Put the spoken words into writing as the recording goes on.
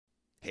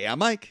Hey, I'm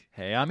Mike.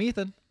 Hey, I'm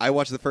Ethan. I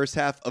watched the first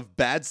half of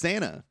Bad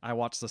Santa. I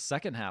watched the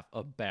second half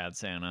of Bad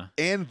Santa.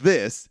 And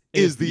this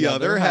is the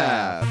other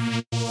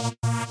half.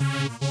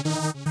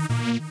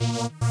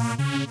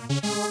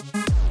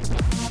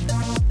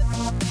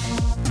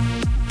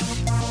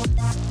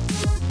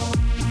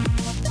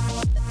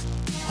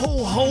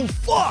 Ho, ho,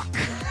 fuck!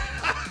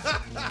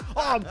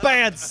 Oh,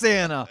 Bad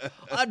Santa.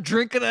 I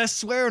drink and I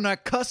swear and I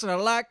cuss and I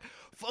like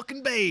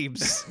fucking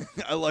babes.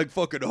 I like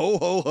fucking ho,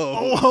 ho, ho.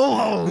 Oh,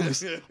 ho,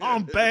 ho's.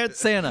 I'm Bad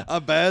Santa.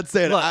 I'm Bad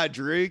Santa. Look. I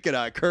drink and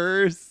I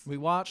curse. We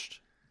watched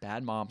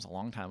Bad Moms a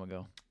long time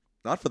ago.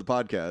 Not for the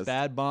podcast.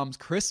 Bad Moms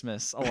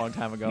Christmas a long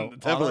time ago.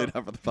 Definitely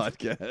not for the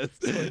podcast.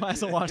 So we might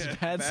as well watch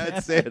Bad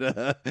Bad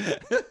Santa.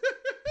 Santa.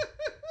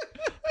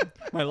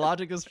 My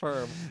logic is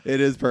firm. It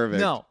is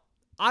perfect. No,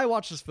 I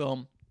watched this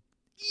film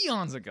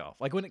eons ago,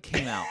 like when it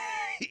came out.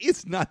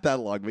 It's not that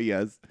long, but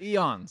yes.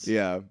 Eons.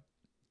 Yeah.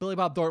 Billy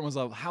Bob Thornton was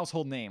a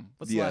household name.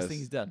 What's the last Yes. thing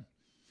he's done?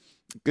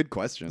 Good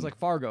question. It's like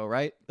Fargo,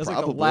 right? That's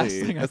Probably. like the last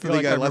thing I That's feel the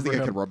like thing I last thing I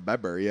remember can him.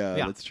 remember. Yeah,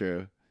 Yeah. that's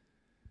true.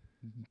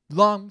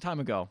 Long time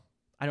ago.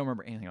 I don't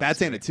remember anything. Bad else.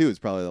 Santa 2 is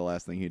probably the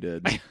last thing he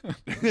did.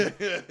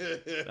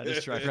 That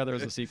is true. I forgot there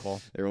was a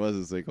sequel. There was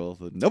a sequel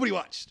that nobody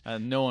watched.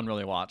 No one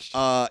really watched.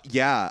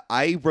 Yeah,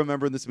 I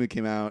remember when this movie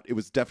came out. It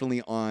was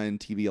definitely on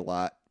TV a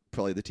lot,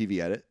 probably the TV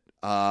edit.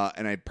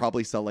 And I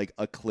probably saw like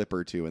a clip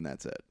or two, and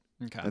that's it.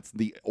 Okay. That's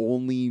the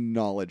only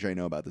knowledge I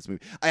know about this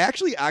movie. I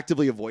actually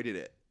actively avoided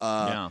it.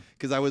 Yeah.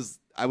 Because I was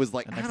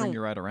like, And I I don't. bring you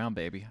right around,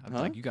 baby. I'm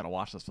Huh? like, you got to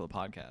watch this for the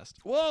podcast.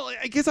 Well,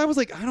 I guess I was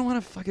like, I don't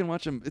want to fucking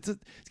watch him. It's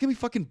gonna be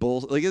fucking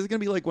bullshit. Like it's gonna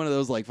be like one of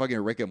those like fucking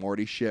Rick and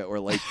Morty shit, where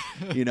like,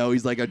 you know,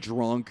 he's like a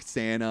drunk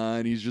Santa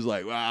and he's just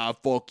like,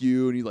 fuck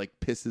you, and he like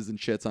pisses and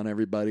shits on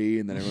everybody,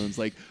 and then everyone's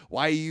like,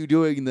 why are you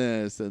doing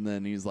this? And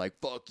then he's like,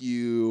 fuck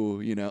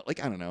you, you know,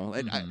 like I don't know.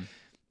 Mhm.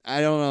 I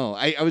don't know.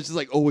 I was just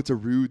like, oh, it's a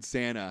rude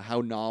Santa.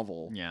 How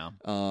novel. Yeah.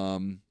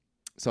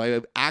 So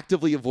I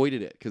actively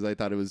avoided it because I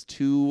thought it was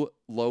too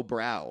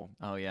lowbrow.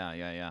 Oh,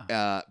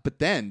 yeah. But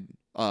then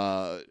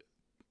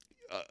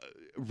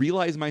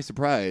realize my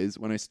surprise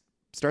when I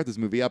start this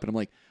movie up and I'm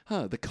like,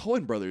 the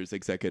Coen brothers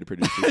executive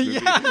produced this movie.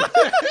 Yeah.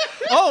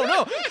 Oh,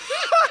 no.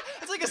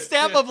 It's like a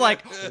stamp of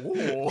like,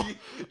 ooh.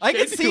 I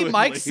can see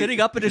Mike Genuinely. sitting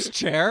up in his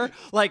chair.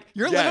 Like,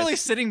 you're Yes. literally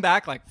sitting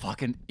back like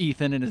fucking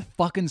Ethan and his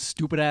fucking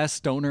stupid ass,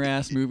 stoner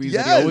ass movies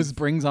that he Yes. always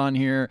brings on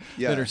here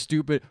Yeah. that are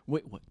stupid.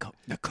 Wait, what?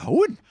 The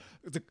Coen?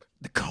 The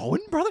Coen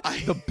brother?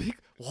 The big,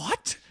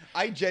 what?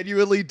 I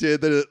genuinely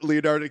did the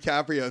Leonardo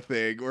DiCaprio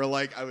thing where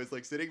like I was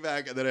like sitting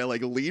back and then I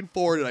like lean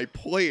forward and I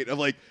point. I'm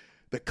like,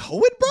 the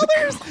Coen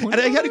brothers? Coen And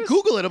I had to brothers?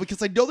 Google it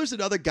because I know there's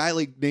another guy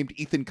like named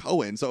Ethan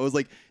Coen. So I was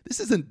like, this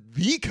isn't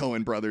the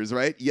Coen brothers,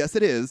 right? Yes,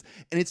 it is.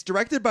 And it's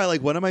directed by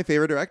like one of my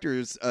favorite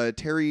directors,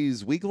 Terry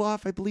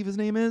Zwigoff, I believe his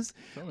name is.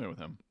 Familiar with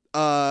him.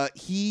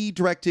 He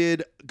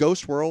directed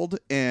Ghost World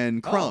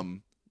and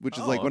Crumb, which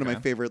is Oh, like one of my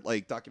okay. favorite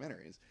like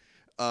documentaries.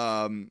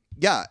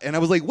 Yeah, and I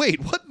was like, wait,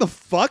 what the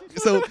fuck?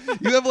 So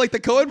you have like the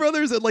Coen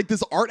brothers and like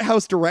this art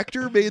house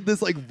director made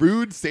this like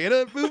rude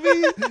Santa movie?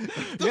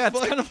 Yeah,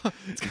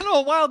 it's kind of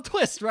a wild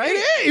twist, right?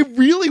 It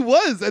really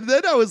was. And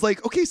then I was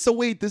like, okay, so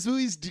wait, this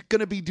movie's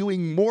gonna be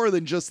doing more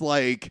than just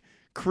like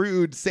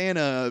crude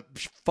Santa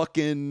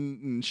fucking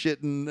and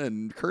shitting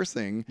and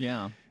cursing.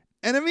 Yeah.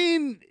 And I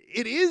mean,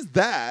 it is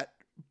that,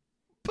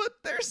 but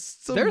there's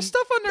Stuff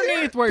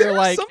underneath where there's you're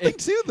like, something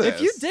to this.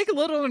 If you dig a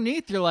little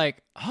underneath, you're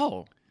like,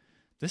 oh,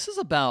 this is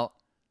about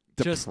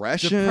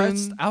Depression. just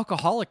depressed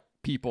alcoholic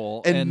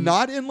people, and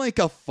not in like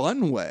a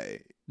fun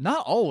way.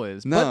 not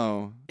always.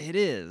 No, but it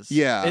is.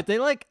 Yeah.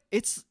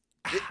 It's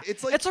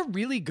it's like it's a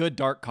really good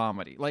dark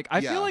comedy. Like I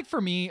Yeah. feel like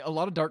for me, a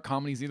lot of dark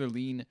comedies either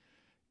lean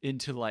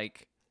into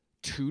like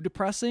too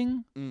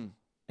depressing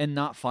and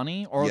not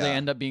funny, or they Yeah.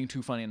 end up being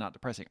too funny and not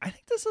depressing. I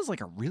think this is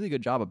like a really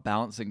good job of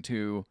balancing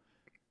two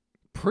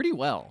pretty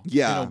well.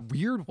 Yeah. In a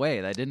weird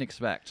way that I didn't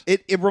expect.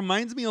 it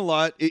reminds me a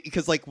lot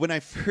because like when I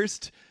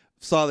first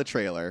saw the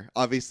trailer,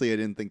 obviously I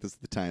didn't think this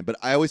at the time, but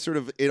I always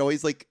it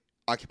always like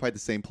occupied the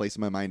same place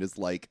in my mind as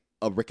like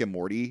a Rick and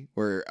Morty,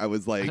 where I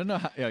was I like, don't know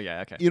how. Oh yeah,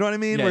 okay. you know what I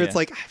mean? Yeah, Where yeah. it's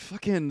like,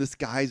 fucking, this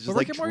guy's just But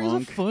like Rick and Morty's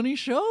drunk. a funny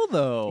show,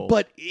 though.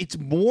 But it's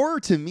more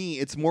to me.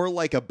 It's more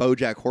like a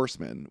BoJack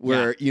Horseman,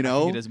 where Yeah, I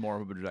know, think it is more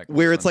of a BoJack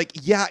where it's Horseman.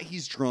 like, yeah,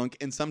 he's drunk,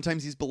 and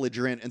sometimes he's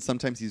belligerent, and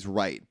sometimes he's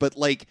right. But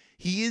like,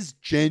 he is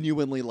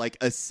genuinely like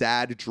a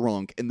sad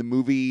drunk, and the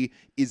movie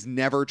is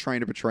never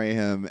trying to portray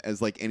him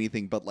as like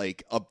anything but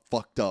like a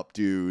fucked up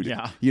dude.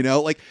 Yeah. You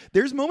know, like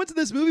there's moments in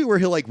this movie where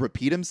he'll like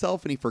repeat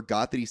himself, and he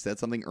forgot that he said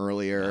something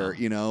earlier. Yeah.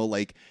 You know,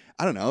 like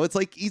I don't know. It's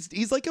like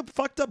he's like a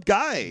fucked up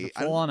guy.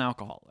 full on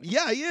alcoholic.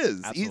 Yeah, he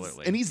is.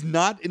 Absolutely. He's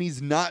not.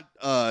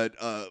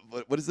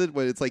 What is it?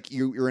 What it's like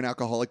you're an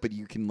alcoholic, but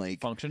you can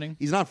like Functioning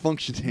He's not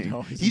functioning.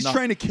 No, he's not.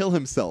 trying to kill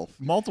himself.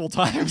 multiple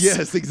times.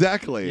 Yes,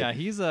 exactly. Yeah,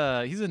 he's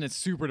in a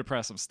super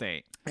depressive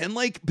state. And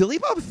like Billy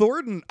Bob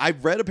Thornton,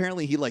 I've read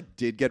apparently he like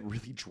did get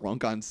really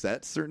drunk on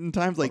set certain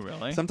times. Like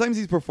really? sometimes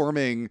he's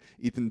performing.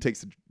 Ethan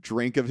takes a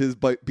drink of his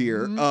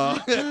beer.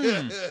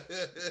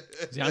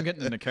 See, I'm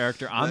getting into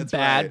character. I'm That's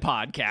bad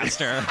right.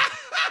 podcaster.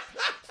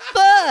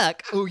 Fuck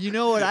fuck. Oh, you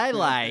know what I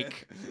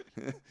like?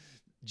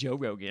 Joe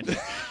Rogan.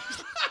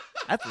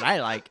 That's what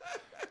I like.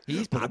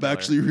 He's popular. I'm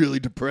actually really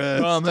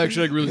depressed. I'm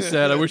actually like really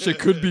sad. I wish I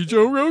could be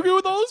Joe Rogan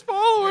with all his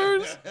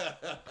followers.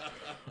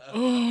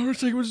 Oh, I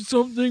wish I was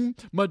something.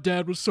 My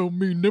dad was so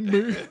mean to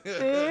me.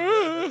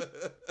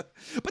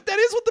 But that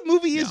is what the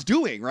movie is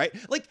doing, right?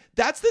 Like,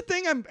 that's the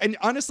thing. And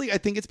honestly, I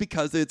think it's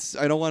because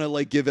I don't want to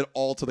like give it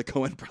all to the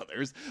Coen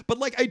brothers, but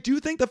like, I do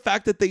think the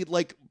fact that they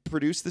like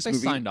produced this They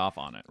movie. signed off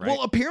on it, right?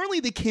 Well,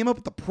 apparently they came up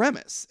with the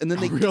premise, and then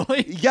they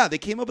really? yeah, they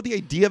came up with the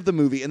idea of the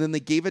movie, and then they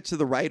gave it to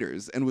the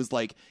writers and was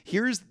like,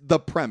 here's the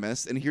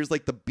premise, and here's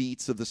like the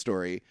beats of the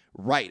story.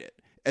 Write it.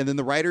 And then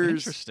the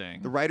writers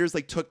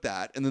like took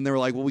that, and then they were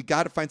like, well, we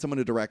got to find someone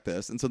to direct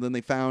this. And so then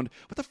they found,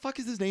 what the fuck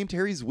is his name?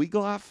 Terry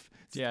Zwigloff?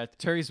 Yeah,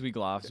 Terry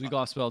Zwigloff.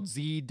 Zwigloff spelled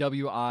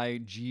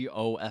Zwigoff.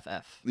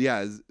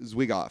 Yeah,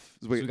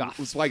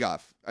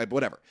 Zwigoff.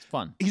 Whatever. It's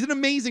fun. He's an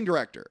amazing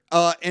director.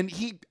 And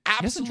he He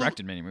hasn't absolutely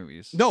directed many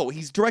movies. No,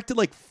 he's directed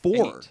like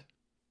 4. 8.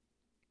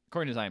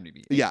 According to his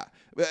IMDb. Yeah.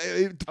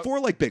 4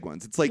 like big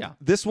ones. It's like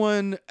this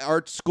one,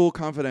 Art School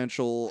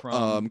Confidential,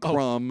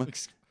 Crumb.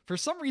 For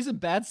some reason,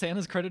 Bad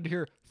Santa's credited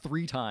here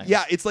 3 times.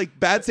 Yeah, it's like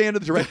Bad Santa,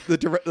 the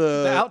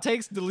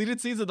outtakes,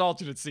 deleted scenes, and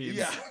alternate scenes.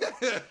 Yeah.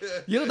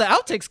 The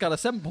outtakes got a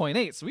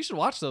 7.8, so we should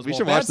watch those. We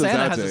should watch those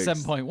Bad Santa outtakes. has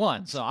a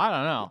 7.1, so I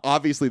don't know.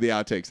 Obviously, the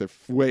outtakes are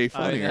way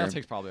funnier. The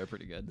outtakes probably are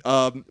pretty good.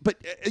 But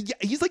yeah,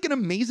 he's like an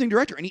amazing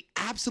director, and he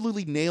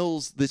absolutely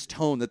nails this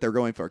tone that they're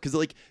going for. Because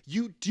like,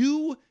 you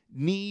do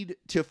need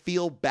to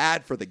feel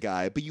bad for the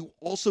guy, but you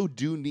also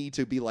do need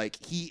to be like,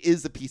 he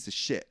is a piece of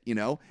shit, you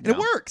know? And it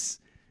works.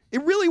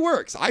 It really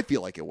works. I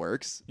feel like it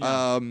works.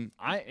 Yeah.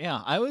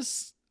 I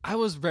was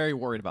very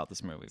worried about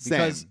this movie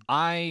because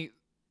I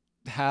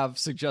have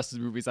suggested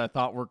movies I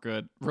thought were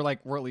good, were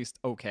at least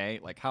okay.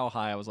 Like How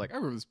High, I was like, I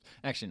was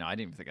actually no, I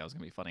didn't even think I was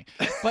gonna be funny.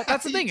 But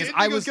that's the thing is,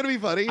 I was gonna be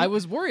funny. I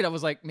was worried. I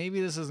was like,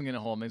 maybe this isn't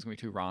gonna hold. Maybe it's gonna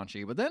be too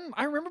raunchy. But then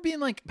I remember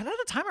being like, but at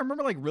the time I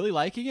remember like really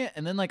liking it,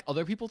 and then like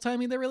other people telling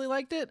me they really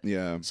liked it.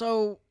 Yeah.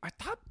 So I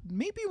thought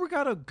maybe we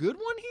got a good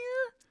one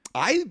here.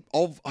 I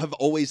have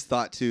always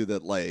thought too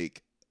that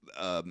like.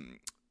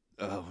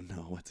 Oh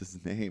no, what's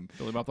his name?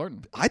 Billy Bob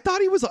Thornton. I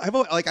thought he was. I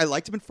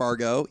liked him in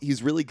Fargo.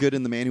 He's really good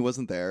in The Man Who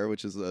Wasn't There,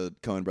 which is a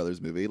Coen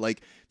Brothers movie.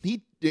 Like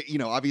he,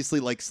 obviously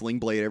like Sling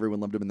Blade.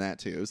 Everyone loved him in that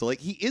too. So like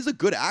he is a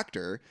good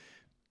actor,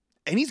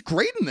 and he's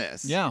great in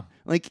this. Yeah,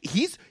 like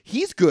he's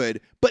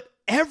good, but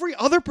every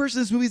other person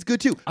in this movie is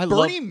good too.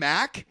 Bernie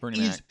Mac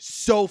is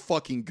so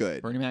fucking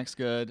good. Bernie Mac's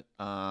good.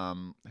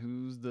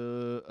 Who's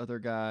the other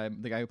guy?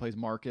 The guy who plays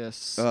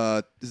Marcus.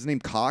 His name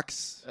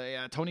Cox.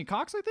 Yeah, Tony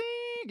Cox, I think.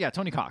 Yeah,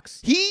 Tony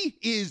Cox. He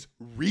is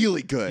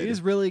really good. He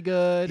is really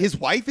good. His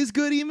wife is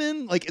good,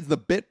 even like it's the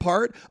bit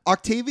part.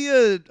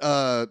 Octavia,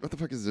 what the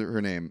fuck is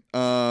her name?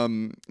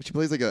 She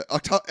plays like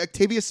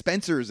Octavia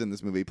Spencer's in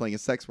this movie, playing a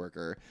sex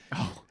worker.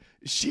 Oh,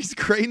 she's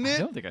great in it. I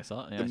don't think I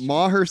saw it. Yeah,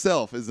 Ma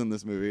herself is in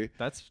this movie.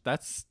 That's.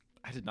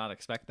 I did not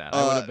expect that.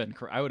 I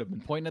would have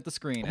been pointing at the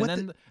screen,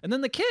 and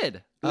then the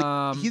kid.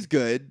 He's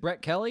good.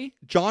 Brett Kelly,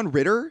 John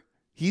Ritter.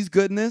 He's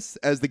good in this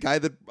as the guy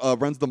that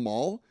runs the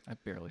mall. I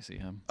barely see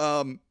him.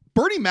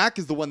 Bernie Mac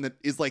is the one that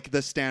is like the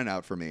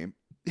standout for me.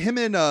 Him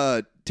and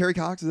Terry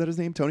Cox, is that his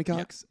name? Tony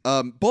Cox?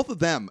 Yeah. Both of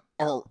them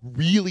are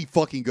really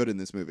fucking good in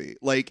this movie.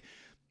 Like,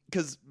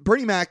 because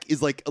Bernie Mac is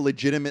like a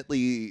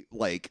legitimately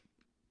like,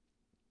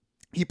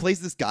 he plays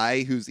this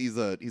guy he's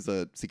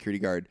a security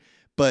guard,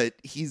 but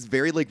he's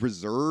very like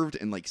reserved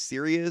and like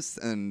serious,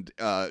 and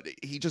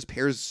he just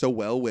pairs so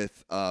well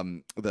with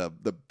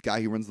the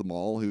guy who runs the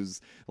mall,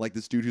 who's like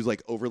this dude who's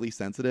like overly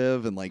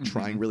sensitive and like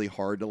trying really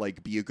hard to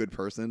like be a good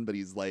person, but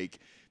he's like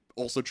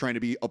also trying to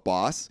be a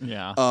boss.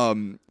 Yeah.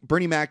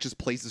 Bernie Mac just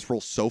plays this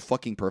role so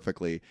fucking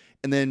perfectly.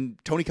 And then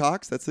Tony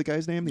Cox, that's the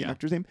guy's name, the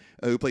actor's name,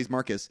 who plays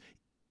Marcus.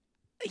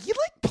 He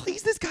like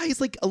plays this guy as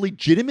like a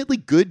legitimately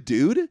good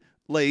dude.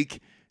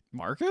 Like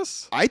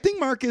Marcus? I think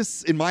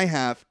Marcus, in my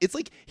half, it's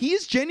like he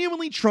is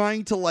genuinely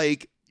trying to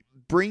like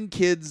bring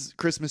kids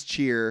Christmas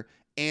cheer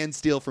and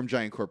steal from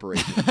giant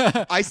corporations.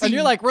 And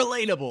you're like,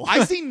 relatable.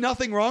 I see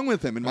nothing wrong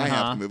with him in my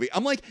half of the movie.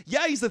 I'm like,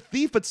 yeah, he's a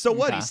thief, but so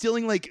what? He's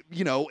stealing like,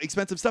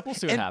 expensive stuff. We'll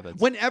see what happens.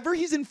 Whenever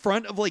he's in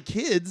front of like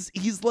kids,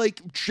 he's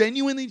like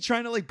genuinely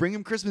trying to like bring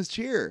him Christmas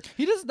cheer.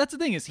 That's the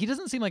thing is, he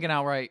doesn't seem like an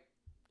outright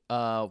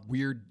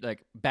weird,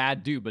 like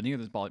bad dude, but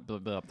neither is Bob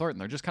Thornton.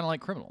 They're just kind of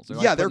like criminals.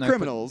 They're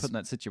criminals put in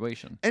that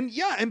situation. And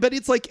but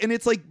it's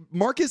like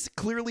Marcus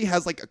clearly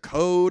has like a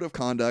code of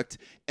conduct,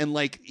 and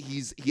like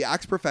he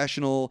acts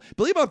professional.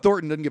 Billy Bob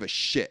Thornton doesn't give a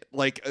shit.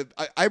 Like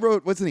I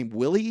wrote, what's his name?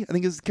 Willie, I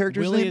think is his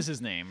character's name. Willie is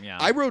his name. Yeah.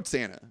 I wrote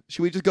Santa.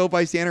 Should we just go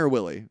by Santa or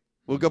Willie?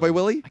 We'll go by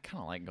Willie. I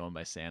kind of like going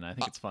by Santa. I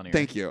think it's funnier.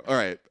 Thank you. All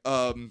right.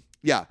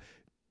 Yeah,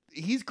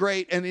 he's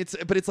great, and it's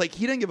like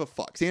he doesn't give a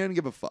fuck. Santa doesn't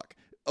give a fuck.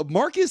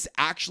 Marcus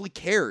actually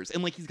cares,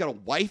 and like he's got a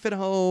wife at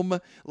home,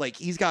 like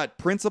he's got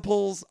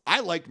principles. I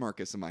liked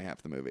Marcus in my half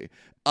of the movie.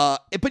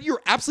 But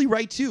you're absolutely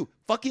right too.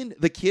 Fucking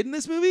the kid in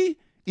this movie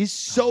is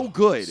so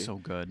good. So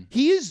good.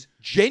 He is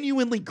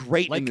genuinely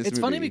great Like in this it's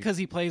movie. funny because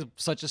he plays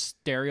such a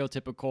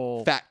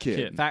stereotypical fat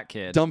kid.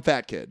 dumb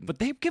fat kid. But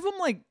they give him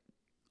like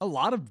a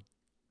lot of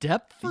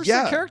depth for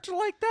Yeah. a character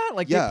like that.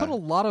 Like Yeah. they put a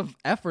lot of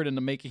effort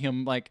into making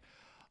him like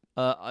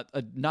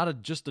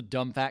just a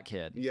dumb fat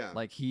kid. Yeah.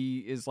 Like he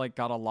is like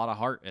got a lot of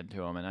heart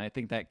into him, and I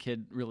think that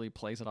kid really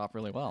plays it off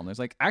really well. And there's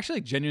like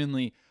actually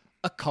genuinely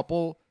a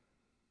couple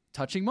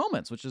touching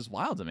moments, which is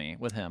wild to me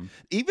with him.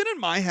 Even in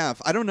my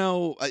half, I don't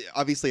know.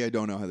 Obviously, I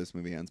don't know how this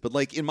movie ends, but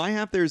like in my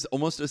half, there's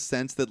almost a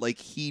sense that like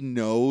he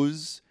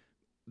knows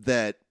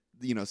that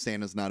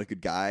Santa's not a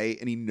good guy,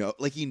 and he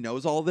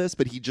knows all this,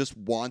 but he just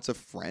wants a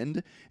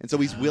friend, and so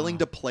he's willing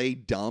to play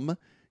dumb,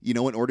 in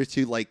order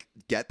to like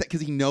get that,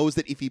 because he knows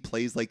that if he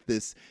plays like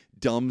this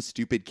dumb,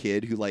 stupid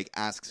kid who like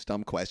asks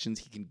dumb questions,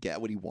 he can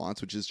get what he wants,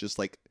 which is just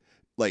like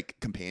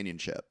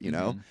companionship,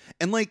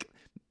 and like.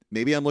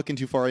 Maybe I'm looking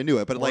too far into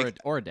it, but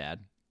or a dad,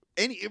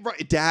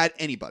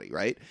 anybody,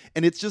 right?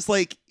 And it's just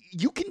like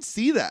you can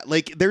see that.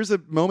 Like, there's a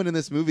moment in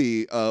this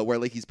movie where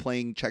like he's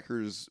playing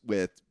checkers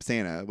with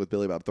Santa with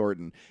Billy Bob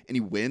Thornton, and he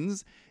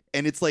wins,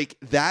 and it's like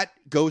that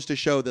goes to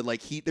show that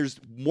like there's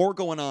more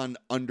going on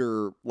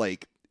under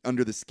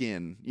the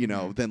skin,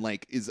 than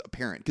like is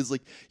apparent. Because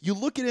like you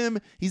look at him,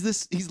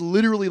 he's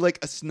literally like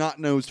a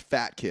snot-nosed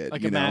fat kid.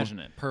 Like imagine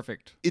it,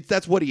 perfect.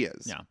 That's what he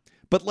is. Yeah.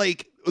 But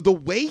like the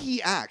way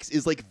he acts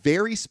is like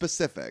very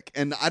specific,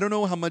 and I don't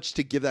know how much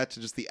to give that to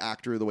just the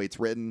actor, the way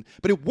it's written,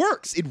 but it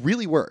works. It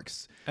really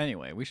works.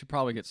 Anyway, we should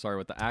probably get started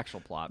with the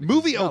actual plot.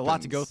 Movie opens. A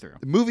lot to go through.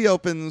 The movie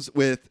opens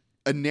with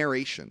a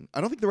narration.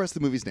 I don't think the rest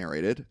of the movie's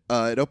narrated.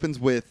 It opens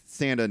with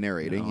Santa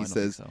narrating. No, He I don't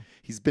says think so.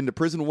 he's been to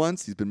prison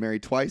once. He's been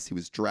married twice. He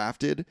was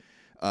drafted.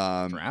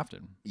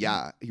 Drafted.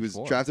 Yeah, he was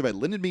Boy. drafted by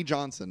Lyndon B.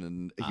 Johnson,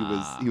 and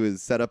he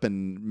was set up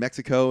in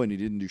Mexico, and he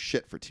didn't do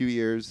shit for 2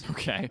 years.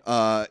 Okay.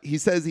 He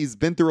says he's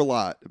been through a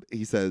lot.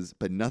 He says,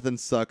 but nothing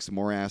sucks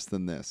more ass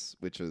than this,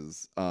 which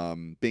is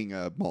being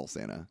a mall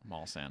Santa.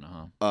 Mall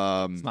Santa,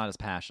 huh? It's not his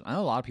passion. I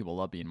know a lot of people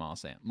love being mall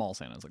Santas.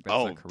 Like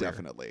that's their career.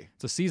 Definitely.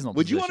 It's a seasonal.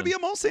 Would you want to position.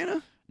 be a mall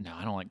Santa? No,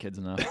 I don't like kids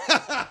enough.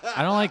 I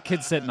don't like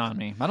kids sitting on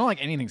me. I don't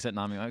like anything sitting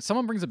on me. Like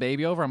someone brings a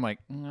baby over, I'm like,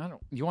 I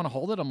don't. You want to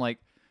hold it? I'm like,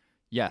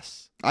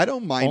 yes. I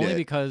don't mind Only it.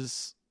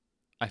 because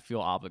I feel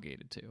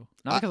obligated to,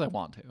 not because I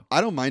want to. I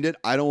don't mind it.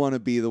 I don't want to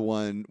be the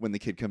one when the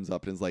kid comes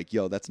up and is like,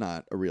 yo, that's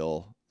not a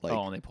real, like.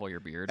 And they pull your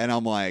beard. And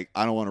I'm like,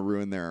 I don't want to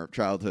ruin their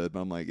childhood. But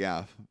I'm like,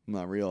 yeah, I'm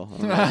not real. I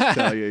don't know what to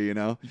tell you,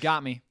 You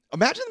got me.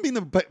 Imagine being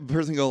the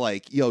person go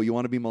like, yo, you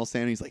want to be mall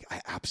Santa? He's like,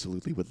 I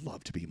absolutely would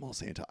love to be mall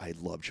Santa. I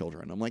love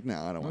children. I'm like,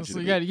 no, I don't want you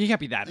to be. You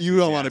can't be that. You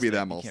don't want to be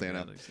that mall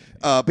enthusiastic. Santa. You can't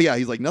be that. But yeah,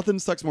 he's like, nothing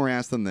sucks more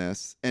ass than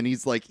this. And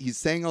he's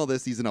saying all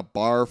this. He's in a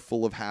bar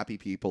full of happy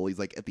people. He's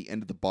like at the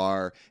end of the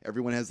bar.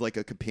 Everyone has like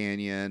a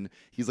companion.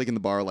 He's like in the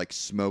bar, like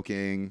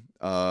smoking.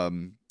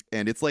 And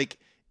it's like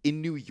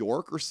in New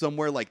York or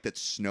somewhere like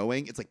that's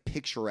snowing. It's like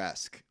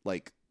picturesque,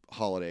 like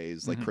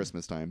holidays, like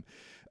Christmas time.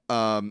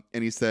 And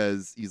he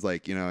says, he's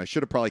like, I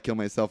should have probably killed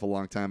myself a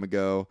long time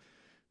ago.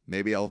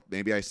 Maybe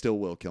I still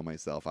will kill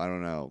myself. I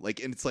don't know.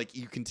 Like, and it's like,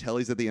 you can tell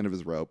he's at the end of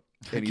his rope.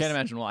 And I can't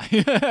imagine why.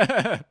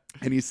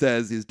 and he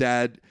says his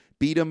dad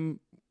beat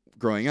him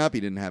growing up. He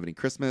didn't have any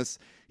Christmas.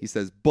 He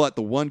says, but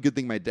the one good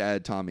thing my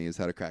dad taught me is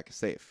how to crack a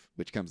safe,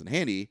 which comes in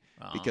handy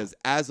because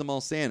as a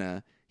mall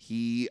Santa,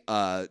 he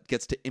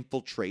gets to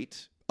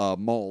infiltrate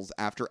malls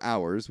after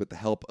hours with the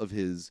help of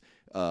his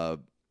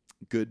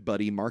good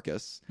buddy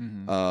Marcus,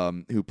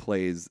 who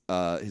plays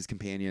his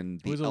companion,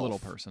 the Who's a elf. little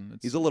person.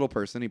 He's a little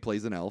person. He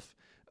plays an elf.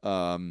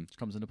 Comes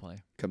into play.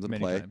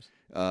 Times.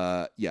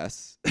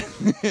 Yes.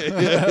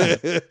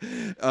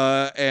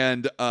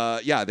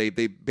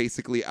 They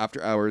basically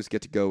after hours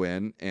get to go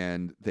in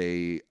and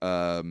they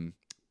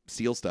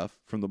steal stuff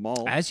from the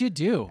mall. As you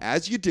do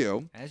As And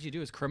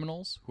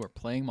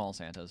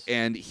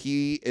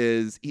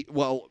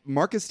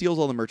Marcus steals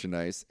all the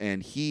merchandise,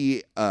 and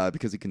he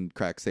because he can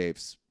crack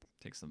safes,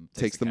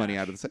 takes the money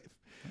out of the safe.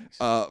 Nice.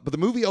 But the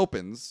movie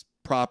opens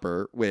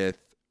proper with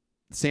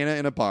Santa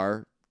in a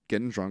bar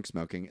getting drunk,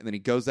 smoking, and then he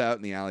goes out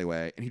in the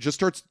alleyway and he just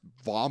starts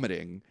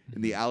vomiting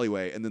in the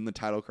alleyway, and then the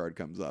title card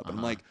comes up. And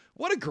I'm like,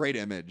 what a great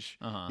image.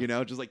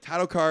 Just like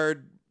title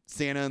card,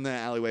 Santa in the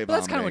alleyway vomiting.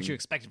 That's kind of what you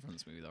expected from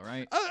this movie, though,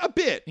 right? A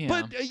bit. Yeah.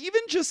 But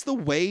even just the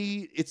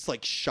way it's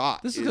like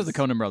shot. This is because the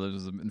Coen brothers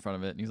was in front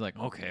of it, and he's like,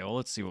 okay, well,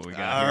 let's see what we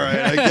got All here.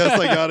 right, I guess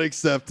I gotta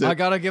accept it. I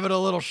gotta give it a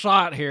little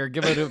shot here.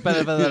 Give it a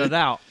benefit of the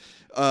doubt.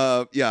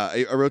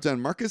 I wrote down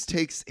Marcus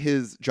takes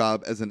his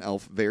job as an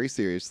elf very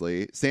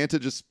seriously. Santa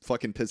just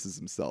fucking pisses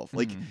himself.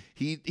 Like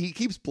he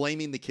keeps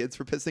blaming the kids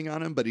for pissing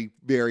on him, but he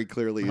very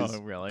clearly is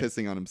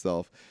pissing on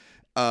himself.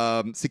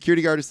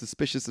 Security guard is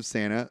suspicious of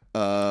Santa.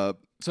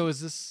 So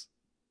is this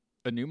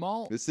a new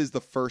mall? This is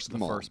the first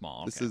mall. First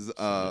mall. Okay. This is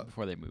so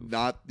before they move.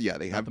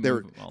 They have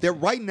they're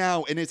right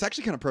now, and it's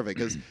actually kind of perfect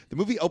because the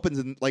movie opens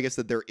and like I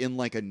said, they're in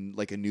like a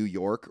New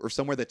York or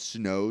somewhere that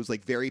snows,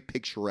 like very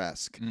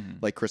picturesque,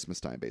 like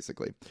Christmas time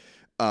basically.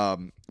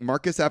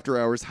 Marcus after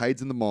hours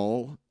hides in the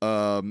mall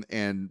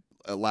and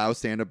allows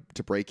Santa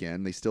to break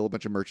in. They steal a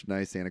bunch of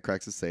merchandise. Santa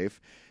cracks a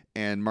safe.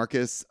 and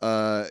Marcus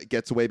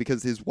gets away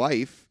because his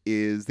wife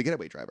is the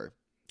getaway driver.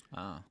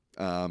 Ah.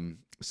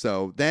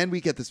 So then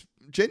we get this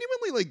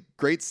genuinely like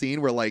great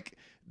scene where like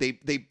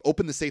they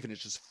open the safe and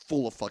it's just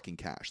full of fucking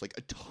cash, like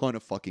a ton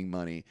of fucking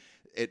money.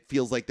 It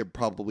feels like they're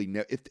probably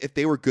if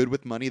they were good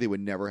with money, they would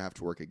never have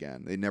to work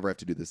again. They never have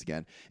to do this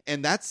again.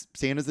 And that's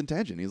Santa's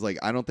intention. He's like,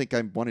 I don't think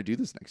I want to do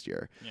this next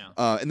year.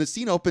 Yeah. And the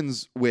scene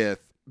opens with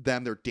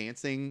them. They're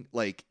dancing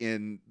like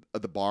in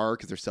the bar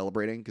because they're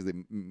celebrating because they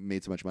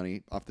made so much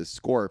money off this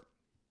score.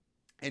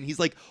 And he's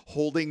like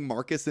holding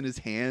Marcus in his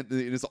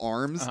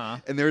arms,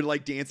 and they're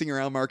like dancing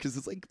around. Marcus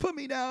is like, "Put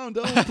me down,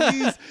 don't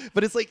please."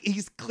 But it's like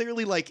he's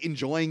clearly like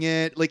enjoying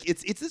it. Like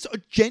it's this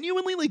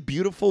genuinely like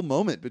beautiful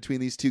moment between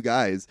these two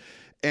guys.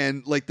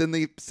 And like then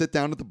they sit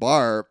down at the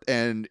bar,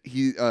 and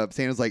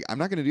Santa's like, "I'm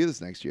not going to do this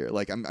next year.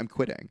 Like I'm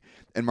quitting."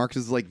 And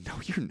Marcus is like, "No,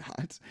 you're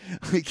not.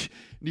 Like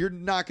you're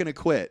not going to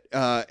quit."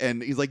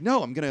 And he's like,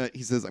 "No,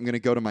 He says, "I'm gonna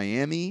go to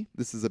Miami.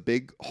 This is a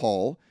big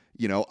haul.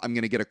 You know, I'm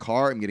going to get a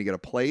car. I'm going to get a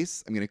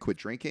place. I'm going to quit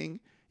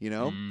drinking, you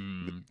know?"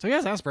 So he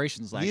has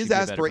aspirations.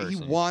 He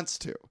wants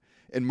to.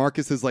 And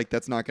Marcus is like,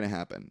 that's not going to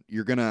happen.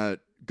 You're going to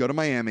go to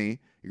Miami.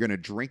 You're going to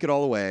drink it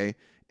all away.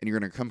 And you're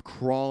going to come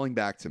crawling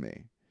back to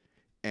me.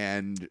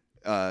 And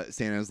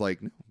Santa's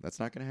like, no, that's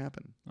not going to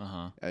happen.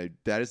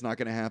 That is not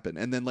going to happen.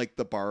 And then like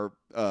the bar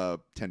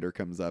tender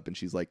comes up and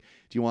she's like,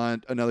 do you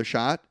want another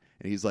shot?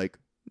 And he's like,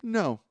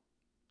 no,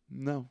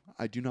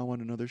 I do not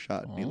want another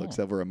shot. And he looks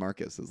over at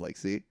Marcus is like,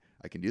 see?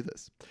 I can do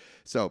this.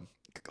 So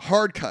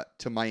hard cut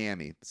to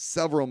Miami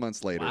several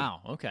months later. Wow.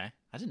 Okay.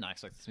 I did not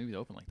expect this movie to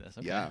open like this.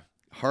 Okay. Yeah.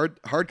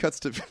 Hard cuts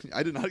to.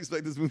 I did not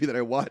expect this movie that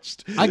I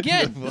watched.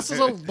 Again, this is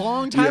a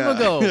long time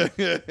ago.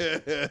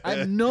 I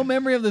have no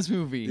memory of this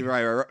movie.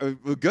 Right.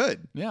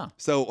 Good. Yeah.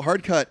 So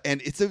hard cut,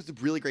 and it's a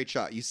really great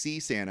shot. You see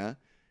Santa,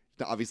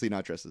 obviously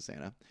not dressed as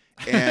Santa,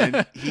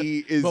 and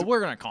he is. But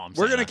we're gonna call him.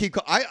 We're gonna keep.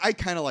 I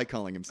kind of like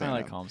calling him Santa. I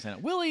like calling him Santa.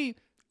 Willie.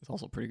 It's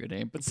also a pretty good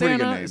name, but Pretty good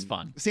Santa name. is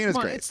fun. Santa's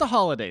great. It's the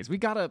holidays. We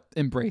gotta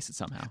embrace it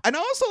somehow. And I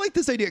also like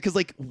this idea because,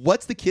 like,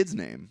 what's the kid's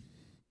name?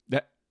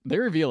 They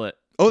reveal it.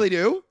 Oh, they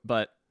do?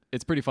 But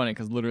it's pretty funny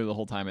because literally the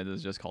whole time it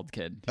is just called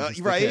Kid.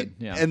 Right? Kid.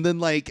 Yeah. And then,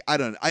 like, I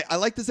don't know. I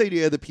like this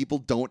idea that people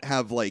don't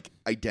have, like,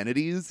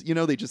 identities. You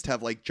know, they just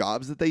have, like,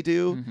 jobs that they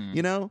do. Mm-hmm.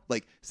 You know?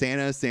 Like,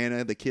 Santa,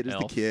 the kid is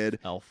Elf, the kid.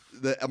 Elf.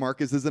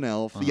 Marcus is an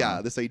elf.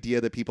 Yeah, this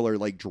idea that people are,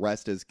 like,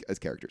 dressed as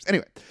characters.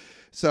 Anyway,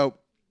 so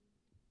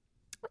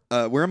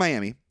we're in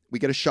Miami. We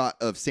get a shot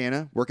of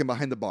Santa working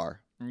behind the bar.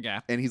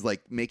 Yeah. And he's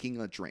like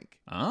making a drink.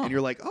 Oh. And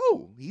you're like,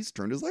 oh, he's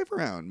turned his life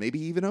around. Maybe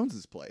he even owns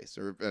his place,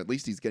 or at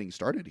least he's getting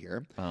started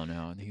here. Oh,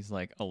 no. And he's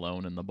like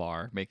alone in the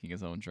bar making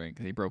his own drink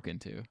that he broke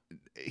into.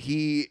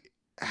 He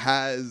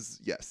has,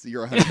 yes,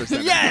 you're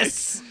 100%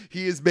 Yes! right.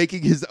 He is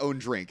making his own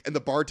drink. And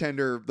the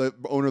bartender, the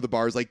owner of the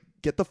bar is like,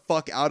 get the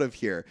fuck out of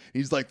here.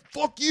 And he's like,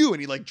 fuck you. And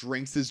he like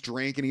drinks his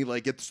drink and he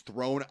like gets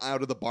thrown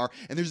out of the bar.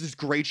 And there's this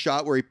great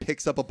shot where he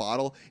picks up a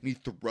bottle and he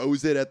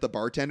throws it at the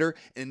bartender.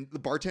 And the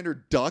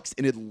bartender ducks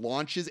and it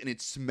launches and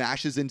it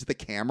smashes into the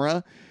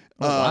camera.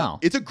 Oh, wow.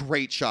 It's a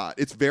great shot.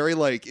 It's very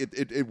like,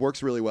 it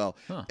works really well.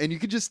 Huh. And you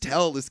can just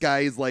tell this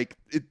guy is like,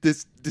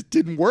 this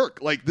didn't work.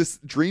 Like this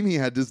dream he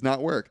had does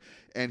not work.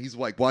 And he's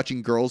like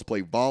watching girls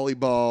play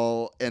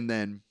volleyball. And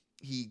then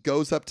he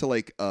goes up to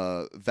like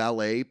a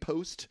valet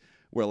post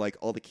where like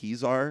all the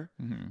keys are,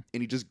 and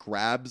he just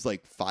grabs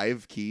like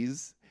 5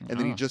 keys, and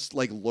then he just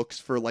like looks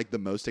for like the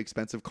most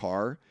expensive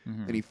car,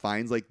 and he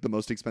finds like the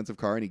most expensive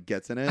car, and he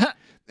gets in it,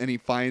 and he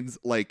finds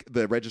like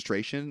the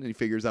registration, and he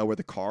figures out where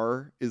the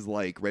car is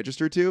like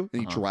registered to,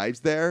 and he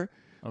drives there.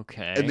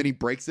 Okay. And then he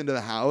breaks into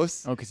the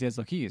house. Oh, because he has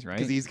the keys, right?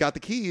 Because he's got the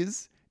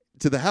keys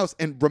to the house.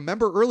 And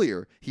remember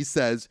earlier, he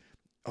says,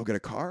 I'll get a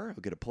car,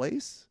 I'll get a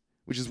place.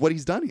 Which is what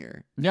he's done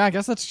here. Yeah, I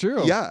guess that's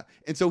true. Yeah.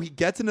 And so he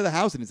gets into the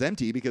house and it's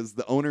empty because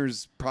the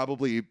owner's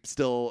probably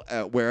still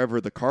at wherever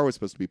the car was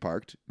supposed to be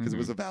parked because it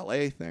was a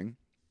valet thing.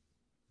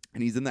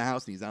 And he's in the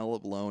house and he's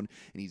all alone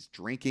and he's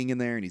drinking in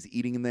there and he's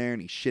eating in there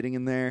and he's shitting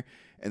in there.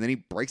 And then he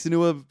breaks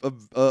into a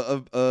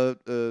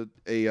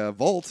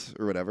vault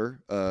or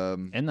whatever.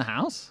 In the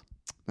house?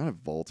 Not a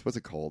vault. What's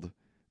it called?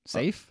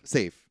 Safe?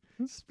 Safe.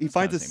 He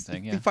finds a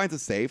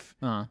safe.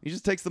 Uh-huh. He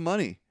just takes the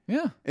money.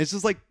 Yeah. And it's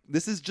just like,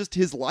 this is just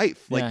his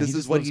life. Like, Yeah, this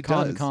is what he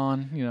does.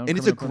 You know, And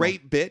it's a criminal.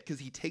 great bit because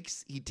he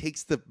takes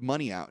the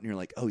money out and you're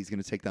like, oh, he's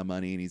going to take that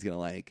money and he's going to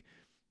like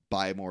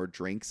buy more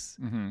drinks.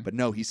 But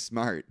no, he's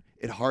smart.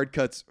 It hard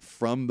cuts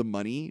from the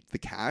money, the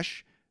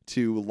cash,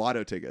 to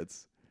lotto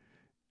tickets.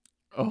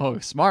 Oh,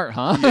 smart,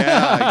 huh?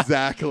 Yeah,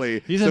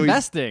 exactly. He's So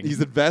investing. He's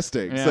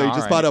investing. Yeah, So he all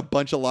just right. bought a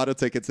bunch of lotto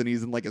tickets and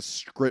he's in like a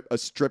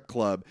strip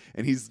club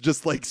and he's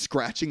just like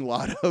scratching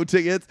lotto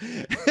tickets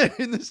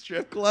in the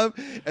strip club.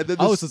 And then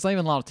So it's not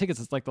even a lot of tickets.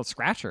 It's like those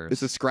scratchers.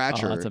 it's a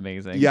scratcher. Oh, that's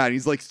amazing. Yeah, and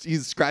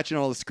he's scratching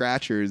all the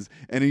scratchers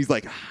and he's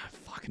like,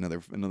 fuck,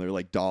 another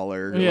like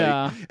dollar.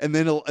 Yeah. Like, and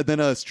then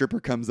a stripper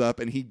comes up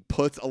and he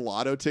puts a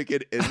lotto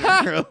ticket in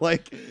there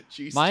like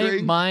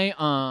G-string.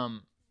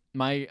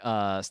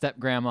 My step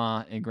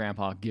grandma and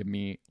grandpa give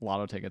me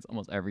lotto tickets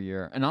almost every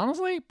year, and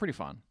honestly, pretty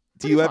fun.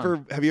 Do you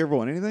ever have you ever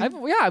won anything?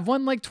 I've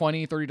won like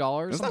 $20,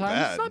 $30 That's sometimes. not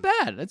bad. It's not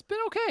bad. It's been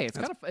okay. It's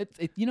kind of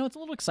it's a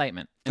little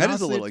excitement. And That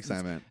is honestly, a little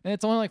excitement. And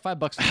it's only like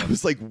 $5 for I me.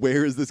 was like,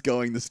 where is this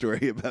going? The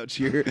story about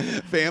your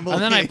family.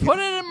 And then I put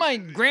it in my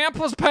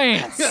grandpa's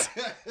pants.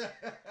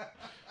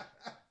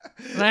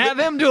 And I have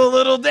him do a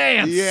little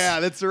dance. Yeah,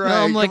 that's right.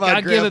 I'm like, Come on,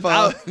 I give it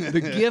Grandpa. out.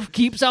 The gift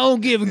keeps on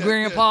giving,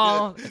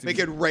 Grandpa. Make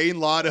it rain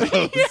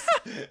lottos.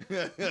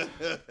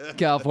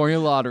 California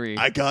lottery.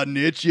 I got an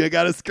itch. You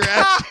got a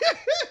scratch.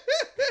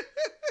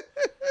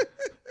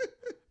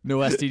 No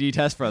STD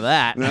test for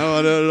that.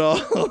 No, not at all.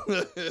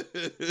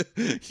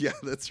 Yeah,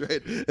 that's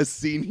right. A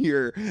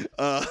senior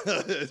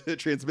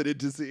transmitted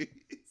disease.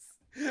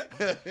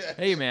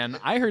 Hey, man,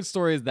 I heard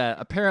stories that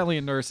apparently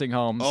in nursing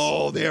homes,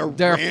 Oh, they're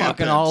fucking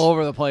rampant. all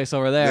over the place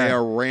over there. They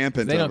are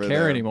rampant. They don't over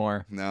care there.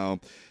 anymore. No.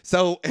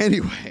 So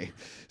anyway,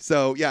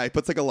 he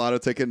puts like a lotto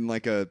ticket in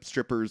like a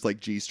stripper's like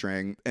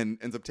G-string and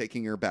ends up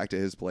taking her back to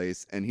his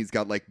place, and he's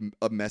got like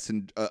a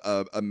message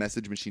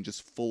machine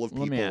just full of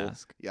people. Let me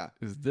ask. Yeah.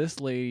 Is this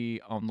lady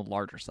on the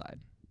larger side?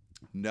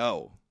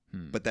 No.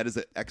 But that is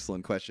an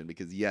excellent question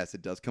because yes,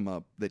 it does come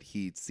up that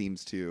he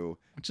seems to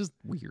Which is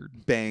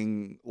weird.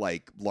 bang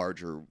like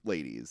larger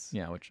ladies.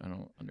 Yeah, which I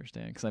don't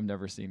understand because I've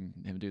never seen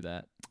him do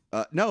that.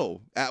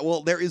 No.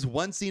 Well, there is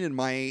one scene in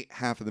my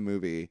half of the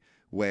movie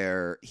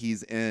where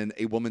he's in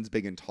A Woman's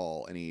Big and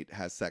Tall and he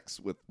has sex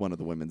with one of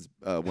the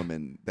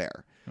women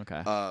there.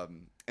 Okay.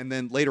 And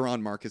then later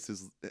on,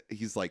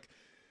 he's like,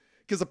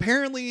 because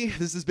apparently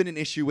this has been an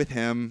issue with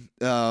him,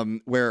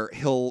 where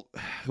he'll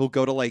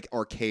go to like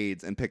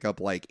arcades and pick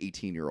up like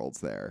 18-year-olds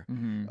there,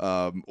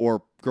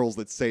 or girls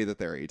that say that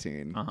they're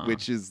 18,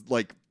 which is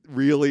like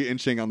really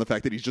inching on the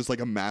fact that he's just like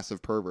a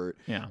massive pervert.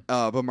 Yeah.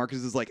 But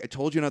Marcus is like, I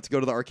told you not to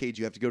go to the arcades.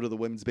 You have to go to the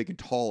Women's Big and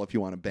Tall if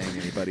you want to bang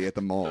anybody at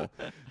the mall.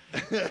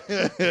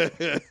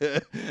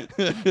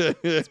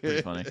 It's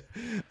pretty funny.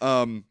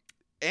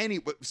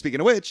 Speaking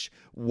of which,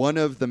 one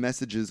of the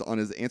messages on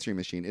his answering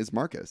machine is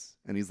Marcus,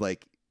 and he's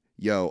like,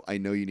 yo, I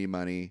know you need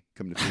money.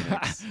 Come to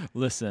Phoenix.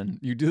 Listen,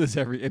 you do this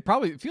it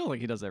probably feels like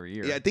he does every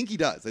year. Yeah, I think he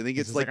does. I think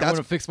it's like I that's.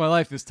 want to fix my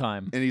life this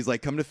time. And he's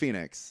like, come to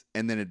Phoenix,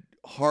 and then it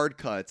hard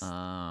cuts.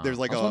 There's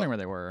like I was wondering where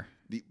they were.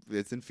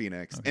 It's in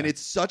Phoenix, Okay. and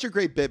it's such a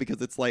great bit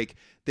because it's like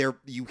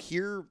you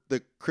hear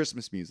the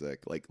Christmas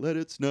music, like "Let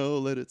it snow,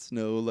 let it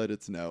snow, let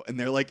it snow," and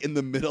they're like in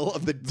the middle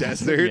of the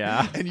desert,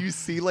 Yeah. and you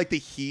see like the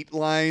heat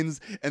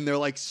lines, and they're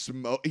like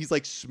He's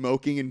like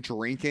smoking and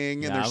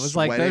drinking, and Yeah, they're I was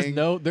sweating.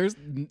 like, there's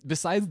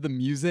besides the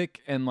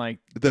music and like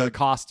the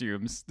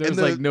costumes, there's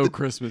like no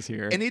Christmas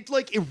here. And it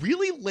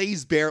really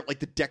lays bare like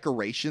the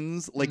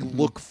decorations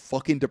look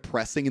fucking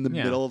depressing in the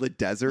Yeah. middle of the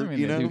desert. I mean,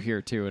 you they know, do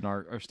here too in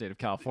our state of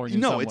California. in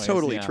no, some it's ways,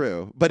 totally yeah.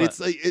 true. But But-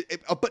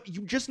 it's but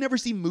you just never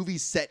see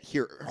movies set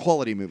here,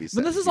 holiday movies.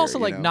 But set this is here, also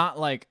you like know? not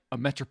like a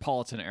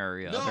metropolitan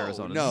area of No,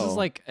 Arizona. no. This is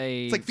like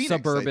a It's like Phoenix, I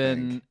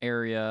suburban think.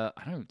 area.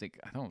 I don't think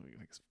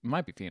it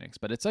might be Phoenix,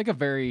 but it's like a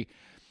very,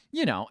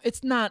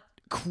 it's not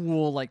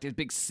cool like the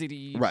big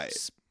city, Right.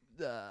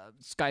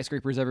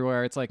 skyscrapers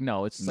everywhere. It's like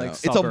no, it's like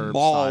it's a suburb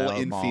mall style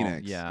in mall.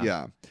 Phoenix.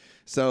 Yeah.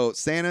 So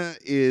Santa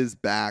is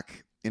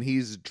back and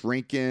he's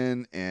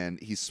drinking and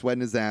he's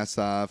sweating his ass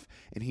off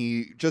and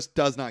he just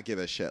does not give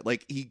a shit.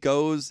 Like he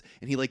goes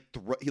and he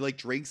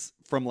drinks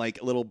from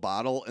like a little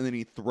bottle and then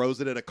he throws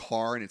it at a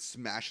car and it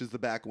smashes the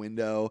back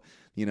window,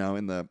 in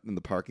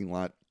the parking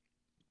lot.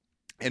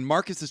 And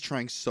Marcus is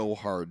trying so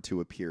hard to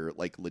appear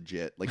like a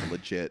legit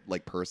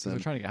person. They're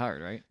trying to get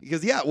hired, right?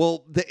 Because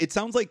it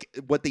sounds like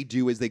what they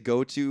do is they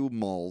go to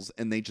malls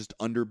and they just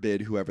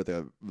underbid whoever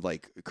the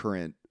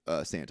current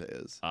Santa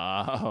is.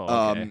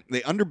 Oh, okay.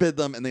 They underbid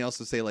them and they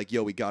also say like,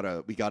 "Yo, we got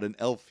an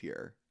elf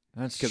here."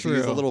 That's because true.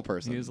 he's a little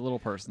person. He is a little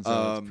person,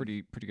 so it's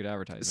pretty good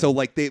advertising. So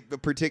like they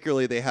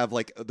have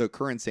like the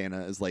current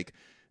Santa is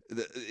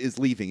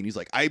leaving and he's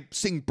like, I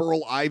sing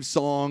Burl Ives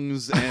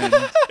songs and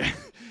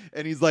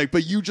and he's like,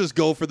 but you just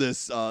go for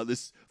this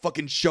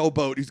fucking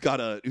showboat who's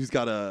got an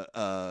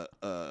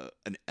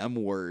M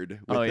word.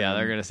 oh yeah, him.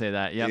 they're gonna say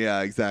that. Yep.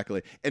 Yeah,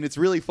 exactly. And it's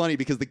really funny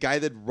because the guy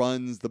that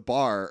runs the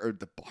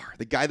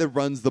guy that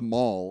runs the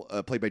mall,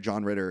 played by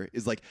John Ritter,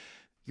 is like,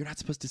 you're not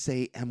supposed to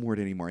say M word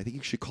anymore. I think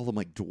you should call them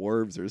like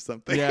dwarves or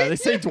something. Yeah, they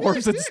say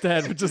dwarves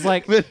instead, which is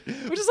like not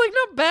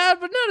bad,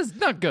 but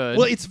not good.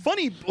 Well, it's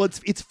funny. Well,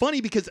 it's funny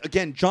because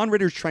again, John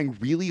Ritter's trying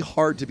really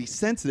hard to be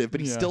sensitive,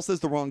 but he still says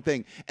the wrong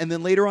thing. And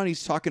then later on,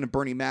 he's talking to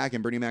Bernie Mac,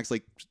 and Bernie Mac's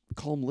like,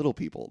 "Call them little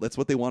people. That's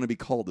what they want to be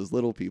called, is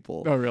little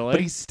people." Oh, really? But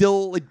he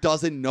still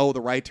doesn't know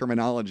the right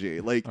terminology.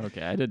 Like,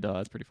 okay, I did know.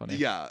 That's pretty funny.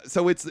 yeah.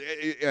 So I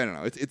don't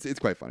know. It's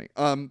quite funny.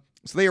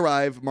 So they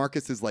arrive.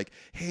 Marcus is like,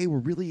 "Hey, we're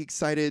really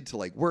excited to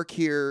work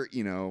here,"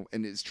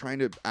 and is trying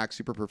to act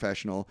super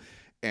professional.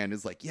 And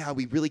is like, yeah,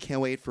 we really can't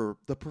wait for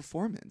the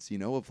performance,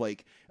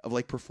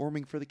 of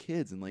performing for the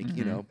kids and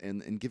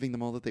and giving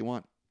them all that they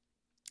want.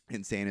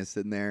 And Santa's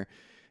sitting there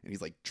and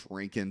he's like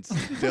drinking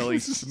still,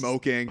 he's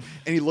smoking,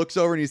 and he looks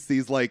over and he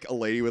sees like a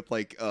lady with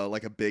like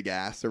a big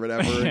ass or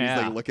whatever, and he's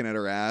like looking at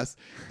her ass.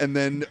 And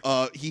then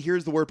he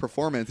hears the word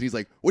performance and he's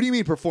like, "What do you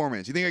mean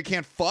performance? You think I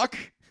can't fuck?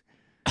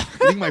 You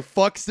think my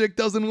fuck stick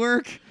doesn't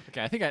work?"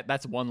 Okay, I think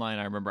that's one line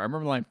I remember. I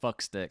remember the line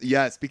 "fuck stick."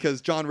 Yes,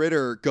 because John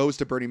Ritter goes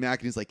to Bernie Mac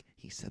and he's like,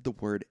 he said the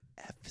word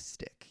F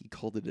stick. He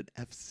called it an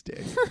F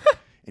stick.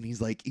 And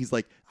he's like,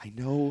 I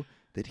know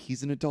that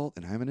he's an adult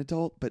and I'm an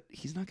adult, but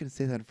he's not going to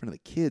say that in front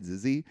of the kids,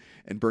 is he?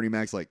 And Bernie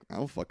Mac's like, I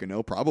don't fucking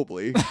know,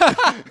 probably.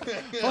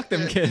 Fuck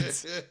them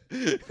kids.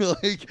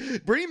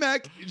 Like, Bernie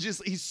Mac,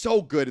 he's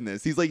so good in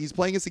this. He's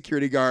playing a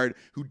security guard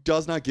who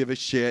does not give a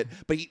shit,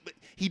 but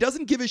he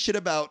doesn't give a shit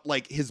about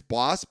like his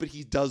boss, but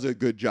he does a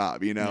good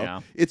job, you know? Yeah.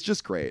 It's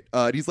just great.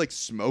 And he's like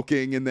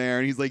smoking in there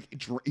and he's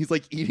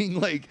like eating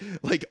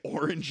like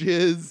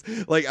oranges.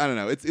 Like, I don't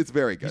know. It's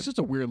very good. He's just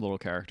a weird little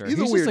character. He's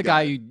a just weird a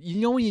guy. guy. You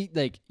know when you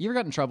ever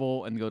got in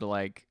trouble and go to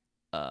like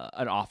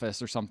an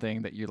office or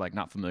something that you're like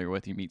not familiar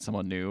with, you meet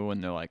someone new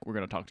and they're like, we're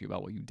going to talk to you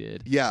about what you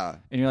did. Yeah.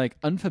 And you're like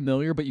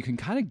unfamiliar, but you can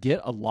kind of get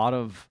a lot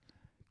of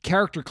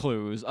character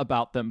clues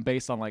about them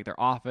based on like their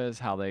office,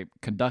 how they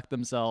conduct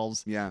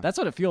themselves. Yeah. That's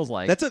what it feels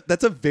like.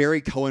 That's a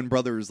very Coen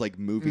Brothers like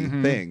movie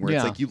thing where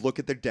it's Yeah. like you look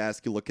at their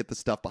desk, you look at the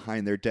stuff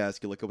behind their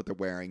desk, you look at what they're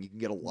wearing, you can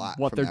get a lot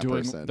what from they're that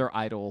doing, person. their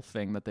idol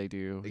thing that they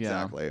do.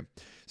 Exactly.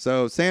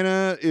 So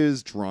Santa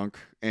is drunk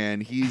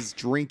and he's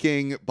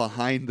drinking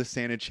behind the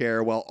Santa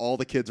chair while all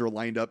the kids are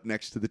lined up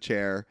next to the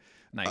chair.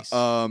 Yeah. Nice.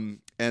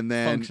 And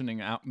then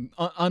Functioning out,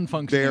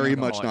 unfunctioning. very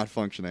much alcoholic. not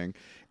functioning.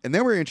 And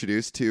then we're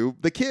introduced to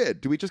the kid.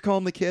 Do we just call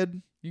him the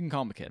kid? You can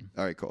call him a kid.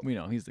 All right, cool. We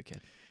know he's the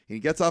kid. And he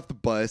gets off the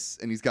bus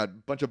and he's got a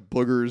bunch of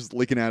boogers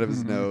licking out of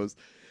his nose.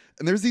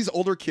 And there's these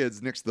older kids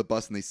next to the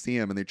bus and they see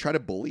him and they try to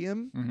bully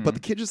him, but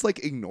the kid just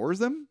like ignores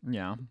them.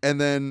 Yeah.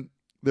 And then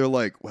they're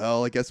like,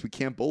 well, I guess we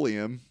can't bully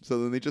him.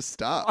 So then they just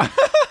stop.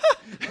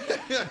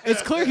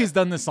 It's clear he's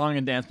done this song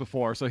and dance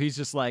before, so he's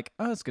just like,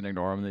 oh, it's gonna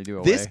ignore him. And they do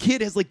away. This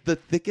kid has like the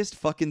thickest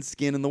fucking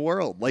skin in the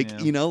world. Like, Yeah.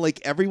 you know, like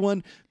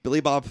everyone, Billy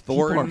Bob People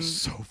Thornton. are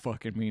so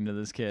fucking mean to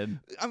this kid.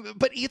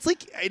 But it's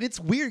like, and it's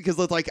weird because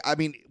it's like, I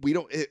mean, we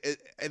don't,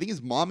 I think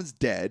his mom is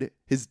dead.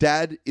 His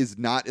dad is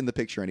not in the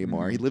picture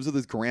anymore. He lives with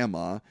his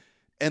grandma.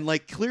 And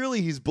like,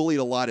 clearly he's bullied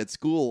a lot at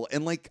school.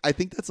 And like, I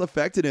think that's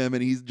affected him.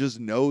 And he just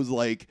knows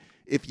like,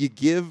 if you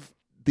give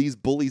these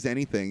bullies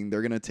anything,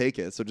 they're going to take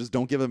it. So just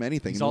don't give them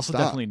anything. He's and also they'll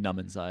stop. definitely numb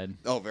inside.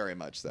 Oh, very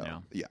much so.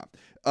 Yeah.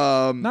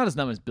 Yeah. Not as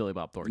numb as Billy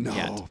Bob Thornton No,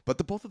 yet. but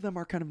the both of them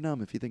are kind of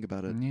numb if you think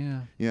about it.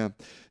 Yeah. Yeah.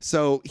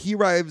 So he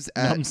arrives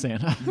at Numb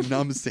Santa.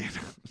 Numb Santa.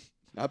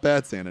 Not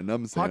bad Santa,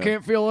 numb Santa. I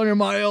can't feel any of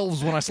my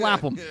elves when I slap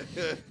them.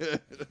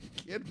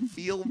 Can't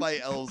feel my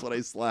elves when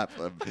I slap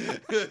them.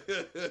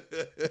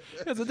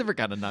 It's a different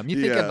kind of numb. You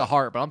think Yeah. of the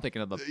heart, but I'm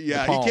thinking of the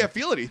Yeah, the palm. he can't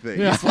feel anything.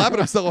 Yeah. He's slapping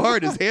him so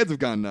hard, his hands have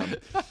gone numb.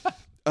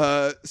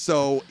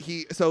 So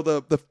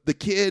the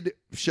kid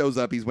shows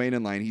up. He's waiting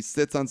in line. He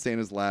sits on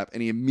Santa's lap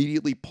and he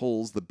immediately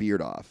pulls the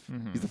beard off.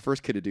 Mhm. He's the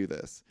first kid to do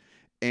this,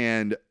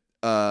 and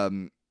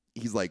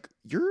he's like,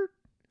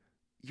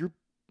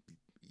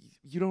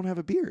 "You don't have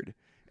a beard."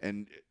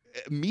 And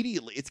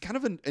immediately, it's kind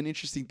of an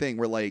interesting thing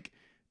where like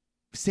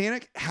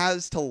Santa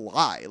has to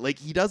lie. Like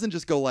he doesn't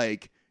just go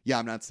like, "Yeah,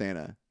 I'm not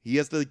Santa." He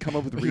has to come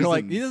up with reasons. You're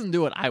like, he doesn't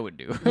do what I would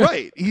do.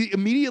 Right. He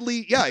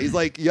immediately, he's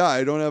like, "Yeah,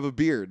 I don't have a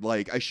beard.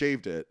 Like I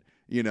shaved it."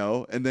 You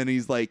know, and then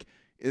he's like,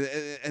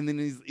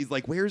 he's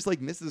like, "Where's like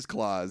Mrs.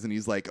 Claus?" And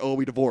he's like, "Oh,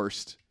 we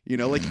divorced." You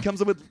know, like he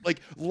comes up with like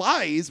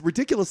lies,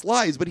 ridiculous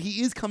lies, but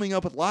he is coming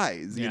up with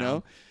lies. You Yeah.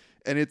 know,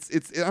 and it's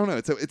I don't know,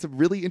 it's a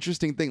really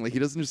interesting thing. Like he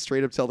doesn't just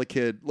straight up tell the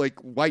kid, like,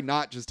 why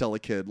not just tell a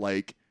kid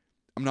like,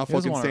 "I'm not He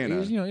doesn't fucking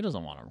wanna- Santa." he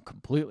doesn't want to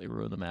completely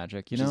ruin the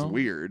magic. You Which know, is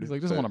weird. He's like,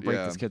 doesn't but, want to break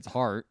yeah. this kid's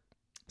heart.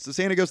 So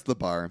Santa goes to the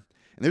bar,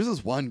 and there's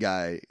this one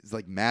guy. He's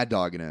like mad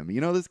dogging him.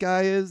 You know who this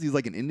guy is? He's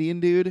like an Indian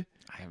dude.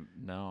 I've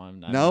No?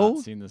 not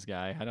seen this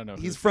guy. I don't know.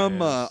 Who He's this from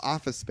guy is.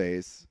 Office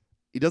Space.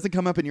 He doesn't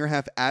come up in your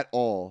half at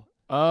all.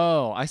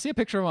 Oh, I see a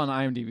picture of him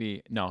on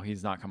IMDb. No,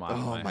 he's not come out.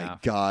 Oh in my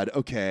half. god.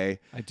 Okay.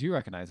 I do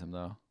recognize him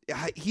though.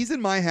 He's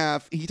in my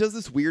half. He does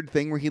this weird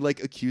thing where he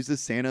like accuses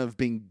Santa of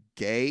being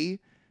gay,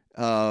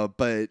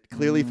 but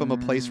clearly from a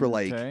place where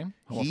like Okay.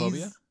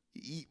 Homophobia?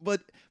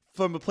 but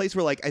from a place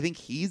where like I think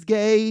he's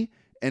gay,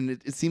 and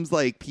it seems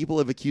like people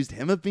have accused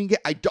him of being gay.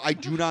 I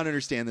do not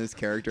understand this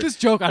character. This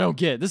joke I don't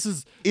get. This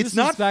is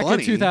not back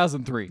funny. in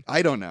 2003.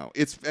 I don't know.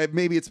 It's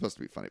maybe it's supposed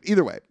to be funny.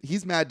 Either way,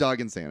 he's mad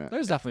dogging Santa.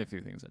 There's definitely a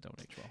few things that don't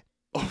age well.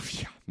 Oh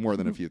yeah, more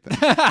than a few things.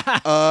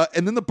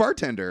 And then the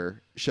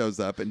bartender shows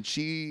up, and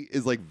she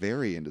is like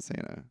very into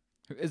Santa.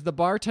 Is the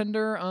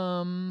bartender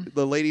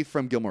The lady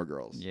from Gilmore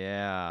Girls.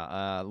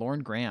 yeah,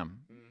 Lauren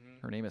Graham.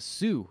 Her name is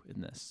Sue in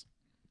this.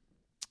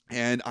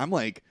 And I'm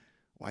like,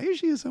 why is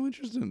she so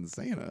interested in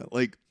Santa?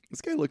 Like,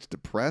 this guy looks She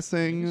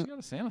depressing. got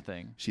a Santa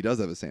thing. She does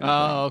have a Santa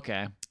Oh,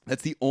 okay. thing.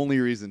 That's the only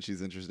reason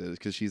she's interested, is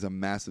because she's a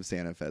massive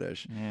Santa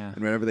fetish. Yeah.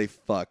 And whenever they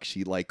fuck,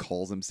 she like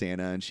calls him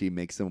Santa and she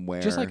makes him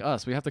wear. Just like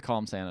us, we have to call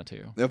him Santa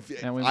too.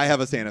 And we- I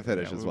have a Santa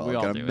fetish Yeah, as we well.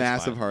 all Got do. a It's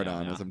massive fine. heart Yeah,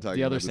 on yeah. as I'm talking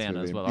The about other this Santa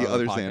movie. is what The our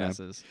other podcast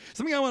Santa. is.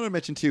 Something I want to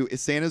mention too is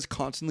Santa's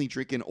constantly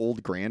drinking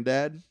Old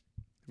Granddad. Have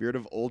you heard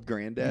of Old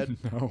Granddad?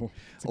 No.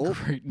 It's a Old-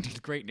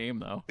 great name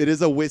though. It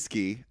is a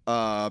whiskey,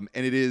 and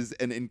it is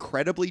an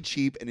incredibly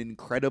cheap and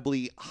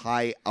incredibly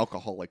high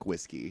alcoholic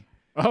whiskey.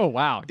 Oh,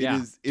 wow. It Yeah.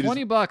 is- it is-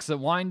 $20 at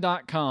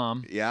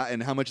wine.com. Yeah,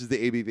 and how much is the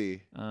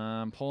ABV?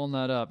 I'm pulling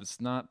that up.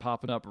 It's not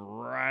popping up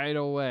right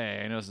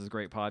away. I know this is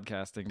great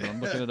podcasting, but I'm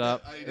looking it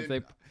up. If they,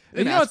 didn't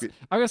you know, ask it's,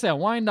 you. I'm gonna say on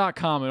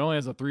wine.com it only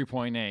has a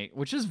 3.8,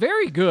 which is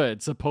very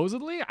good.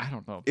 Supposedly, I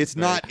don't know. if It's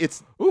very- not.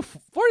 It's 40.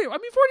 I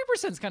mean,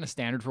 40% is kind of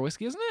standard for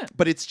whiskey, isn't it?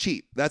 but it's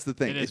cheap. That's the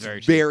thing. It is It's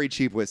very cheap. very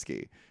cheap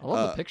whiskey. I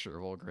love the picture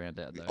of old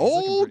granddad. Though. He's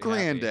Old looking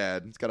pretty happy.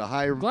 granddad. It's got a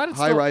high Glad it's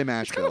high still- rye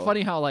mash It's kind of bill.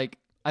 funny how like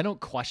I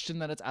don't question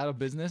that it's out of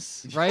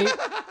business, right?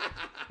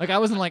 Like I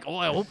wasn't like, oh,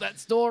 I hope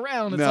that's still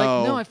around. It's No.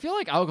 like, no, I feel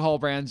like alcohol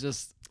brands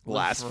just live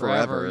Last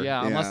forever.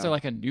 Yeah, unless Yeah. they're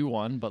like a new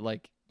one, but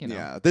like you know,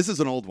 Yeah, this is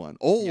an old one.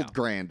 Old Yeah.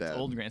 granddad.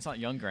 old grand. It's not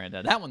young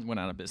granddad. That one went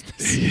out of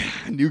business. Yeah,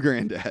 new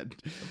granddad.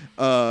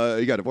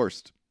 He got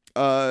divorced.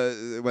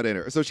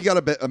 Whatever. So she got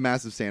a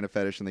massive Santa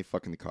fetish, and they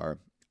fuck in the car.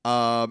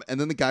 And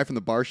then the guy from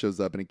the bar shows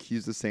up and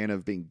accuses Santa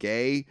of being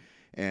gay,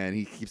 and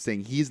he keeps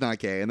saying he's not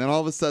gay. And then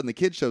all of a sudden, the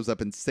kid shows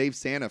up and saves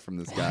Santa from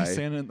this guy.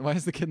 Why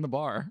is the kid in the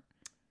bar?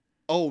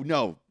 Oh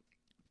no,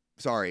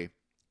 sorry.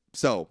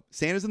 So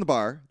Santa's in the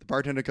bar. The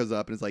bartender comes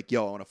up and is like,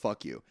 "Yo, I want to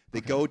fuck you."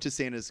 They go to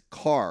Santa's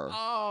car.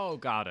 Oh,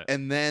 got it.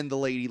 And then the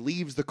lady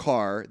leaves the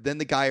car. Then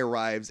the guy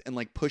arrives and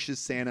like pushes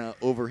Santa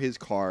over his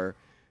car,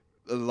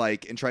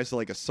 like, and tries to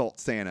like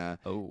assault Santa.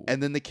 Oh.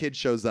 And then the kid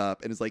shows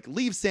up and is like,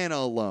 "Leave Santa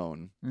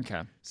alone."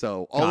 Okay.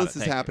 So all Got this it. is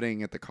Thank you.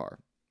 happening at the car.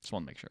 Just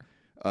want to make sure.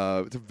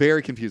 It's a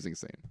very confusing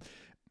scene.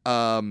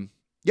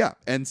 Yeah.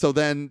 And so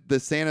then the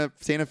Santa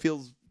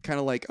feels kind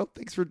of like, "Oh,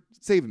 thanks for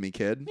saving me,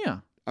 kid. Yeah.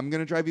 I'm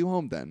gonna drive you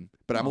home then,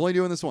 but I'm Oh. only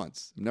doing this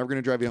once. I'm never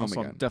gonna drive you home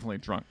Also, again." definitely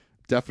drunk.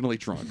 Definitely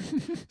drunk.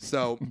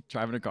 So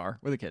Driving a car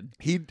with a kid.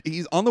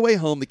 he's on the way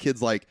home. The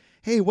kid's like,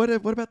 "Hey, what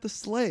about the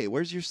sleigh?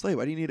 Where's your sleigh?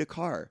 Why do you need a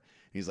car?" And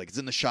he's like, "It's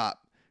in the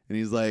shop." And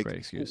he's like, Great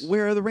excuse.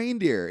 "Where are the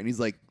reindeer?" And he's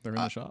like, They're in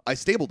the shop. I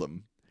stabled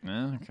them."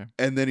 Okay.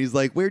 And then he's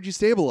like, "Where'd you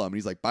stable them?" And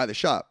he's like, "By the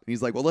shop." And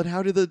he's like, "Well, then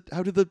how did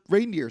the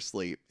reindeer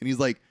sleep?" And he's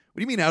like, "What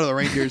do you mean how do the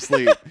reindeer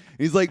sleep?" And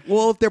he's like,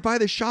 "Well, if they're by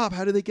the shop,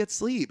 how do they get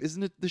sleep?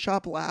 Isn't it the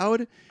shop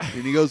loud?"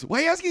 And he goes,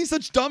 "Why are you asking me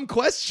such dumb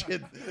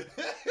questions?"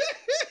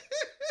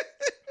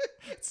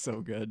 It's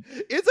so good.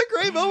 It's a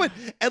great moment.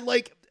 And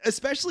like,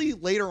 especially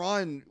later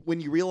on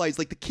when you realize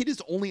like the kid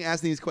is only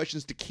asking these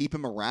questions to keep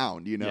him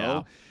around, you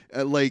know?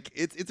 Like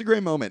it's a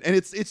great moment. And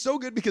it's so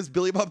good because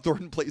Billy Bob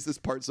Thornton plays this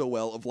part so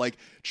well of like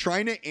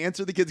trying to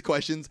answer the kid's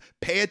questions,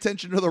 pay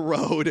attention to the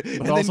road,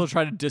 But also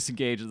try to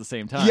disengage at the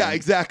same time. yeah,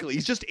 exactly.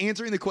 He's just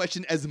answering the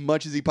question as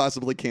much as he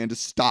possibly can to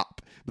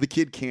stop. But the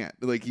kid can't.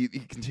 Like he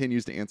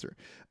continues to answer.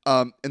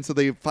 And so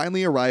they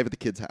finally arrive at the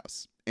kid's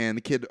house. And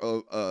the kid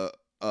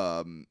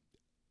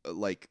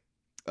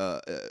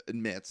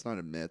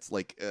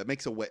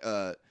makes a way,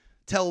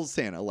 tells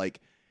Santa like,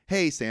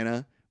 "Hey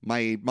Santa,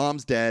 my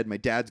mom's dead, my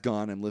dad's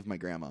gone, and live with my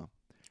grandma."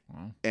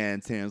 Wow.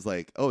 And Santa's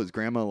like, "Oh, is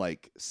grandma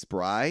like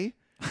spry?"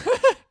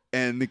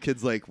 And the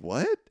kid's like,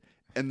 "What?"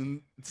 And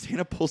then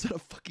Santa pulls out a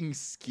fucking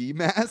ski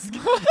mask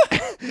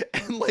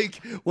and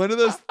like one of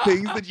those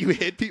things that you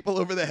hit people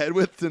over the head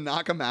with to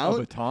knock them A out.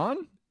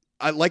 baton?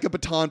 I like a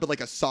baton, but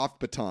like a soft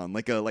baton,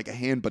 like a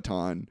hand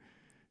baton.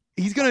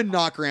 He's gonna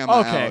knock grandma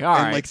Okay, out all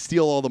and right. like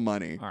steal all the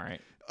money. All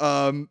right.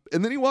 And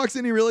then he walks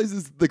in, he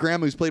realizes the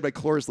grandma who's played by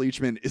Cloris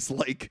Leachman is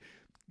like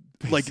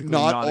Basically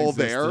not all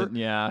there. non-existent.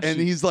 Yeah. And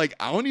he's like,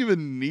 "I don't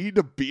even need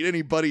to beat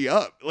anybody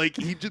up." Like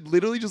he just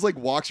literally just like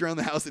walks around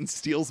the house and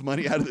steals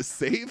money out of the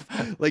safe,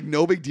 like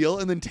no big deal,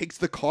 and then takes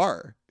the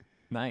car.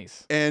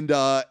 Nice. And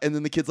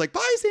then the kid's like,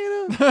 "Bye,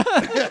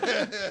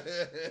 Santa."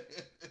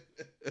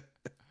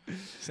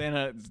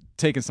 Santa's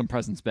taking some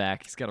presents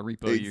back. He's got to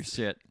repo your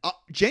shit.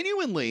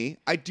 Genuinely,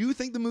 I do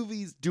think the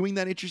movie's doing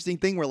that interesting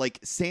thing where like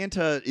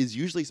Santa is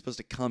usually supposed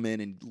to come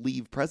in and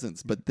leave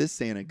presents, but this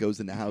Santa goes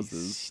into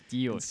houses.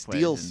 Steal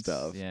steals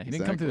stuff. Yeah, he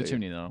didn't come through the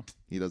Exactly. chimney though.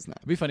 He does not.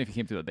 It'd be funny if he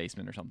came through the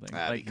basement or something.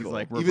 That'd Like be cool. he's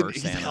like Even reverse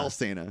he's Santa. hell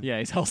Santa. Yeah,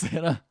 he's hell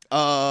Santa.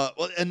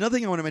 Well, another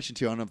thing I want to mention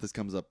too. I don't know if this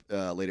comes up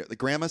later. The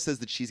grandma says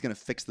that she's gonna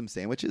fix them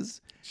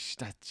sandwiches.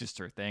 That's just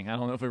her thing. I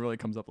don't know if it really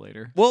comes up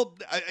later. Well,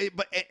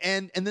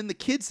 and then the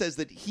kid says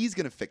that he's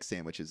gonna fix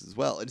sandwiches as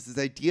well. And it's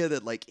this idea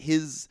that like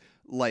his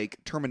like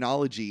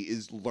terminology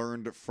is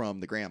learned from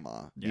the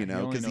grandma. Yeah, you know, he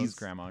only because knows he's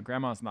grandma.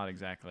 Grandma's not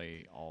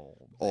exactly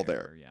all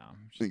there. Yeah,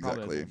 she probably has a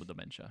Exactly. little bit of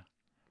dementia.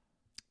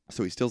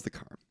 So he steals the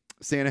car.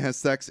 Santa has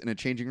sex in a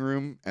changing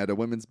room at a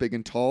women's big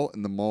and tall,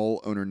 and the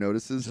mall owner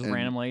notices. Just a and-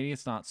 random lady.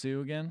 It's not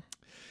Sue again.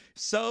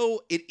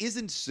 So it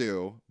isn't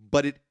Sue,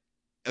 but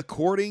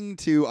according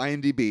to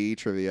IMDb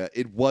trivia,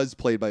 it was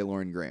played by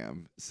Lauren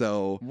Graham.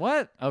 So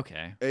What?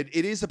 Okay, it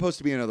is supposed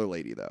to be another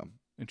lady, though.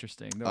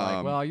 interesting. They're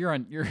like, well, you're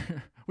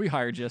we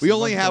hired you. so We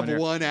only let's go have in here."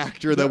 one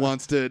actor that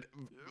wants to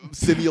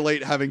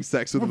simulate having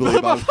sex with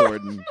Billy Bob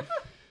Thornton.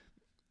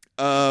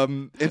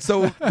 And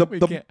so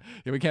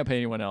we can't pay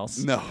anyone else.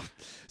 no.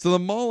 So the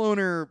mall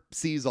owner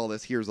sees all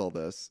this, hears all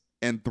this,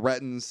 and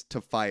threatens to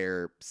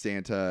fire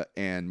Santa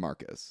and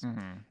Marcus.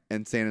 Mhm.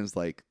 And Santa's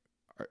like,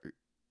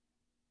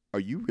 are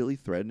you really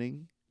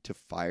threatening to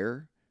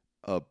fire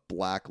a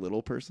black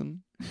little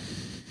person?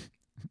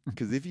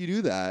 Because if you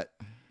do that,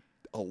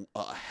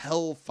 a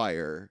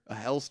hellfire, a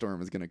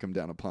hellstorm is going to come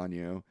down upon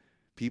you.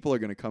 People are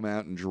going to come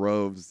out in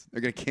droves.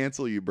 They're going to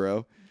cancel you,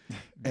 bro.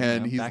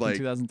 And he's back like, in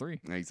 2003.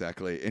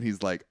 Exactly. And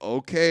he's like,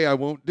 okay, I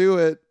won't do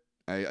it.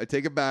 I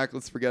take it back.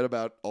 Let's forget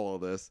about all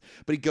of this.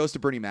 But he goes to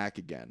Bernie Mac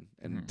again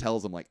and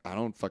tells him, like, I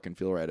don't fucking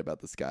feel right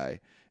about this guy.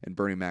 And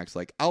Bernie Mac's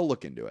like, I'll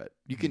look into it.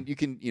 You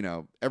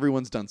can,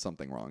 everyone's done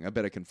something wrong. I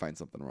bet I can find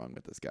something wrong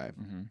with this guy.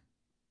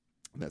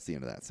 That's the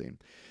end of that scene.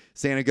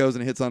 Santa goes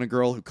and hits on a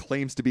girl who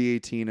claims to be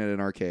 18 at an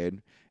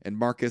arcade. And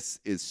Marcus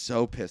is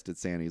so pissed at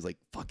Santa. He's like,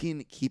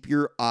 fucking keep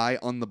your eye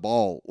on the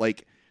ball.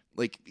 Like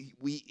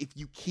if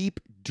you keep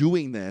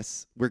doing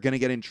this, we're going to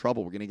get in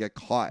trouble. We're going to get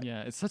caught.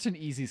 Yeah, it's such an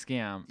easy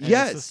scam. And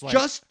Yes,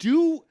 just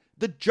do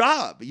the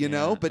job, you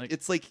know? But like,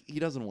 it's like he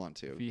doesn't want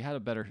to. If he had a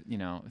better,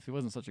 if he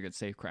wasn't such a good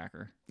safe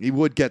cracker. He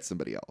would get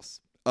somebody else.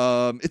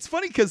 It's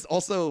funny because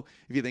also,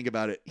 if you think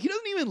about it, he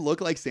doesn't even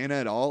look like Santa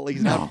at all. Like,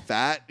 he's not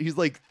fat. He's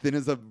like thin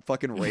as a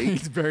fucking rake.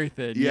 He's very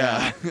thin.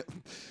 Yeah.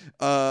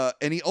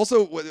 And he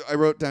also, I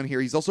wrote down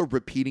here, he's also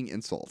repeating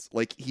insults.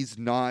 Like, he's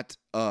not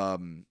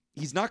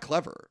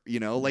clever,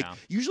 like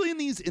usually in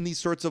these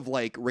sorts of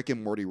like Rick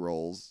and Morty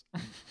roles,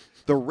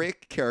 the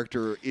Rick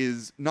character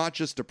is not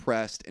just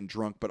depressed and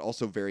drunk, but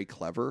also very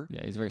clever.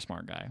 Yeah, he's a very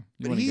smart guy.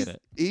 You but want to get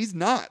it. He's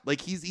not. Like,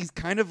 he's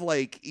kind of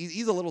like,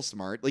 he's a little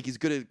smart. Like, he's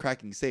good at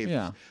cracking safes.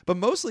 Yeah. But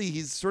mostly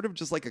he's sort of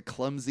just like a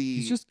clumsy.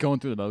 He's just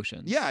going through the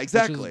motions. Yeah,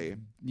 exactly.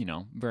 Which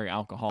is, very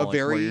alcoholic. A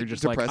very where you're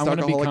just depressed like,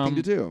 alcoholic thing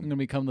to do. I'm going to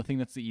become the thing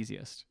that's the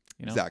easiest.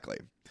 Exactly.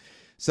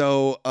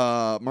 So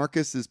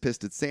Marcus is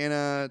pissed at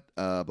Santa,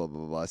 blah, blah,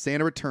 blah, blah.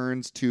 Santa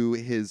returns to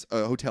his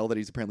hotel that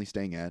he's apparently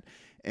staying at,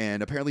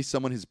 and apparently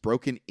someone has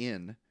broken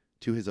in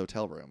to his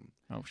hotel room.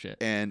 Oh, shit.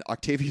 And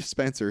Octavia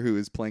Spencer, who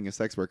is playing a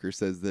sex worker,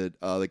 says that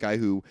the guy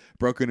who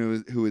broke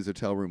into his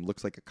hotel room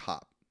looks like a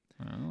cop.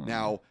 Oh.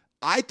 Now,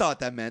 I thought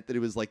that meant that it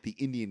was like the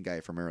Indian guy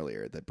from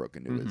earlier that broke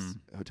into his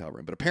hotel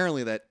room, but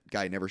apparently that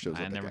guy never shows up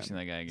again. I've never seen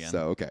that guy again.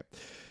 So, okay.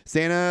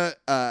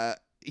 Santa...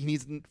 he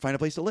needs to find a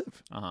place to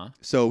live.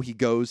 So he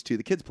goes to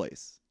the kid's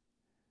place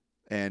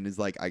and is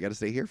like, I got to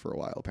stay here for a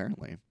while,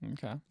 apparently.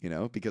 Okay.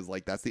 Because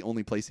like that's the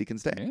only place he can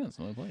stay. Yeah, it's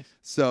the only place.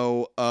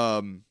 So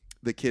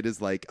the kid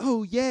is like,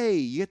 oh, yay,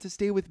 you get to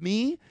stay with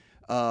me?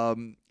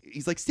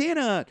 He's like,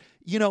 Santa,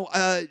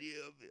 I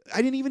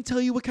didn't even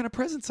tell you what kind of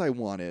presents I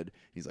wanted.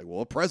 He's like, well,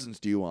 what presents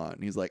do you want?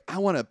 And he's like, I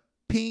want a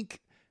pink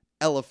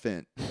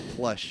elephant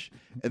plush.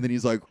 And then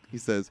he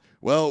says,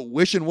 well,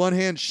 wish in one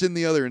hand, shit in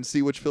the other, and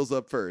see which fills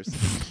up first.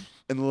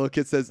 And the little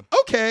kid says,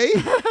 okay.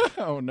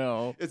 Oh,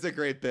 no. It's a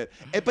great bit.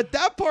 But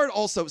that part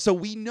also, so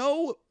we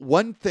know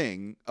one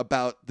thing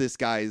about this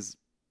guy's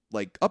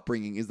like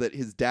upbringing is that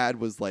his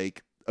dad was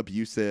like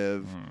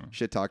abusive,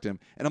 shit talked him.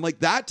 And I'm like,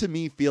 that to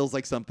me feels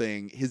like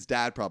something his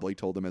dad probably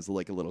told him as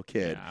like a little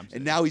kid. Yeah,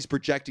 and now he's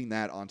projecting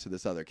that onto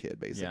this other kid,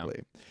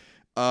 basically. Yeah.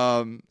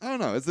 I don't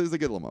know. It's a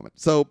good little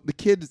moment. So the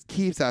kid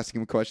keeps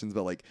asking him questions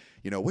about like,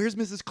 where's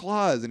Mrs.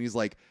 Claus? And he's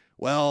like,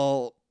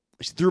 well,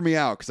 she threw me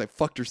out because I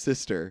fucked her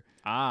sister.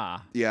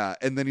 Ah. Yeah.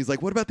 And then he's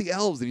like, what about the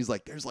elves? And he's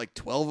like, there's like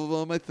 12 of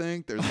them, I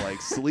think. There's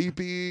like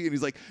Sleepy. And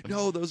he's like,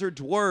 no, those are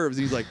dwarves.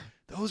 And he's like,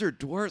 those are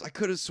dwarves? I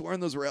could have sworn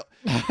those were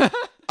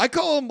I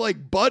call him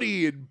like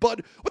Buddy and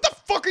Bud. What the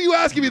fuck are you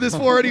asking me this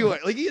for anyway?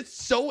 Like, he is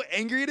so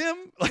angry at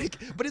him. Like,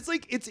 but it's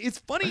like, it's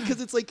funny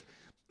because it's like,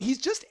 he's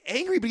just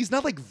angry, but he's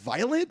not like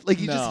violent. Like,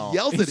 he just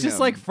yells at him. He's just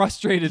like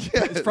frustrated.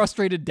 It's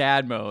frustrated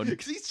dad mode.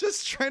 Because he's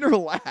just trying to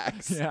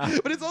relax. Yeah.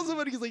 But it's also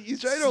funny because like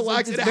he's trying to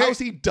relax in a house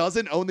he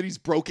doesn't own that he's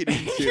broken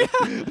into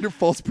under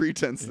false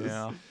pretenses.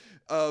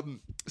 Yeah.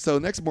 So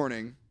next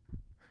morning,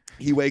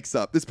 he wakes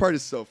up. This part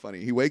is so funny.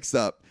 He wakes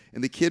up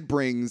and the kid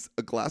brings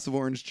a glass of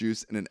orange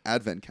juice and an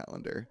advent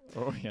calendar.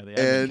 Oh yeah, the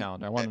advent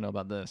calendar. I want to know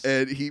about this.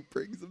 And he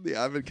brings him the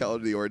advent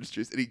calendar, the orange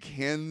juice, and he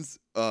hands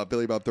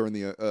Billy Bob Thornton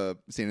the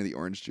Santa the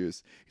orange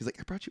juice. He's like,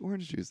 I brought you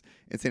orange juice.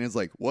 And Santa's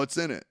like, what's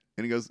in it?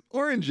 And he goes,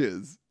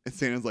 oranges. And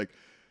Santa's like,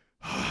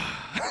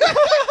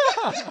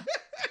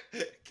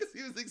 because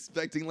he was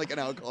expecting like an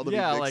alcohol to be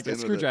mixed like in a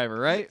screwdriver,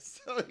 right?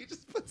 So he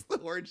just puts the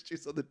orange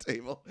juice on the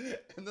table,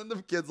 and then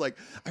the kid's like,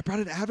 I brought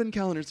an advent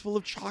calendar. It's full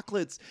of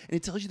chocolates, and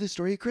it tells you the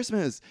story of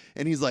Christmas.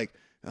 And he's like,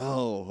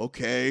 oh,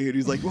 okay. And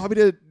he's like, want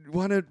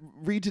to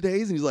read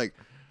today's? And he's like,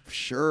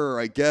 sure,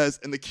 I guess.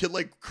 And the kid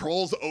like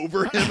crawls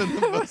over him in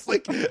the most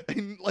like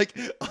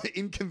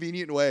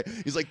inconvenient way.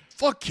 He's like,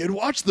 fuck, kid,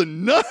 watch the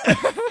nut.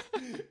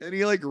 And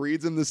he like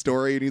reads him the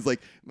story, and he's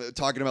like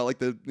talking about like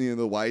the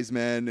the wise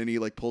men, and he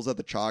like pulls out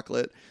the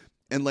chocolate,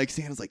 and like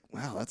Santa's like,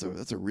 wow,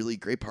 that's a really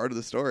great part of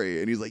the story.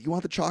 And he's like, you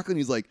want the chocolate? And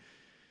he's like,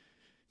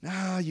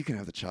 nah, you can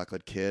have the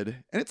chocolate, kid.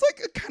 And it's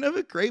like a kind of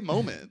a great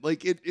moment.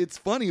 Like it's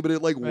funny, but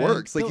it like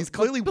works. Like he's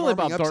clearly Billy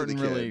warming Bob up to the Thornton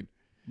kid. really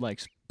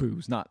likes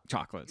booze, not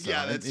chocolate. So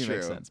yeah, that's it true.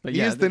 Makes sense. But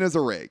he is thin as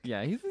a rake.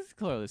 Yeah, he's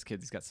clearly this kid.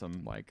 He's got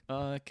some like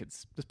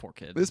kids. This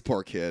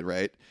poor kid,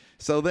 right?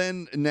 So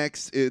then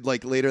next,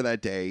 like later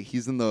that day,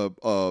 he's in the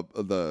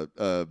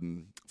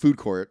food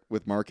court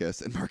with Marcus,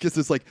 and Marcus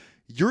is like,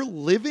 you're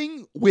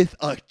living with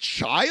a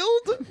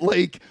child?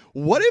 Like,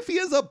 what if he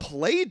has a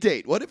play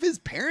date? What if his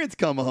parents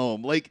come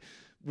home? Like,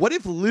 what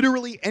if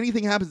literally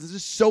anything happens? This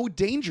is so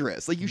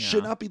dangerous. Like, you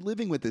should not be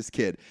living with this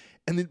kid.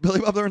 And then Billy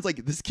Bob Thornton's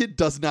like, this kid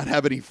does not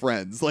have any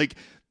friends. Like,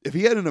 if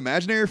he had an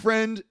imaginary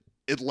friend,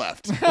 it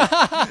left.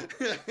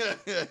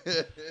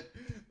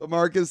 But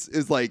Marcus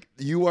is like,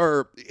 you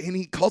are, and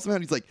he calls him out.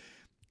 And he's like,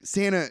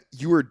 Santa,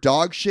 you are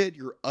dog shit.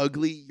 You're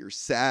ugly. You're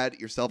sad.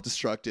 You're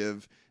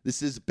self-destructive.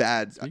 This is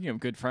bad. Speaking of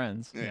good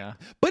friends. Yeah.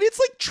 But it's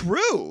like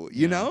true,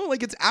 you know?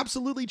 Like, it's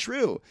absolutely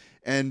true.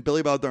 And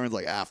Billy Bob Thornton's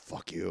like,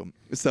 fuck you.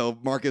 So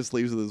Marcus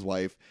leaves with his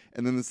wife.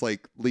 And then this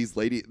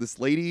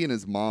lady and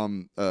his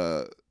mom,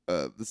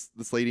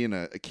 this lady and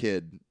a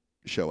kid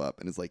show up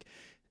and is like,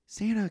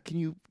 Santa, can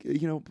you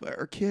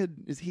our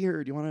kid is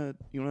here. Do you want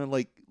to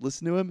like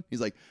listen to him?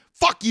 He's like,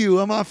 fuck you.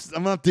 I'm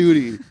off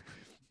duty.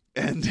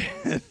 And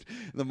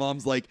the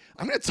mom's like,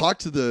 I'm going to talk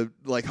to the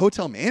like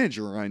hotel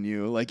manager on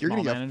you. Like, you're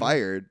going to get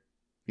fired.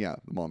 Yeah,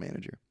 the mall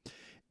manager.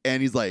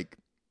 And he's like,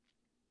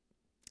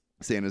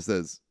 Santa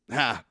says,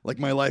 like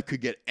my life could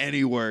get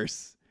any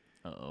worse.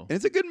 Uh-oh. And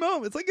it's a good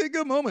moment. It's like a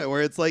good moment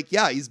where it's like,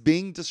 yeah, he's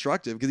being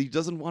destructive because he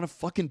doesn't want to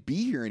fucking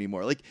be here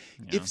anymore. Like,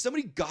 if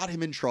somebody got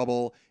him in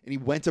trouble and he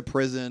went to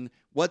prison,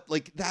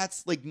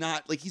 that's like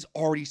not like he's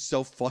already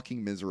so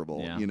fucking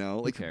miserable, you know?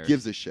 Like, who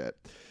gives a shit?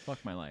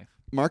 Fuck my life.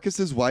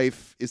 Marcus's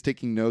wife is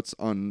taking notes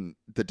on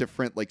the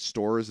different like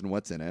stores and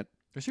what's in it.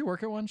 Does she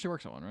work at one? She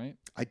works at one, right?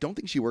 I don't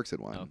think she works at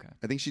one. Okay.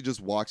 I think she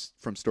just walks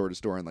from store to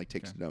store and like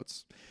takes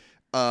notes.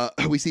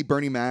 We see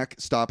Bernie Mac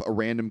stop a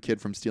random kid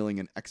from stealing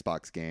an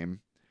Xbox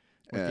game.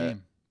 What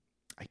game?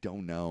 I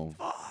don't know.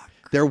 Fuck.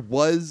 There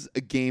was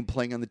a game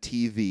playing on the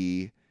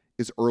TV.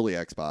 Is early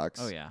Xbox.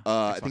 Oh yeah.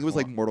 I think it was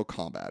like Mortal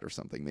Kombat or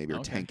something, maybe, or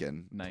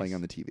Tekken playing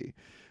on the TV.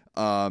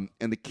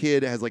 And the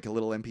kid has like a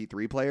little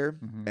MP3 player,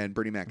 and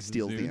Bernie Mac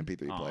steals the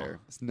MP3 player.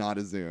 It's not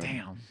a Zune.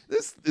 Damn.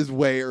 This is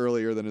way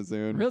earlier than a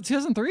Zune. Real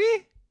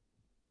 2003?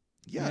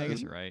 Yeah, I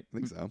guess you're right. I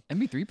think so.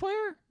 MP3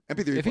 player?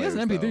 MP3 if he has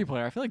an MP3 though,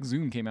 player, I feel like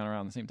Zune came out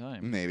around the same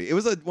time. Maybe. It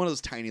was one of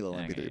those tiny little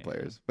MP3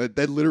 players. But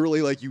that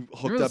literally like you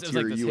hooked up to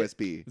your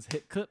USB.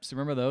 Hit clips.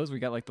 Remember those? We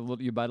got like the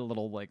little, you buy the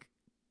little like,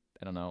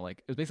 I don't know, like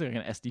it was basically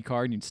like an SD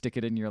card and you'd stick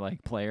it in your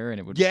like player and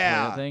it would play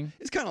the thing.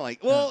 It's kind of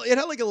like, well, it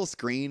had like a little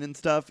screen and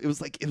stuff. It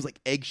was like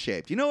egg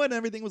shaped. You know what?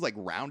 Everything was like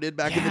rounded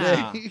back in the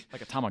day.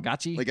 Like a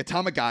Tamagotchi. Like a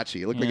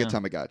Tamagotchi. It looked like a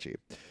Tamagotchi.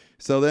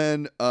 So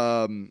then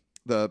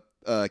the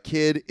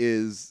kid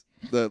is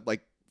the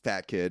like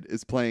fat kid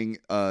is playing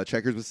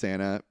checkers with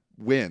Santa,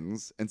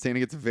 wins, and Santa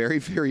gets very,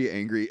 very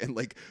angry and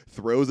like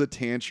throws a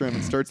tantrum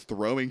and starts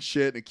throwing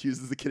shit and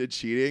accuses the kid of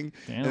cheating.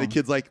 Damn. And the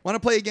kid's like, want to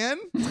play again?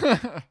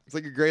 It's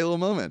like a great little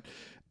moment.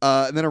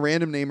 And then a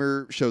random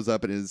neighbor shows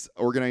up and is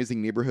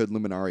organizing neighborhood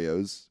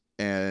luminarios.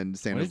 And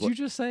Santa's what did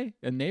you just say?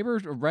 A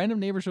random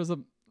neighbor shows up.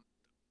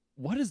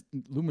 What is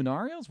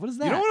luminarios? What is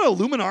that? You know what a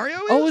luminario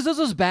is? Oh, is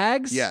those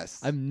bags? Yes.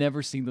 I've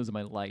never seen those in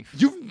my life.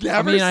 You've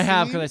never I mean, I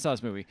have because I saw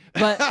this movie.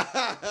 But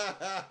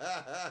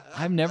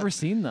I've never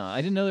seen them. I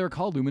didn't know they were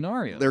called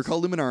luminarios. They're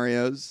called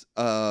luminarios.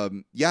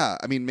 Yeah,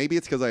 I mean, maybe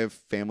it's because I have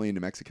family in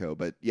New Mexico,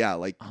 but yeah,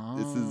 like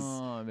this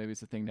is... maybe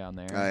it's a thing down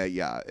there.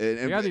 Yeah.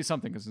 You gotta do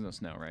something because there's no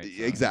snow, right?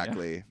 So,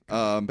 exactly.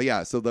 Yeah. But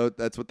yeah, so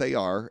that's what they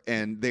are.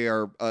 And they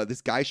are...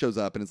 this guy shows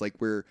up and is like,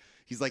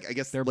 he's like, I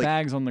guess they're like,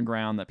 bags on the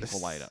ground that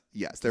people light up.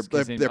 Yes, they're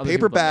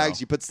paper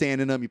bags. You put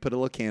sand in them. You put a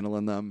little candle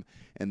in them,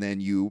 and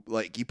then you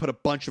put a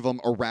bunch of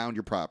them around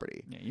your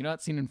property. Yeah, you know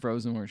that scene in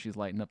Frozen where she's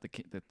lighting up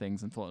the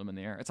things and floating them in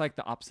the air? It's like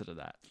the opposite of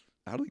that.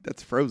 I don't think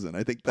that's Frozen.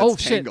 I think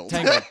that's Tangled.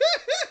 Tangled.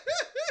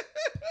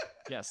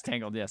 Yes,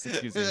 Tangled. Yes,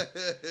 excuse me.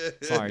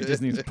 Sorry,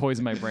 Disney's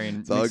poisoned my brain.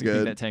 It's all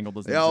good. That Tangled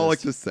doesn't They all look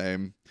exist. the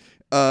same.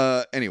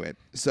 Anyway,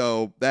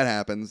 so that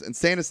happens, and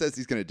Santa says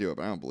he's going to do it,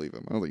 but I don't believe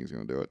him. I don't think he's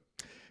going to do it.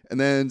 And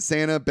then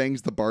Santa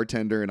bangs the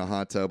bartender in a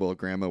hot tub while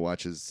Grandma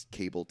watches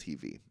cable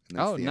TV. And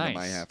that's the end of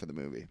my half of the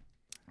movie.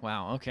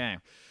 Wow, okay.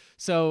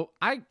 So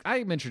I'm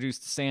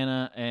introduced to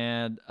Santa,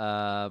 and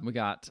we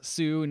got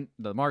Sue, and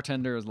the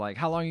bartender is like,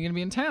 how long are you going to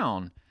be in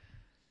town?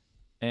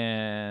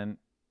 And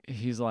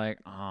he's like,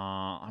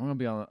 I'm going to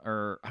be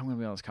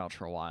on this couch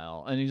for a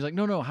while. And he's like,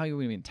 no, how are you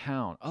going to be in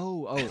town?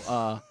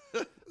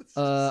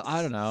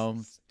 I don't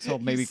know. So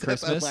maybe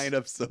Christmas. That line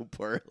up so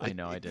poorly. I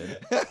know I did.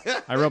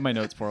 I wrote my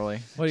notes poorly.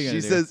 What are you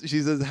gonna do?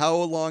 She says, how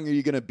long are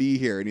you gonna be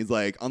here? And he's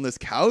like, on this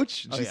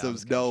couch? And she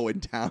says, no,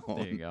 in town.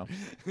 There you go.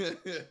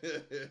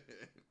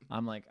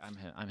 I'm like,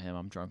 I'm him.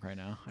 I'm drunk right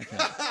now. I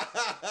can't.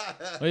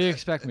 What do you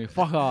expect me?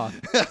 Fuck off.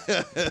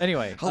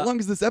 Anyway, how long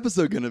is this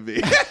episode gonna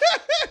be?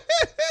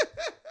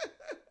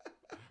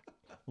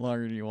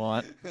 Longer do you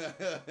want?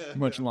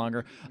 Much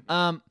longer.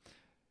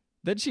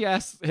 Then she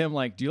asks him,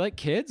 like, do you like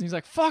kids? And he's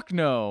like, fuck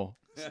no.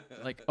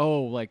 Like,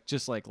 oh, like,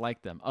 just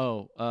like them.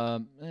 Oh,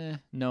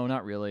 no,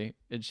 not really.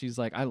 And she's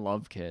like, I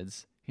love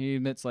kids. He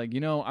admits, like,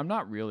 I'm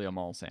not really a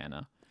mall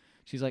Santa.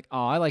 She's like,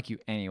 oh, I like you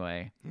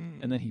anyway.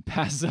 And then he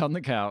passes out on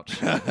the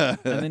couch. And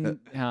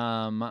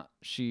then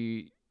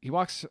she he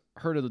walks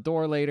her to the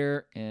door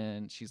later,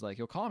 and she's like,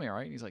 "You'll call me, all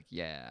right?" And he's like,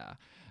 "Yeah."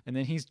 And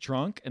then he's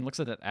drunk and looks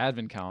at that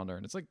advent calendar,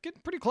 and it's like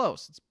getting pretty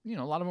close. It's,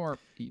 a lot of them are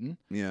eaten.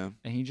 Yeah.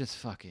 And he just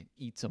fucking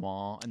eats them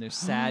all. And there's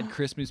sad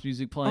Christmas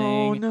music playing.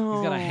 Oh, no.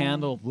 He's got a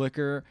handle of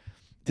liquor.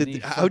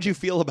 How'd you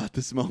feel about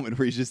this moment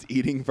where he's just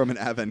eating from an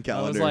advent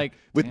calendar like,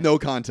 with no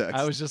context?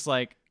 I was just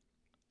like,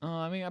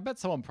 I bet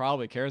someone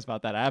probably cares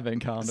about that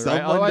advent calendar.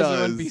 Someone Right? Otherwise, does.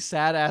 there wouldn't be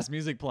sad ass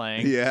music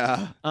playing.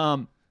 Yeah.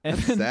 And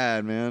That's then,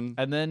 sad, man.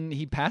 And then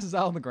he passes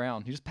out on the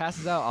ground. He just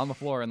passes out on the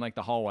floor in like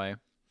the hallway.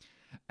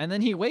 And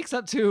then he wakes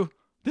up to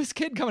this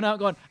kid coming out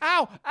going,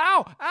 "Ow,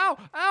 ow, ow,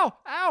 ow,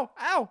 ow,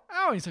 ow,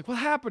 ow." And he's like, "What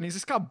happened?" He's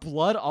just got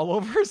blood all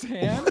over his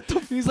hand. What the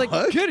He's fuck?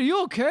 like, "Kid, are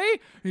you okay?"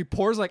 And he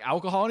pours like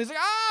alcohol, and he's like,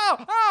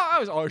 "Oh,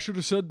 oh." I should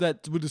have said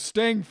that with the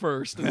sting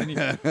first. And then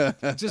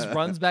he just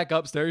runs back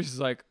upstairs. He's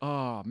like,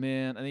 "Oh,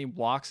 man." And then he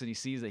walks and he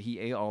sees that he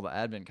ate all the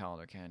advent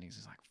calendar candy. He's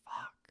just like,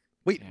 "Fuck."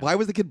 Wait, Yeah. why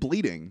was the kid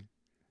bleeding?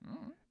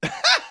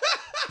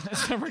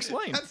 That's never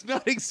explained. That's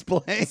not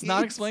explained. It's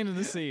not explained in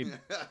this scene.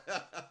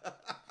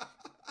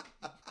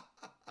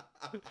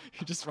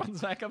 He just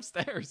runs back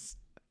upstairs.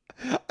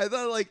 I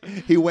thought like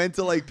he went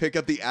to like pick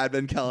up the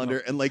advent calendar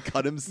and like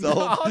cut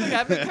himself on the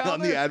advent on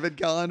calendar? the advent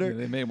Yeah, calendar.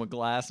 they made him with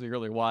glass. It'd be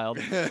really wild.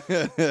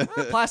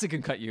 Plastic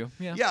can cut you.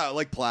 Yeah. Yeah,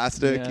 like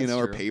plastic, Yeah, that's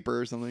or true. paper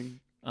or something.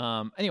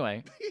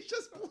 Anyway, He's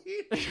just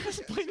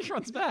bleeding. he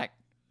runs back.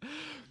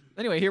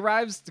 Anyway, he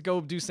arrives to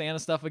go do Santa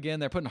stuff again.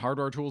 They're putting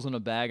hardware tools in a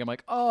bag. I'm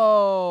like,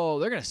 oh,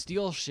 they're gonna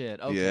steal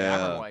shit. Okay, I Yeah.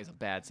 remember why he's a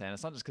bad Santa.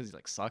 It's not just because he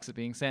like sucks at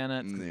being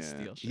Santa. It's 'cause he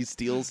steals shit. He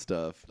steals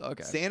stuff.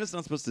 Okay. Santa's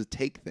not supposed to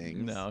take things.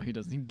 No, he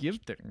doesn't. He gives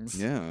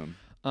things. Yeah.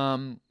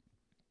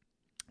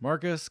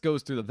 Marcus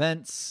goes through the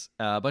vents.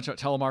 A bunch of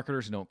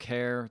telemarketers who don't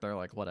care. They're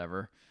like,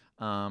 whatever.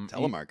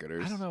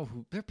 Telemarketers. I don't know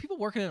who. There are people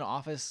working in an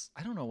office.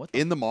 I don't know what. The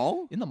In the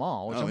mall? in the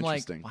mall, which Oh, I'm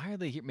like, interesting. why are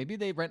they here? Maybe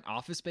they rent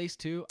office space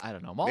too. I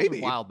don't know. Malls Maybe.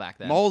 were wild back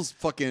then. Malls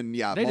fucking,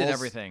 yeah. they did malls-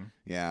 everything.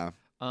 Yeah.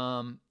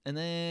 And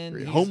then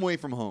he's- Home away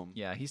from home.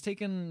 Yeah, he's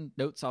taking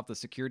notes off the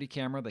security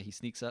camera that he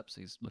sneaks up, so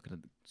he's looking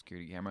at the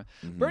security camera.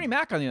 Mhm. Bernie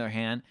Mac, on the other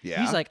hand,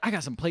 Yeah? he's like, I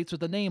got some plates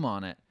with a name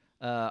on it.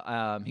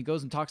 He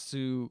goes and talks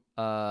to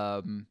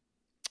no,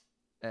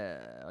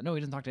 he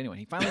doesn't talk to anyone.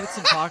 He finally gets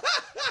some talk.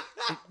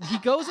 He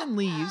goes and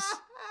leaves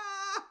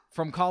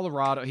from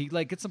Colorado. He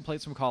like gets some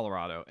plates from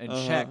Colorado and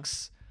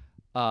checks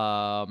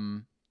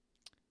on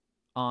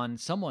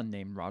someone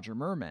named Roger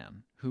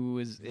Merman, who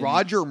is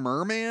Roger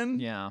Merman?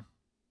 Yeah,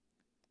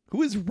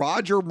 Who is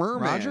Roger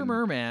Merman? Roger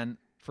Merman,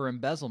 for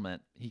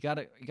embezzlement. He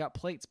got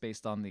plates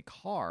based on the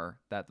car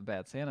that the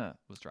bad Santa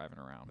was driving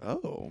around.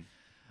 Oh.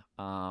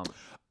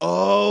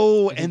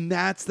 And And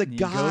that's the he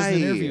guy. goes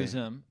and interviews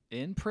him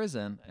in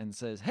prison and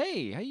says,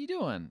 "Hey, how you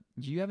doing?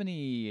 Do you have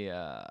any?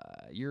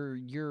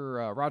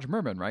 You're Roger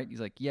Merman, right?" He's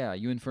like, "Yeah."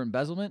 "You in for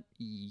embezzlement?"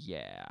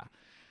 "Yeah."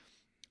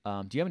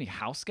 "Do you have any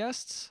house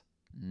guests?"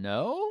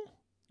 "No."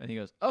 And he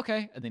goes,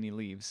 "Okay," and then he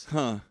leaves.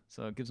 Huh.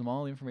 So it gives him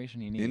all the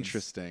information he needs.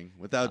 Interesting.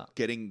 Without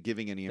giving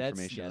any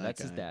information. to that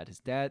That's his guy. dad. His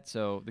dad.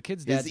 So the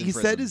kid's dad's in He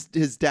said prison.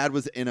 his dad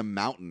was in a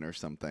mountain or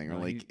something, or No,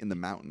 like in the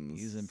mountains.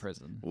 He's in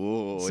prison.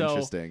 Whoa, So-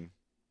 interesting.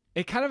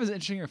 It kind of is an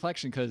interesting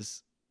reflection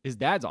because his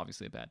dad's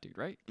obviously a bad dude,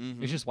 right?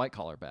 Mhm. It's just white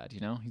collar bad, you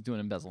know? He's doing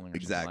embezzling or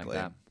Exactly.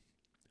 something like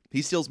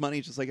He steals money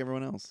just like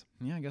everyone else.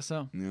 that. Yeah, I guess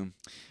so.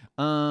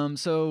 Yeah.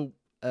 So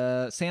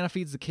Santa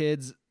feeds the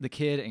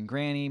kid and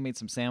Granny made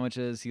some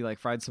sandwiches. He like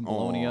fried some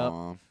bologna up.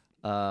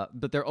 Aw.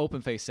 But they're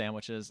open faced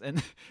sandwiches,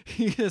 and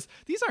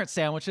these aren't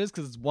sandwiches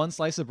because it's one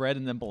slice of bread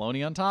and then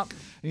bologna on top. And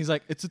he's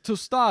like, "It's a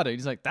tostada." And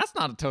he's like, "That's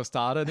not a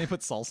tostada." And they put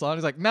salsa on.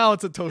 He's like, "No,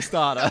 it's a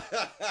tostada."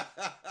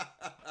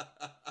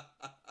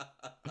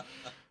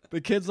 The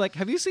kid's like,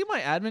 "Have you seen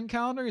my advent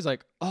calendar?" He's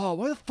like, "Oh,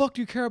 why the fuck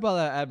do you care about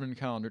that advent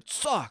calendar? It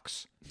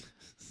sucks."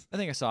 I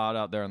think I saw it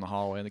out there in the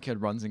hallway, and the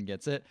kid runs and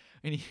gets it,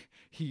 and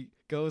he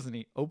goes and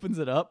he opens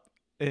it up,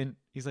 and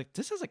he's like,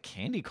 "This has a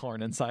candy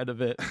corn inside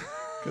of it."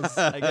 Because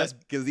I guess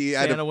he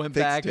had Santa went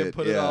back and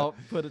put yeah.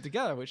 it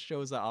together, which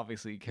shows that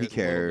obviously he cares, a little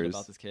cares. bit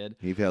about this kid.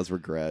 He feels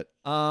regret.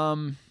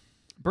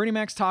 Bernie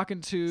Mac's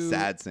talking to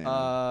Sad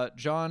Santa.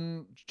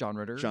 John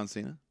Ritter, John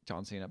Cena.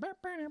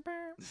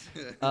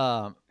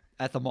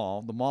 at the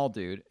mall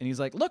dude, and he's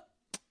like, "Look,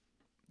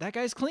 that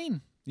guy's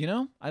clean. You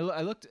know, I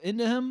looked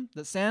into him.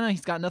 That Santa,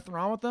 he's got nothing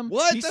wrong with him.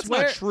 What? That's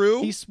not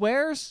true. He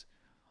swears,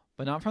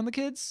 but not from the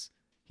kids.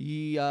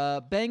 He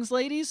bangs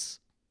ladies,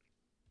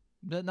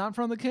 but not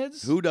from the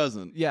kids. Who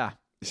doesn't? Yeah.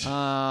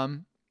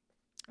 And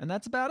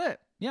that's about it.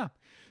 Yeah.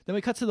 Then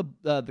we cut to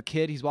the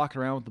kid. He's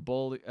walking around with the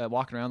bully.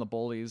 Walking around, the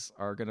bullies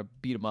are gonna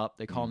beat him up.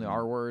 They call him the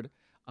R word.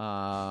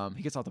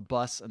 He gets off the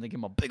bus and they give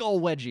him a big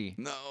old wedgie.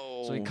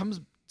 No. So he comes.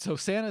 So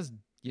Santa's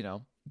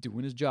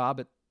doing his job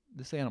at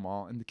the Santa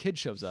Mall, and the kid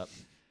shows up,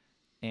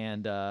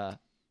 and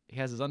he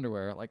has his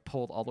underwear like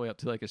pulled all the way up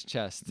to like his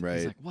chest. Right.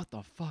 He's like, "What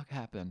the fuck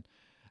happened?"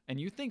 And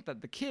you think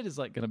that the kid is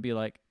like gonna be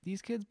like,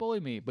 "These kids bully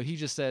me," but he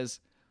just says,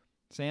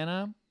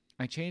 "Santa,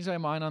 I changed my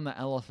mind on the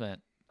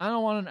elephant. I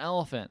don't want an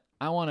elephant.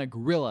 I want a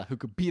gorilla who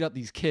could beat up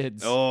these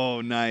kids."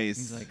 Oh, nice.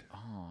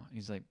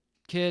 He's like,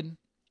 kid.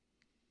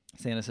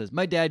 Santa says,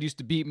 "My dad used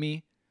to beat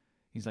me.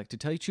 He's like, to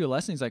teach you a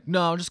lesson? He's like,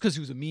 no, just because he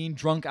was a mean,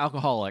 drunk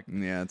alcoholic.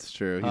 Yeah, it's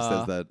true. He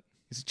says that.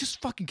 He's like,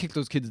 just fucking kick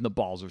those kids in the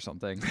balls or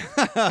something.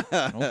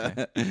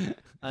 Okay.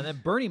 And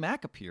then Bernie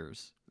Mac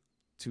appears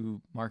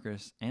to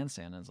Marcus and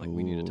Santa and is like,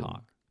 we need to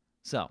talk.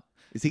 So.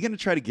 Is he going to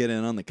try to get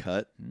in on the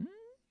cut?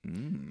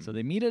 So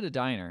they meet at a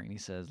diner, and he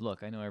says,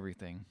 look, I know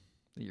everything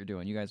that you're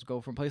doing. You guys go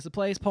from place to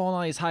place, pulling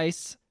all these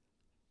heists.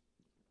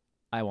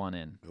 I want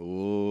in.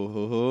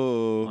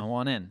 Oh. I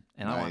want in,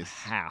 and I want Nice.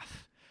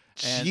 half.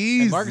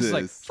 Jesus. And Marcus is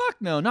like, fuck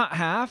no, not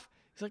half.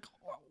 He's like,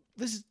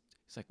 he's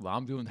like, well,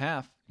 I'm doing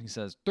half. And he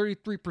says,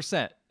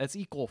 33%. That's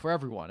equal for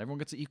everyone. Everyone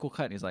gets an equal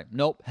cut. And he's like,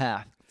 nope,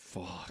 half.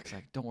 Fuck. He's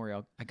like, don't worry,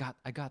 I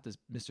got this,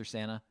 Mr.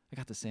 Santa. I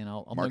got this, Santa.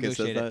 I'll Marcus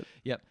negotiate says it. that?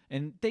 Yep.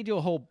 And they do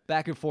a whole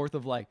back and forth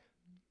of like,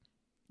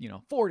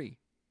 40.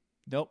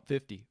 Nope,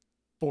 50.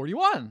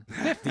 41,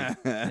 50.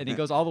 And he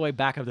goes all the way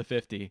back up to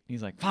 50. And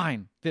he's like,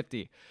 fine,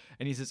 50.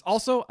 And he says,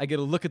 also, I get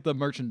to look at the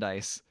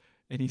merchandise.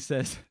 And he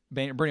says,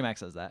 Bernie Mac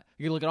says that.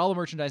 You get to look at all the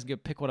merchandise and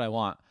get pick what I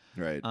want.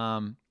 Right.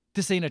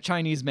 This ain't a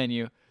Chinese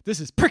menu. This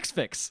is Prix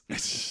Fix.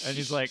 And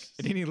he's like,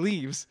 and then he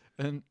leaves.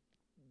 And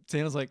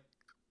Santa's like,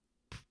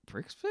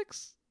 Prix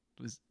Fix?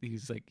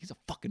 He's like, he's a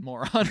fucking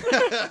moron.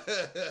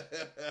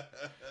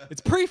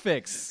 It's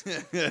prefix.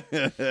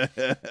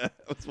 I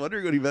was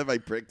wondering what he meant by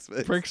pricks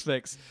fix. Prix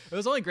Fix. It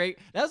was only great.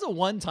 That was the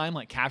one time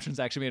like captions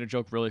actually made a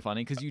joke really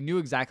funny because you knew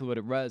exactly what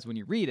it was when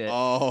you read it.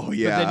 Oh,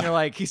 yeah. But then you're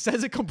like, he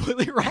says it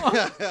completely wrong.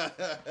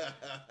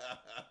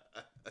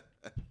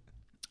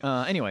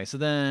 Anyway, so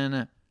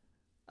then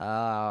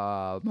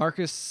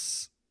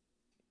Marcus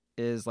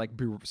is like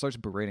starts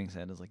berating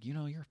Santa. Is like, you're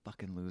a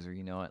fucking loser.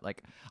 You know it.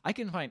 Like, I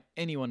can find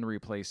anyone to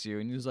replace you.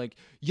 And he's like,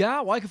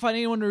 yeah, well, I can find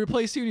anyone to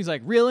replace you. And he's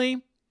like,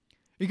 really?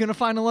 You're gonna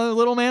find a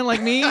little man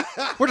like me?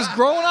 We're just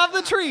growing off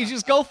the trees.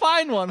 Just go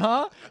find one,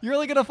 huh? You're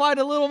really gonna find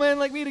a little man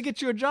like me to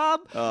get you a job?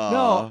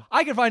 No,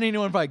 I can find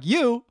anyone like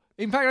you.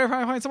 In fact, I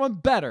can find someone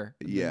better.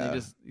 And Yeah.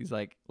 he's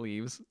like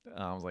leaves.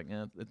 I was like,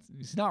 yeah,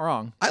 he's not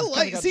wrong. I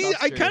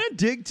I kind of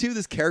dig too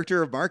this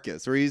character of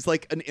Marcus, where he's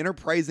like an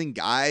enterprising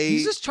guy.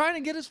 He's just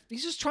trying to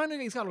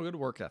he's got a good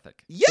work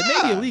ethic. Yeah.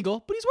 It may be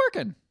illegal, but he's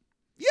working.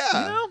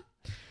 Yeah. You know?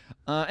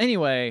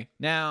 Anyway,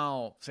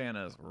 now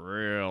Santa's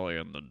really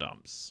in the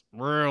dumps.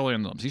 Really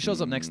in the dumps. He shows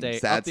up next day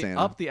Sad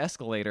Santa. up the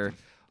escalator,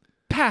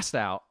 passed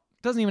out.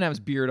 Doesn't even have his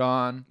beard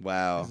on.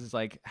 Wow. His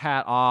like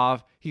hat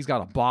off. He's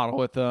got a bottle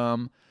with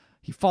him.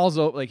 He falls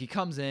over, like he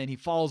comes in, he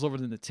falls over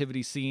the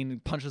nativity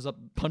scene, punches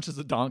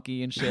a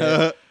donkey and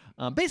shit.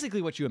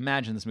 Basically what you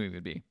imagine this movie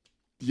would be.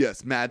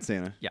 Yes, Mad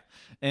Santa. Yeah.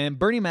 And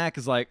Bernie Mac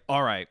is like,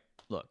 all right,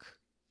 look,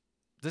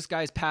 this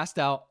guy's passed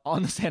out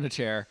on the Santa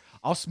chair.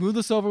 I'll smooth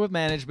this over with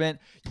management.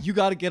 You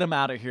got to get him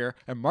out of here.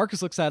 And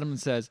Marcus looks at him and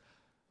says,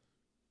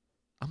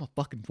 I'm a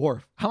fucking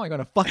dwarf. How am I going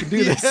to fucking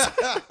do this?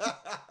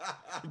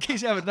 In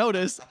case you haven't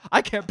noticed,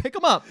 I can't pick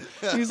him up.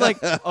 And he's like,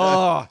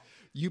 oh,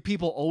 you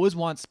people always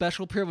want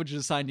special privileges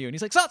assigned to you. And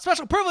he's like, it's not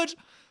special privilege.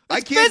 I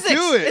It's can't physics.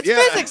 do it. It's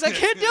Yeah. physics. I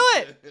can't do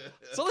it.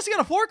 So unless you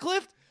got a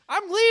forklift,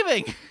 I'm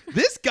leaving.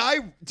 This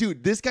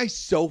guy's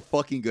so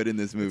fucking good in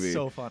this movie. It's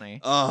so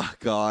funny. Oh,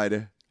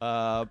 God.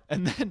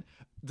 And then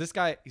this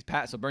guy,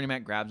 so Bernie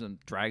Mac grabs him,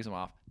 drags him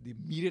off. The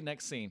immediate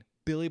next scene,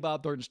 Billy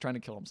Bob Thornton's trying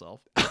to kill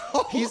himself.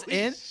 He's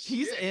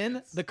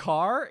in the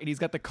car, and he's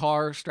got the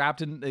car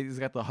strapped in. He's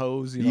got the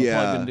hose,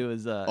 Yeah. plugged into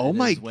his Oh in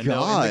my his window in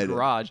God. the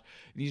garage.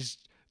 And he's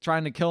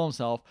trying to kill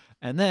himself,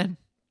 and then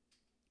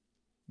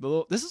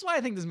this is why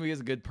I think this movie has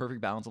a good,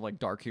 perfect balance of like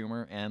dark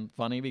humor and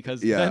funny,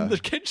 because then the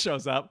kid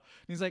shows up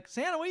and he's like,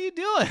 Santa, what are you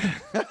doing?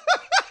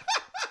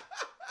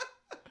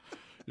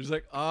 He's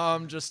like,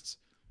 I'm just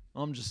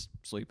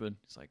sleeping.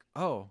 He's like,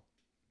 oh,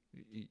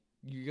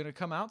 you gonna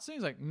come out soon?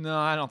 He's like, no,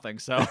 I don't think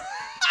so.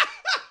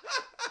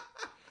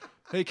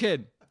 Hey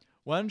kid,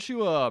 why don't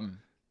you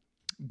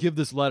give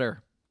this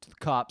letter to the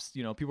cops?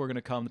 People are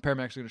gonna come, the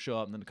paramedics are gonna show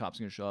up, and then the cops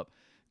are gonna show up.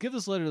 Give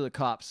this letter to the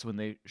cops when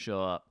they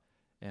show up,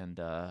 and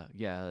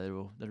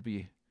that'll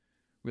be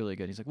really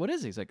good. He's like, what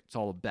is it? He's like, it's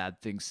all the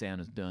bad things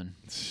Santa's done.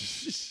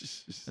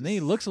 And then he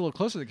looks a little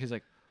closer. He's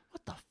like,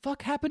 what the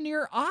fuck happened to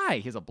your eye?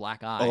 He has a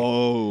black eye.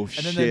 Oh,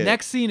 shit. And then the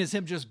next scene is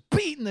him just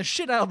beating the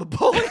shit out of the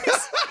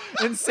bullies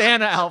in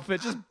Santa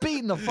outfit, just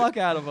beating the fuck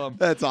out of them.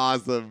 That's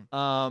awesome.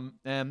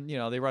 And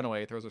they run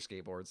away, throws their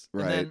skateboards.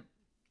 Right. And then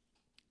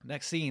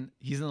next scene,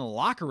 he's in the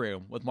locker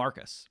room with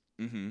Marcus.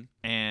 Mm-hmm.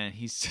 And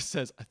he just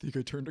says, I think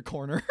I turned a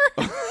corner.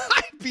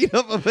 I beat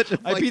up a bunch of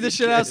I beat the fucking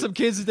shit out of kids. some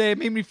kids today. It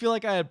made me feel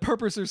like I had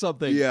purpose or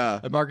something. Yeah.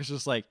 And Marcus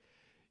just like,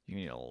 you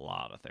need a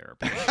lot of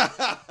therapy.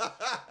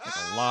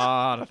 A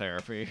lot of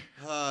therapy.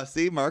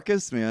 See,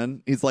 Marcus,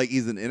 man. He's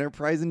an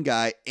enterprising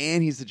guy,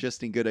 and he's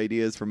suggesting good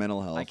ideas for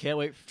mental health. I can't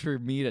wait for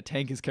me to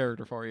tank his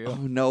character for you. Oh,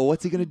 no.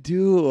 What's he going to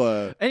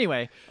do?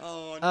 Anyway.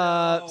 Oh,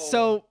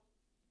 no.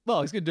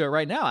 Well, he's going to do it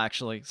right now,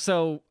 actually.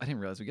 So I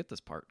didn't realize we get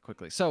this part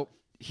quickly. So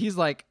he's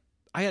like,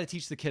 I got to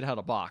teach the kid how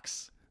to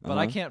box, but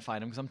I can't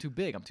fight him because I'm too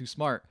big. I'm too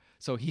smart.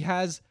 So he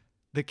has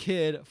the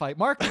kid fight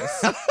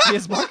Marcus. He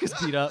has Marcus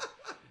beat up.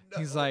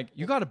 He's like,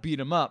 you got to beat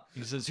him up.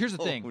 He says, here's the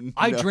thing. No.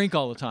 I drink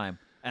all the time.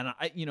 And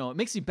it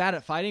makes me bad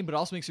at fighting, but it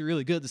also makes me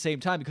really good at the same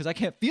time because I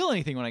can't feel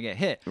anything when I get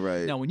hit.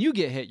 Right. Now, when you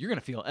get hit, you're going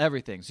to feel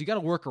everything. So you got to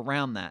work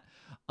around that.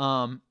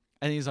 And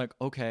he's like,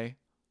 okay,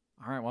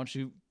 all right, why don't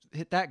you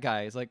hit that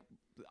guy? He's like,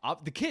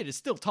 the kid is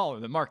still taller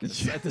than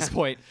Marcus at this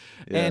point.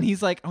 Yeah. And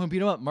he's like, I'm going to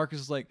beat him up. Marcus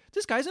is like,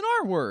 this guy's an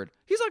R-word.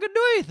 He's not going to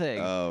do anything.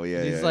 Oh, yeah,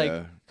 and he's yeah, like,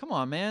 yeah. come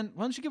on, man.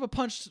 Why don't you give a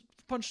punch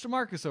to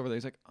Marcus over there?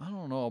 He's like, I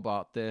don't know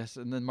about this.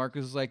 And then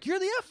Marcus is like, you're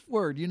the F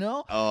word,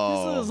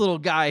 Oh. This little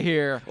guy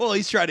here. Well,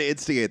 he's trying to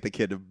instigate the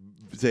kid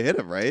to hit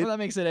him, right? Well, that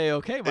makes it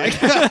A-okay, Mike.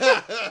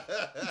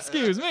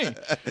 Excuse me.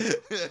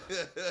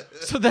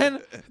 So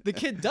then the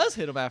kid does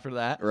hit him after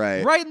that.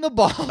 Right in the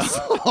balls.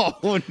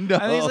 Oh, no.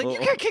 And he's like, you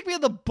can't kick me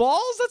in the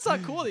balls? That's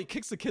not cool. And he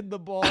kicks the kid in the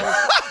balls.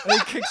 And he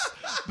kicks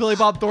Billy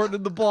Bob Thornton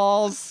in the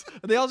balls.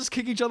 And they all just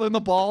kick each other in the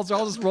balls. They're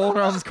all just rolling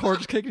around this court,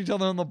 just kicking each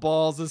other in the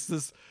balls.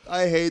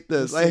 I hate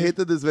this. I hate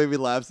that this made me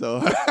laugh so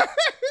hard.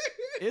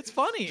 It's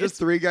funny. Just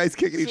three guys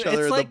kicking each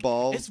other in the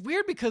balls. It's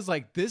weird because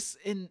like this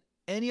in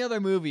any other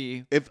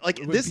movie, if like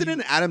this in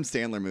an Adam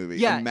Sandler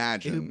movie,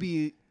 imagine it would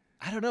be.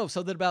 I don't know,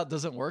 something about it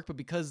doesn't work, but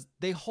because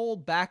they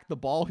hold back the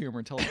ball humor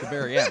until the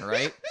very end,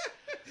 right?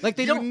 Like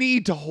they don't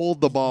need to hold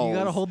the balls. You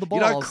gotta hold the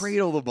balls. You gotta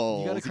cradle the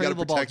balls. You gotta cradle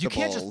the balls. You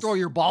can't just throw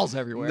your balls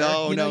everywhere.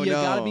 No. You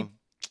gotta be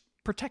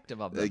protective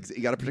of them.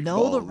 You gotta protect the know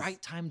balls. the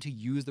right time to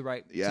use the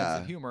right sense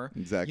of humor.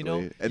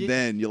 Exactly. And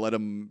then you let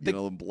them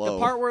blow. The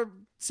part where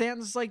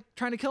Santa's like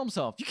trying to kill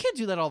himself. You can't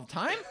do that all the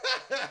time.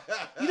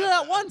 You do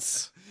that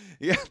once.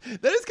 Yeah,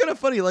 that is kind of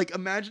funny. Like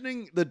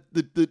imagining the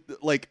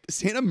like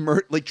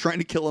Santa like trying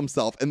to kill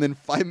himself, and then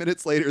 5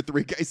 minutes later,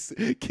 three guys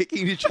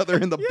kicking each other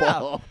in the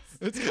balls.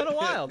 It's kind of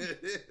wild. It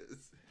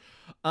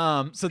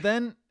is. So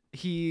then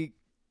he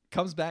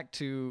comes back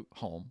to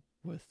home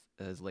with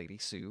his lady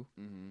Sue,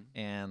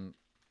 and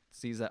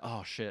sees that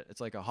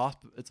it's like a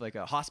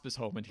hospice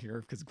home in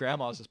here because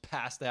grandma's just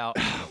passed out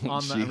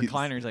on the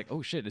recliner. He's like,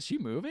 oh shit, is she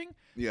moving?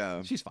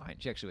 Yeah, she's fine.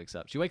 She actually wakes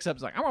up. She wakes up,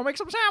 is like, I'm gonna make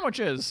some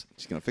sandwiches.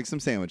 She's gonna fix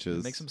some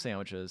sandwiches. Make some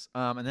sandwiches.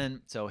 And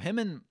then so him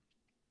and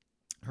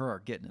her are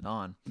getting it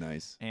on.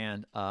 Nice.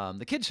 And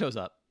the kid shows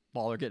up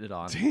while they're getting it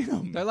on.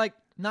 Damn. They're like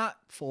not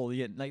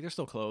fully like they're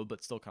still clothed,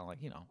 but still kind of like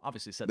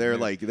obviously set.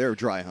 They're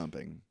dry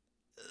humping.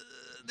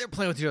 They're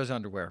playing with each other's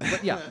underwear.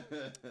 But yeah.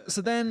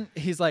 So then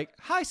he's like,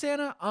 hi,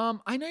 Santa.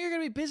 I know you're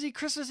going to be busy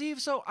Christmas Eve,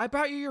 so I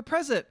brought you your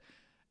present.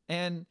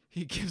 And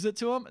he gives it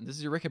to him. And this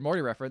is your Rick and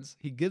Morty reference.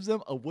 He gives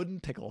him a wooden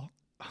pickle.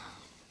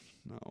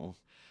 No.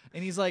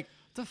 And he's like,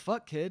 what the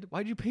fuck, kid?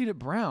 Why'd you paint it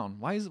brown?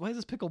 Why is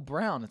this pickle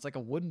brown? It's like a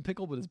wooden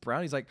pickle, but it's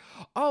brown. He's like,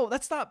 oh,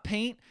 that's not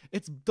paint.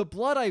 It's the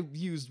blood I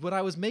used when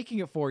I was making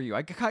it for you.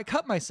 I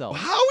cut myself.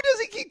 How does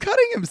he keep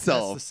cutting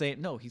himself? That's the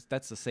same. No,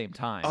 that's the same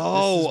time.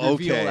 Oh, this is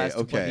revealed okay. As to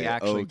what he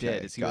actually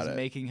did is he was it.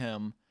 making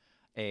him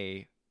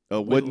a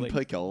wooden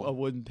pickle. A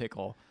wooden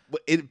pickle.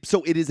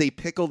 So it is a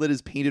pickle that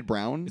is painted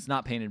brown? It's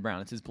not painted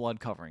brown. It's his blood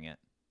covering it.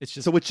 It's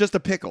just a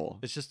pickle.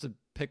 It's just a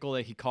pickle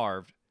that he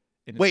carved.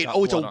 Wait,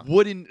 it's a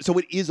wooden. So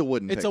it is a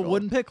wooden pickle. It's a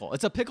wooden pickle.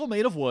 It's a pickle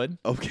made of wood.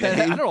 Okay.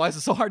 I don't know why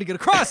it's so hard to get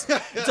across.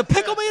 It's a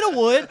pickle made of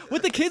wood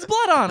with the kid's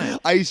blood on it.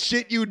 I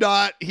shit you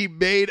not. He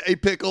made a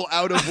pickle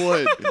out of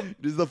wood. It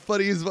is the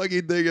funniest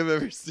fucking thing I've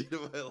ever seen in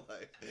my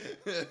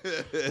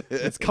life.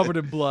 It's covered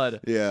in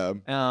blood. Yeah.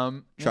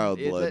 Child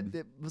blood.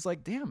 It was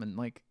like, damn, and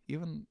like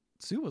even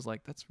Sue was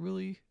like, that's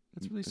really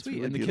sweet.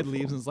 Really and the beautiful. kid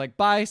leaves and is like,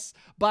 bye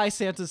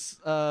Santa's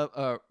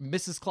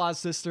Mrs. Claus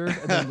sister,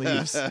 and then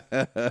leaves.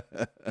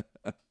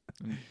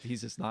 He's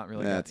just not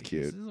really. That's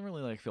cute. He doesn't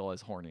really like feel as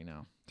horny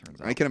now.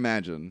 Turns out. I can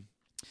imagine.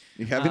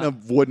 You having a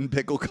wooden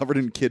pickle covered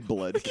in kid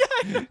blood.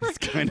 Yeah. It's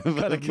kind of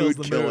a kills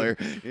mood the killer.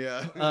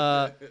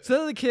 Yeah. So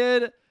then the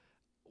kid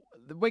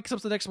wakes up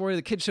the next morning.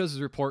 The kid shows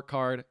his report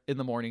card in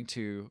the morning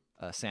to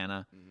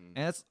Santa,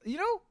 and it's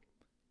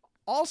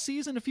all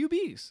C's and a few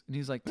B's, and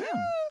he's like, damn,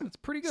 that's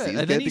pretty good. C's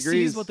And then get he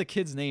degrees. sees what the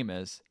kid's name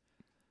is,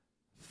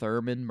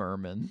 Thurman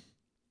Merman,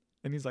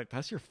 and he's like,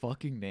 that's your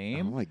fucking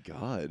name? Oh my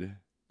god.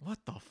 What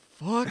the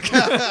fuck?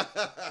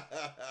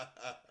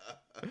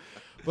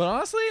 But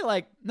honestly,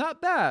 like,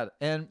 not bad.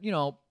 And,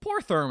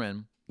 poor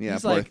Thurman. Yeah,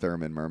 He's poor like,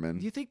 Thurman Merman.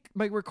 Do you think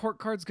my report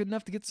card's good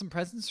enough to get some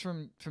presents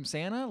from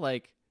Santa?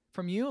 Like,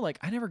 from you? Like,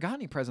 I never got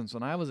any presents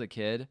when I was a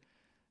kid.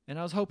 And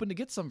I was hoping to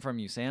get some from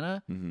you,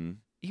 Santa. Mm-hmm.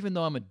 Even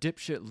though I'm a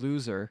dipshit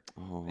loser.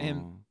 Oh.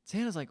 And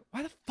Santa's like,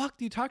 why the fuck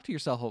do you talk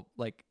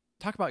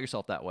about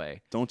yourself that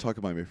way? Don't talk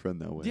about my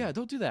friend that way. Yeah,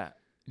 don't do that.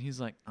 And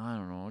he's like, I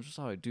don't know, it's just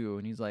how I do.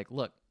 And he's like,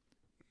 look,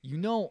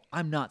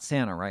 I'm not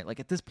Santa, right? Like,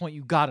 at this point,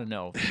 you gotta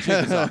know.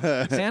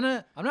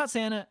 Santa, I'm not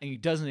Santa, and he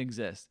doesn't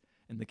exist.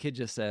 And the kid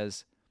just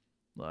says,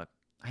 look,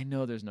 I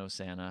know there's no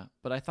Santa,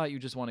 but I thought you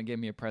just want to give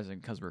me a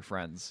present because we're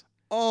friends.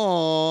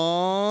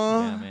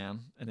 Aww. Yeah,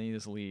 man. And then he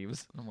just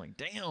leaves. I'm like,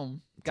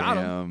 damn. Got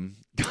him.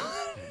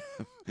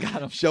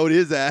 Got him. Showed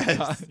his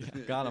ass.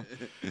 Yeah, got him.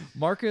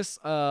 Marcus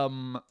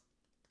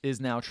is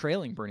now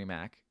trailing Bernie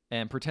Mac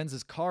and pretends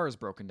his car is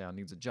broken down,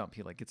 needs a jump.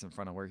 He gets in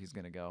front of where he's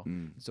gonna go.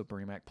 So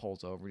Bernie Mac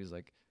pulls over. He's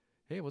like,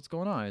 hey, what's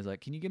going on? He's like,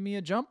 can you give me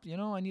a jump?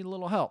 I need a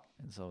little help.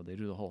 And so they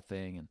do the whole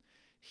thing, and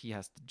he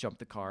has to jump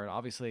the car. And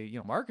obviously,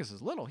 Marcus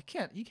is little. He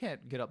can't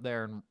get up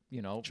there and,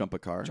 Jump the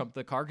car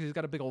because he's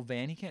got a big old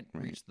van. He can't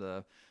reach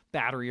the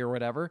battery or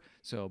whatever.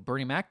 So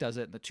Bernie Mac does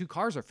it, and the two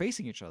cars are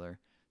facing each other.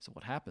 So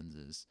what happens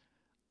is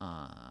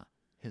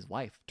his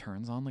wife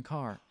turns on the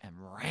car and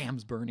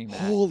rams Bernie Mac.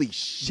 Holy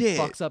shit.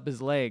 Fucks up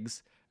his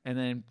legs and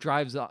then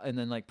drives up and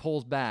then like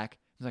pulls back.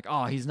 He's like,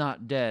 oh, he's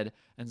not dead.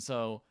 And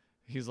so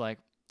he's like,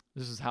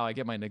 this is how I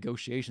get my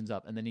negotiations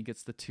up. And then he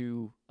gets the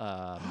two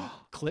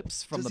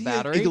clips from the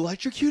battery. Does he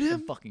electrocute him?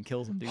 And fucking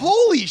kills him, dude.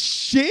 Holy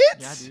shit.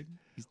 Yeah, dude.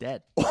 He's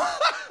dead.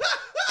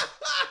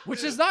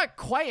 Which is not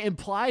quite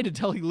implied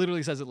until he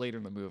literally says it later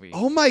in the movie.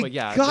 Oh my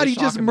God, he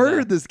just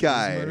murdered this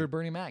guy. He murdered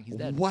Bernie Mac. He's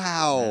dead.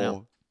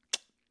 Wow.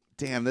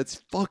 Damn, that's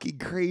fucking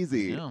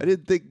crazy. Yeah. I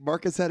didn't think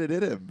Marcus had it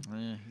in him.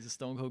 Yeah, he's a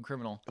stone cold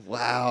criminal.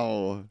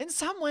 Wow. In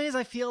some ways,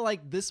 I feel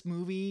like this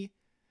movie,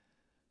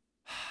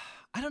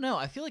 I don't know.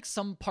 I feel like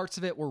some parts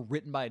of it were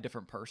written by a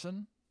different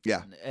person.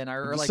 Yeah. And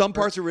like some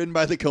parts are written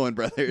by the Coen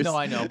brothers. No,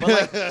 I know.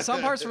 But like some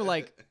parts were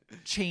like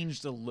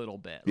changed a little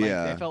bit. Like,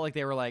 yeah. They felt like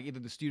they were like, either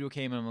the studio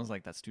came in and was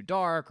like, that's too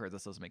dark, or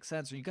this doesn't make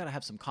sense, or you got to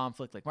have some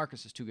conflict. Like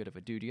Marcus is too good of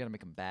a dude. You got to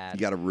make him bad.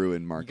 You got to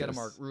ruin Marcus. You got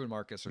to ruin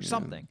Marcus or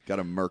something. Got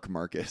to murk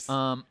Marcus.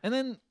 And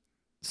then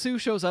Sue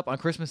shows up on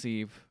Christmas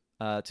Eve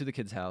to the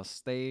kid's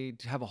house. They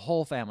have a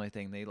whole family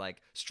thing. They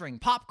like string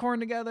popcorn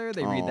together.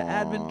 They read the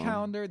advent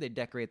calendar. They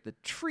decorate the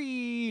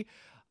tree.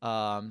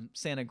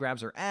 Santa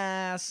grabs her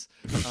ass.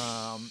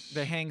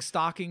 They hang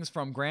stockings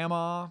from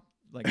grandma.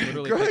 Like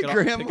literally pick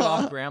it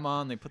off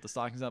grandma, and they put the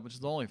stockings up, which is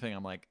the only thing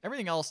I'm like,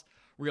 everything else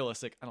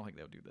realistic. I don't think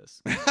they would do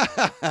this.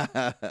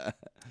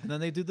 And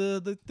then they do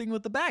the thing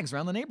with the bags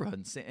around the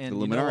neighborhood.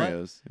 And the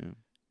Luminarios. Yeah.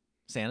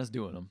 Santa's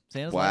doing them.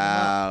 Santa's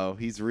wow,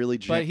 he's really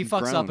but he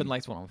fucks up and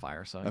lights one on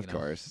fire. So of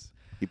course,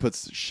 he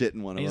puts shit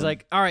in one of them. He's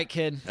like, "All right,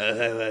 kid." He's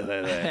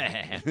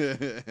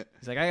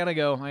like, "I gotta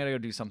go.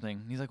 Do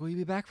something." He's like, "Will you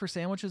be back for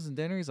sandwiches and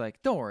dinner?" He's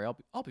like, "Don't worry,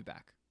 I'll be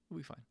back. We'll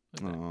be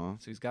fine."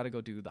 So he's got to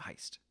go do the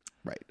heist.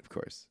 Right, of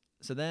course.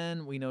 So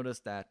then we notice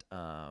that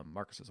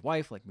Marcus's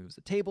wife like moves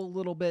the table a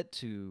little bit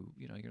to,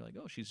 you're like,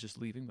 oh, she's just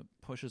leaving, but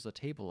pushes a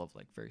table of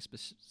like very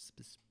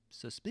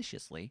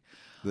suspiciously.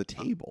 The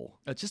table?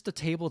 Just a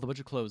table with a bunch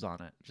of clothes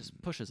on it.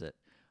 Just pushes it.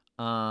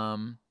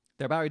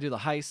 They're about to do the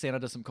heist. Santa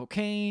does some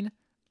cocaine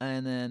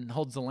and then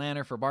holds the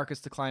lantern for Marcus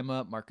to climb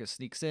up. Marcus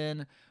sneaks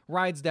in,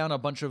 rides down a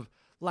bunch of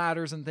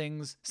ladders and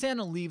things.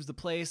 Santa leaves the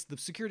place. The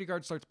security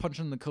guard starts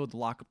punching the code to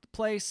lock up the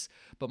place,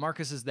 but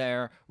Marcus is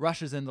there,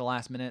 rushes in the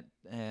last minute,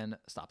 and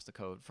stops the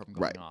code from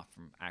going off,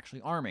 from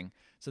actually arming.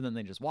 So then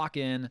they just walk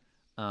in.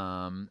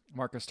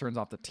 Marcus turns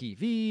off the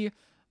TV.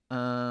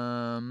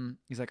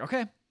 He's like,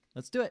 okay,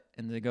 let's do it.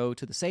 And they go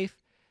to the safe,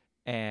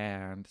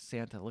 and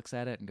Santa looks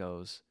at it and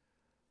goes,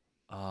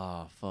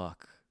 oh,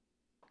 fuck.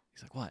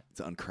 He's like, what?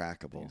 It's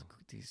uncrackable.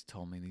 He's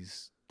told me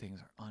these things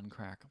are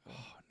uncrackable. Oh,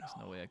 no. There's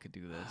no way I could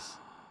do this.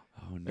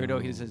 Oh, no. Or no,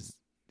 he says,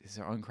 these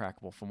are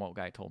uncrackable from what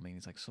guy told me. And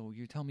he's like, so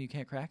you're telling me you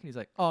can't crack it? He's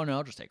like, oh, no,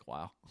 it'll just take a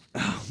while.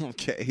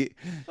 Okay.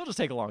 It'll just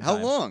take a long time.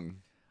 How long?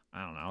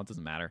 I don't know. It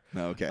doesn't matter.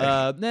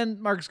 Okay.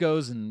 Then Marcus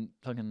goes and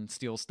fucking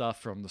steals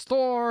stuff from the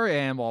store,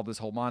 and while this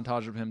whole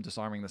montage of him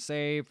disarming the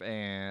safe,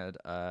 and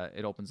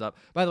it opens up.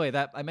 By the way,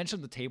 that I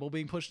mentioned the table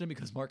being pushed in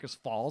because Marcus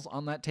falls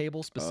on that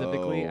table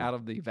specifically out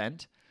of the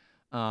vent.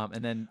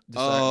 And then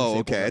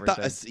okay. I thought,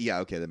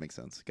 okay, that makes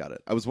sense. Got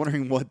it. I was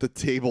wondering what the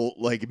table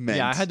like meant.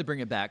 Yeah, I had to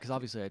bring it back because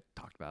obviously I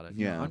talked about it.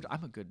 Yeah,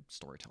 I'm a good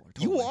storyteller.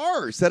 Totally. You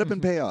are. Set up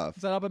and pay off.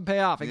 Set up and pay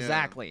off.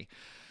 Exactly.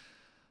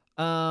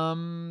 So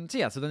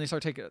then they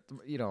start taking,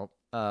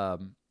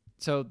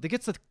 so they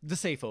gets the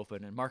safe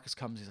open, and Marcus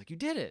comes. He's like, "You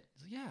did it."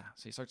 He's like, "Yeah."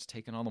 So he starts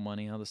taking all the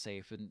money out of the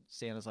safe, and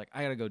Santa's like,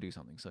 "I gotta go do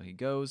something." So he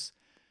goes,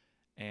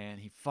 and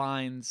he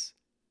finds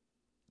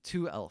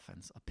two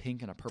elephants, a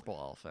pink and a purple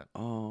elephant.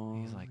 Oh,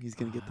 he's like, he's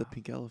gonna get the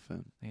pink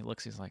elephant. And he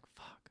looks, he's like,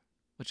 fuck,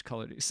 which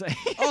color do you say?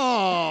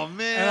 Oh,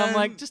 man. And I'm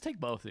like, just take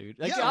both, dude.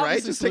 Like, yeah,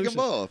 right? Just take them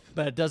both.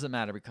 But it doesn't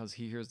matter because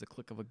he hears the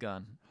click of a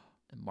gun,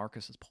 and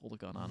Marcus has pulled a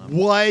gun on him.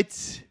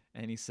 What?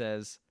 And he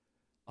says,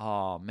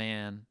 oh,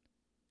 man,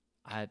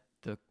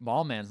 the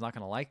mall man's not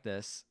gonna like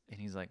this.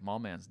 And he's like, mall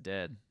man's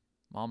dead.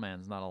 Mall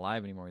man's not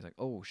alive anymore. He's like,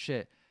 oh,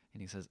 shit.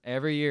 And he says,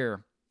 every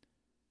year,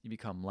 you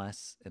become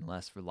less and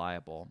less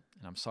reliable.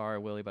 And I'm sorry,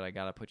 Willie, but I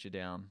got to put you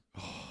down.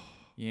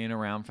 You ain't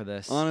around for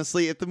this.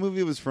 Honestly, if the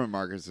movie was from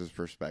Marcus's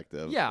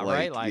perspective. Yeah,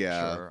 right? Like,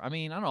 sure. I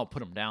mean, I don't know,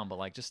 put him down, but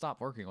like, just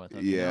stop working with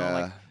him. Yeah.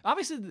 Like,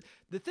 obviously,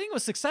 the thing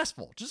was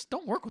successful. Just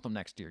don't work with him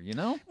next year, you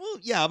know? Well,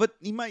 yeah, but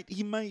he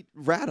might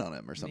rat on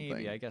him or something.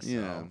 Maybe, I guess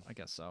so. I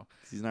guess so.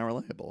 He's not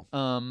reliable.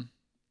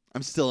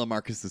 I'm still in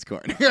Marcus's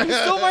corner. He's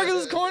still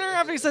Marcus's corner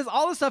after he says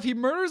all this stuff. He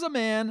murders a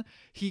man.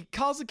 He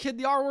calls a kid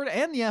the R word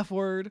and the F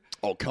word.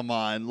 Oh, come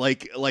on.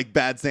 Like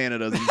Bad Santa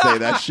doesn't say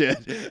that shit.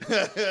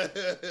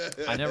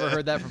 I never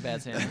heard that from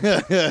Bad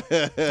Santa.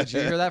 Did you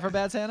hear that from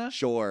Bad Santa?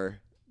 Sure.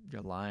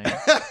 You're lying.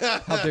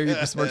 How dare you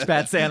besmirch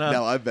Bad Santa?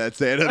 No, I'm Bad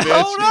Santa, bitch.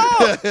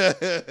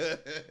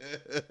 Oh,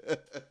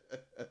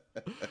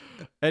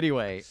 no!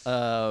 Anyway,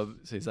 so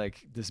he's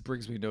like, this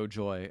brings me no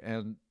joy.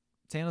 And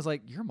Santa's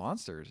like, "You're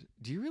monsters.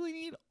 Do you really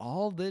need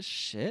all this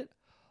shit?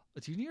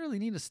 Do you really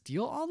need to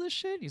steal all this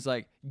shit?" He's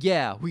like,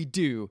 "Yeah, we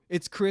do.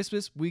 It's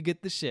Christmas. We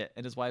get the shit."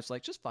 And his wife's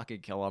like, "Just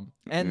fucking kill him.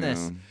 End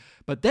this."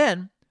 But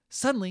then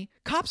suddenly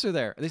cops are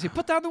there. They say,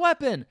 "Put down the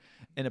weapon."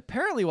 And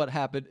apparently what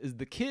happened is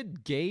the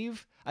kid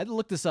gave, I had to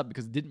look this up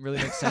because it didn't really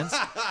make sense.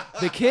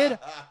 The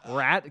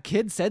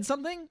kid said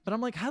something, but I'm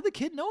like, how did the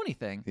kid know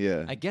anything?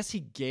 Yeah. I guess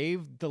he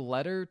gave the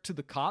letter to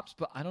the cops,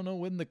 but I don't know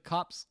when the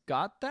cops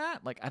got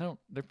that. Like, I feel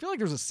like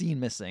there's a scene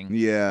missing.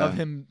 Yeah. Of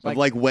him.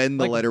 Like when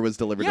the letter was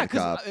delivered to the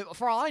cop.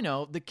 For all I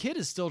know, the kid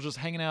is still just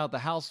hanging out at the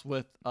house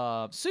with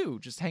Sue,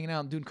 just hanging out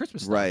and doing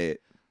Christmas stuff. Right.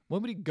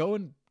 When would he go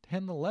and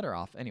hand the letter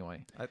off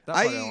anyway?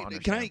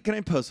 Can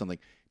I post something?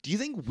 Do you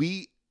think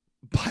we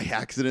by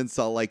accident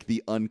saw like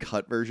the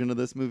uncut version of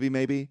this movie?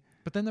 Maybe.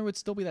 But then there would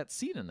still be that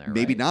scene in there.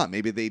 Maybe right? not.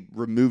 Maybe they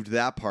removed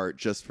that part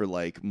just for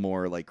like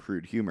more like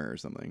crude humor or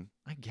something.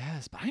 I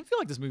guess, but I feel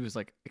like this movie was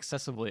like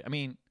excessively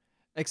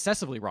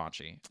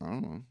raunchy. I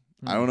don't know.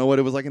 I don't know what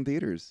it was like in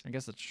theaters. I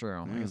guess that's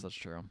true.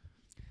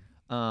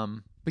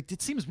 But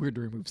it seems weird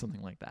to remove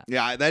something like that.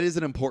 Yeah, that is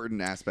an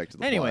important aspect of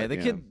the Anyway,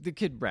 plot, the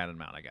kid ratted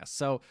him out, I guess.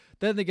 So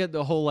then they get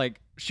the whole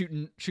like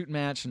shooting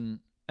match and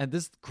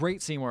this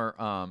great scene where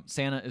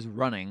Santa is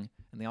running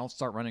and they all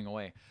start running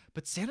away.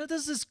 But Santa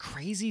does this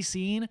crazy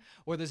scene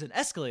where there's an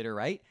escalator,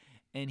 right?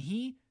 And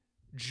he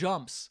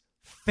jumps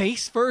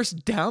face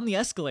first down the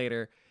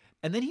escalator.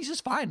 And then he's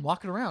just fine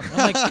walking around. And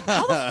I'm like,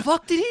 how the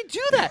fuck did he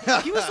do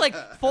that? He was like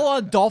full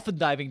on dolphin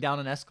diving down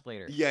an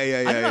escalator.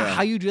 Yeah. I don't know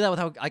how you do that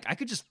without. Like, I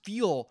could just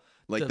feel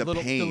like the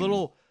little, pain. the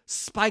little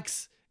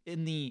spikes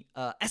in the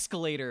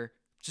escalator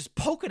just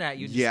poking at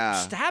you,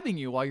 just stabbing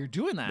you while you're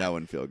doing that. That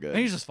wouldn't feel good. And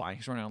he's just fine.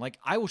 He's running around. Like,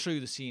 I will show you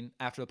the scene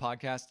after the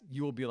podcast.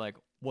 You will be like,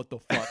 what the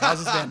fuck?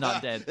 How's this man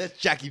not dead? That's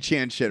Jackie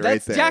Chan shit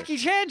That's right there. Jackie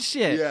Chan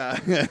shit.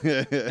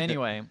 Yeah.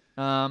 Anyway,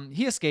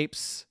 he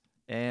escapes,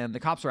 and the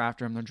cops are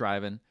after him. They're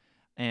driving,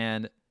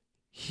 and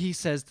he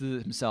says to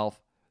himself,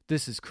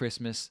 "This is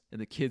Christmas, and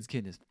the kid's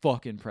getting his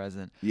fucking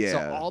present." Yeah.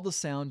 So all the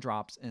sound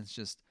drops, and it's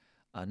just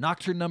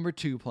Nocturne number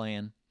 2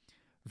 playing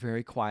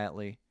very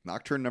quietly.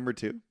 Nocturne number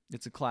 2?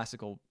 It's a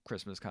classical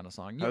Christmas kind of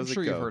song. How I'm does it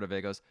sure go? you've heard of it.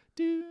 It goes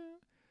do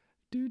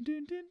do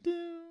do do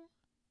do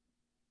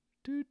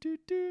do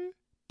do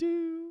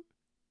do.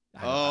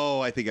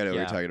 I think I know what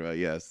Yeah. you're talking about.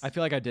 Yes. I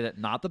feel like I did it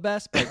not the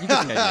best, but you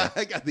get the idea.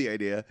 I got the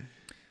idea.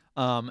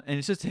 And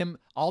it's just him.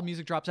 All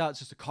music drops out. It's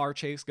just a car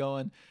chase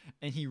going,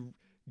 and he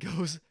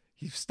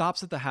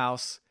stops at the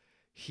house.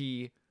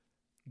 He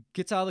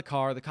gets out of the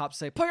car. The cops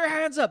say, "Put your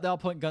hands up." They all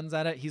point guns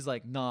at it. He's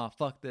like, "Nah,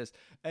 fuck this."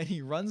 And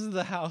he runs into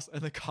the house,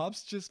 and the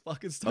cops just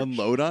fucking start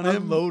Unload on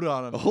him?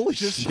 Holy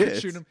just start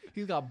shit. shooting him.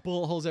 He's got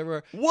bullet holes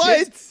everywhere.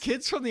 What?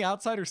 Kids from the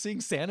outside are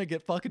seeing Santa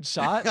get fucking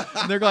shot,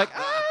 and they're like,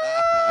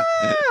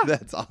 "Ah!"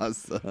 That's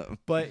awesome.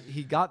 But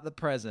he got the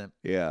present.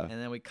 Yeah. And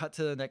then we cut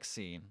to the next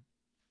scene.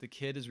 The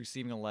kid is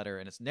receiving a letter,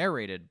 and it's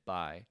narrated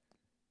by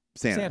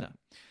Santa.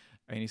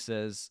 And he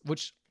says,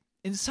 which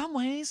in some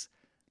ways,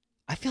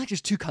 I feel like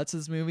there's 2 cuts of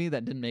this movie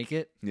that didn't make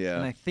it. Yeah.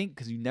 And I think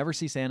because you never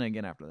see Santa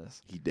again after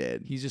this. He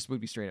did. He just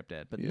would be straight up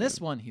dead. But in Yeah. this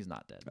one, he's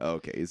not dead.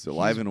 Okay, he's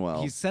alive and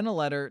well. He sent a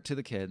letter to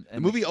the kid. The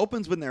And movie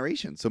opens with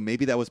narration, so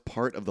maybe that was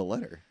part of the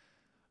letter.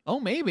 Oh,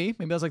 maybe.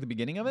 Maybe that was like the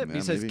beginning of it. Yeah,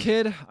 He says, maybe.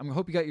 "Kid, I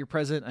hope you got your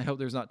present. I hope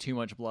there's not too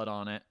much blood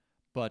on it.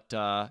 But,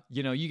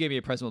 you gave me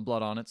a present with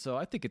blood on it, so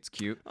I think it's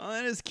cute." Oh,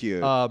 that is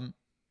cute. And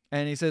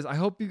he says, "I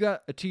hope you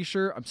got a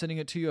t-shirt. I'm sending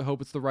it to you. I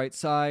hope it's the right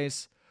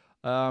size.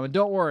 And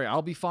don't worry,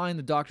 I'll be fine.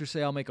 The doctors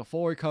say I'll make a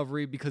full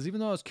recovery because even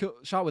though I was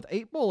shot with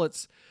 8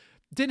 bullets,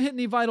 didn't hit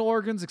any vital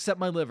organs except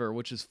my liver,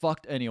 which is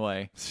fucked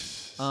anyway."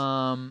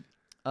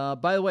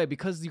 By the way,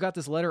 because you got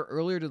this letter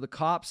earlier to the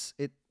cops,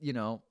 it,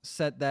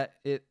 said that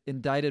it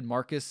indicted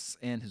Marcus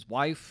and his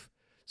wife.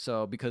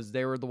 So because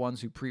they were the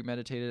ones who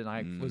premeditated and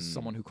I was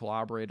someone who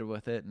collaborated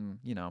with it and,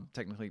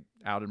 technically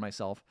outed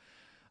myself.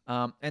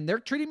 And they're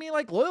treating me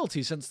like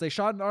loyalty since they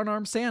shot an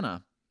unarmed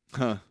Santa.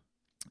 Huh.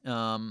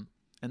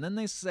 And then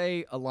they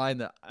say a line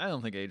that I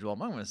don't think aged well.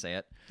 I'm going to say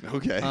it.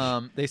 Okay.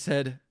 They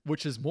said,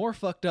 which is more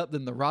fucked up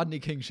than the Rodney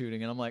King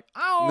shooting. And I'm like,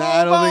 I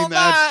I don't think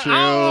that's true.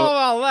 I don't know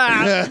about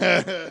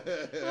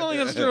that. I don't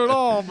think that's true at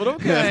all, but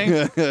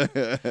okay.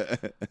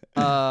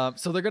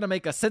 So they're going to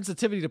make a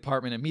sensitivity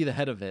department and me the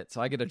head of it. So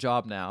I get a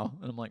job now.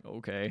 And I'm like,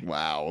 okay.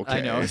 Wow. Okay.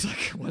 I know. It's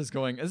like, what is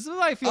going? This is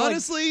what I feel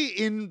Honestly,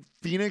 in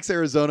Phoenix,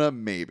 Arizona,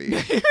 maybe.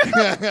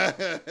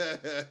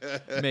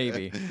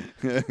 Maybe.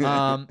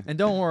 And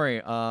don't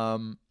worry.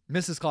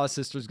 Mrs. Claus'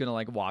 sister's gonna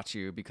watch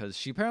you because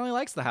she apparently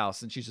likes the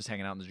house and she's just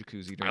hanging out in the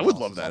jacuzzi. I would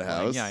love that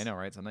house. Yeah, I know,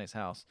 right? It's a nice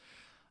house.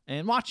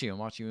 And watch you,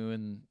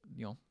 and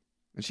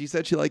And she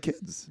said she liked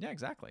kids. yeah,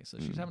 exactly. So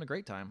she's having a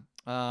great time.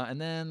 And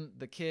then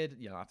the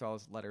kid, after all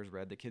his letters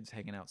read, the kid's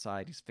hanging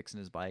outside. He's fixing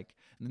his bike,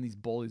 and then these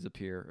bullies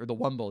appear, or the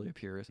one bully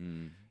appears.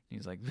 And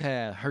he's like,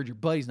 "Yeah, I heard your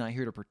buddy's not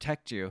here to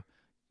protect you,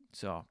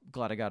 so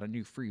glad I got a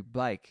new free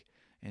bike."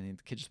 And then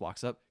the kid just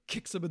walks up,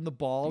 kicks him in the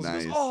balls,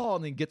 Nice. goes, "Oh!"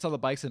 and then gets on the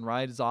bikes and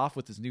rides off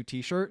with his new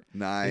T-shirt.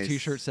 Nice. The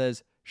T-shirt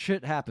says,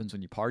 "Shit happens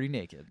when you party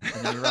naked."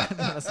 And then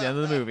that's the end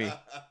of the movie.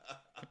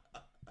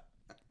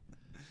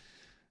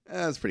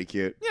 That's pretty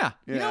cute. Yeah.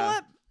 You know Yeah.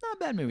 what? Not a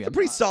bad movie. It's a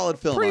pretty solid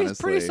film,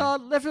 honestly. Pretty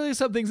solid. Definitely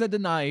some things that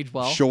did not age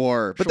well.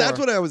 Sure. But that's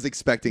Sure. what I was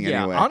expecting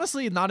Yeah, anyway.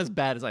 honestly, not as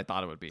bad as I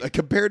thought it would be.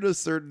 Compared to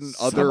certain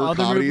Some other other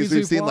comedies movies we've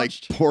we've seen,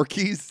 watched. like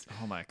Porky's.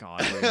 Oh my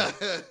god.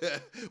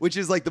 Which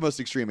is like the most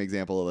extreme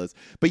example of this.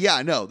 But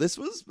yeah, no,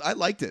 I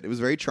liked it. It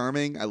was very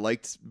charming. I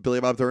liked Billy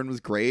Bob Thornton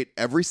was great.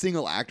 Every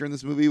single actor in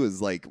this movie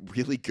was like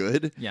really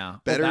good. Yeah.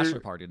 Better-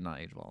 Bachelor Party did not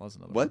age well. That's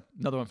another What? one.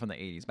 Another one from the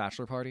 80s.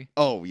 Bachelor Party.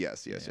 Oh,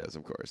 yes, Yeah.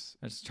 of course.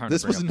 I was just trying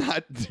This to bring was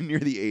up- not near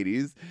the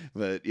 80s,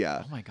 but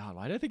yeah. Oh my god,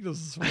 why did I think this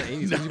was from the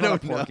 80s? No, You brought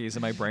up no. Porky's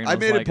in my brain. I was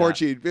made like, it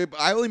Porky.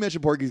 I only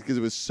mentioned Porky's because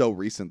it was so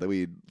recent that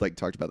we like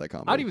talked about that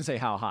comedy. I'd even say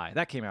How High.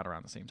 That came out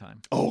around the same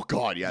time. Oh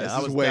God, yeah, this that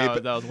is was, way.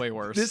 that was way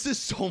worse. This is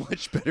so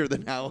much better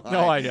than How High.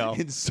 No, I know.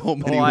 in so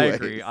many I ways.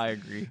 agree. I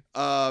agree.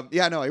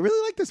 Yeah, no, I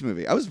really like this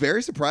movie. I was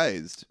very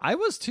surprised. I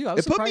was too. I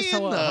was It put me surprised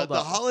in how it held the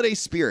up. holiday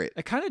spirit.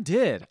 It kind of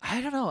did.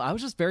 I don't know. I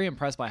was just very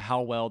impressed by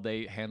how well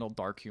they handled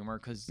dark humor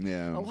because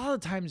Yeah. a lot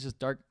of times just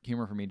dark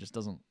humor for me just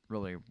doesn't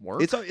really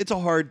work. It's a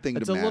hard thing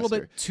It's to a little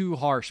master. bit too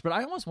harsh, but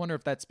I almost wonder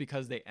if that's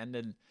because they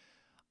ended.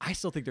 I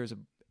still think there's a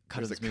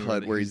cut There's of this a movie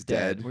cut where he's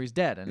dead. where he's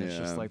dead, and it's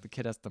just Yeah. like the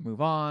kid has to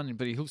move on,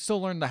 but he still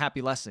learned the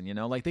happy lesson.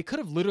 Like they could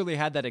have literally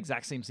had that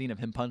exact same scene of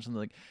him punching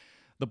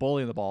the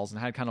bully in the balls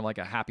and had kind of like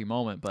a happy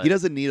moment, but He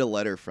doesn't need a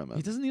letter from him.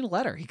 he doesn't need a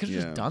letter. He could have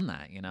Yeah. just done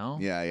that.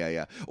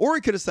 Yeah. Or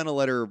he could have sent a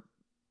letter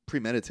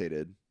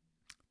premeditated.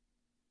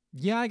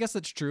 Yeah, I guess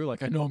that's true.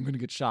 Like I know I'm gonna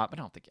get shot, but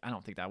I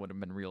don't think that would have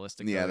been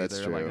realistic. Yeah, though, that's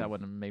either. true. Like that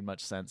wouldn't have made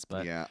much sense.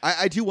 But Yeah,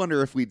 I do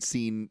wonder if we've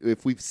seen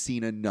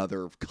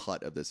another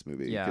cut of this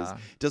movie. because Yeah.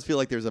 it does feel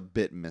like there's a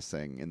bit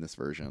missing in this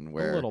version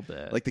where a little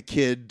bit. like the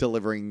kid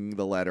delivering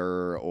the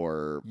letter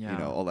or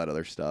Yeah. all that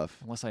other stuff.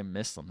 Unless I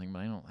missed something, but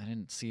I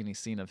didn't see any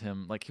scene of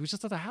him. Like he was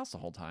just at the house the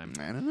whole time.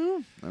 I don't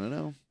know. I don't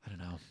know.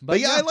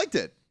 But yeah, I liked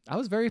it. I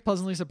was very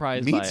pleasantly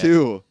surprised. Me by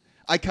too.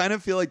 I kind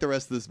of feel like the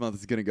rest of this month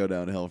is going to go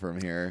downhill from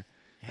here.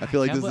 I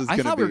feel like this is I going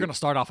to thought be. we were going to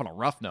start off on a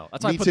rough note.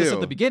 That's why Me I put this too.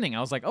 at the beginning. I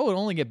was like, oh, it'll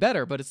only get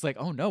better. But it's like,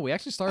 oh no, we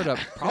actually started up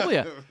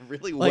probably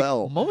really like,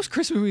 well. Most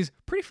Christmas movies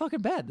pretty fucking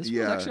bad. This was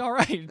Yeah. actually all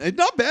right. It's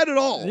not bad at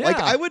all. Like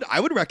Yeah. I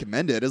would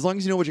recommend it as long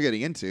as you know what you're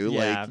getting into.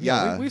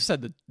 We've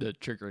said the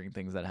triggering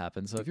things that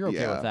happen. So if you're okay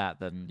Yeah. with that,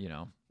 then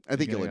I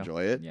think you're you'll gonna go.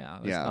 enjoy it. Yeah,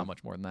 there's not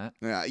much more than that.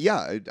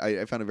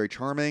 I found it very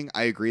charming.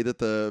 I agree that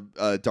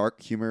the dark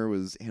humor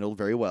was handled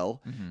very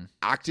well. Mm-hmm.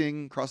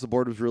 Acting across the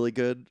board was really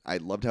good. I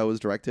loved how it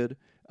was directed.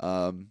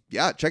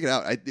 Check it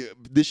out.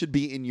 This should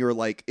be in your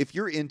if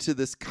you're into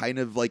this kind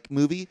of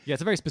movie. Yeah,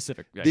 it's a very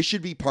specific. This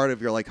should be part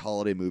of your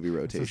holiday movie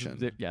rotation.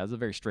 It's a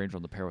very strange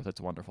one to pair with It's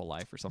a Wonderful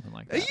Life or something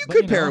like that. You But,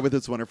 could pair it with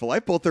It's a Wonderful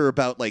Life. Both are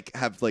about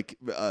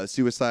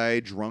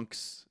suicide,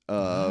 drunks.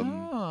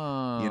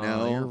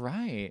 You're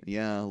right.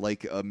 Yeah,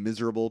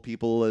 miserable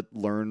people that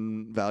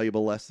learn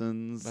valuable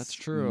lessons. That's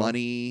true.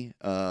 Money,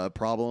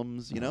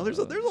 problems. There's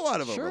a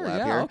lot of Sure, overlap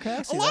yeah, here. okay,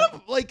 I see a lot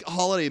of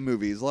holiday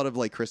movies, a lot of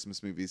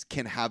Christmas movies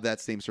can have that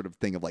same sort of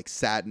thing of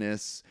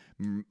sadness,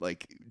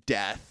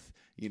 death.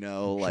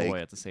 Joy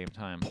at the same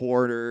time.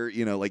 Porter,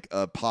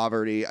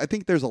 poverty. I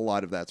think there's a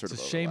lot of that sort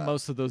It's of a shame overlap.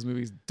 most of those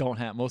movies don't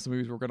have. Most of the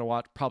movies we're going to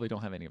watch probably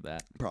don't have any of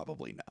that.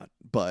 Probably not.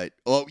 But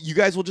you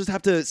guys will just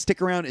have to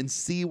stick around and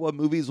see what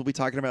movies we'll be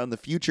talking about in the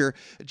future.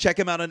 Check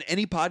them out on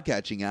any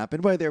podcatching app.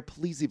 And while there,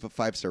 please leave a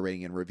 5-star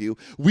rating and review.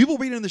 We will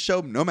read it in the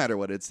show no matter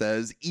what it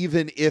says,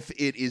 even if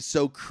it is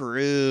so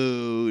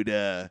crude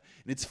and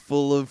it's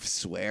full of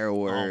swear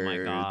words. Oh my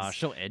gosh,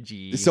 so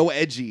edgy. It's so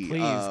edgy.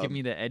 Please give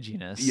me the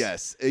edginess.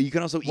 Yes. You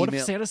can also What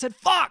email. if Santa said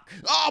fuck?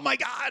 Oh my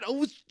God!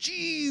 Oh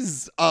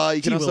jeez!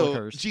 You can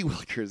also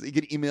Willikers. You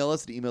can email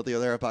us at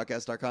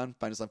email@theotherhalfpodcast.com.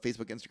 Find us on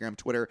Facebook, Instagram,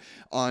 Twitter,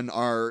 on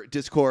our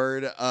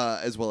Discord,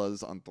 as well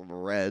as on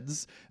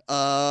Threads.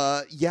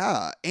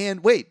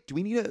 And wait, do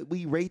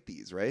we rate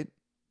these? Right?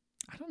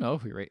 I don't know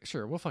if we rate.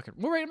 Sure, we'll rate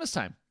them this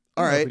time.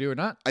 All I don't know right. if we do or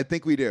not. I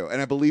think we do,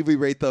 and I believe we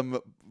rate them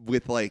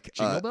with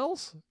Jingle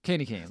bells,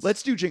 candy canes.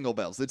 Let's do jingle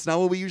bells. It's not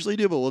what we usually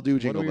do, but we'll do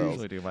jingle what do we bells.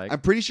 usually do, Mike? I'm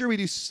pretty sure we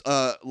do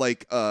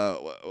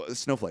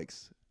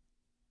snowflakes.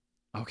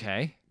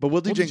 Okay. But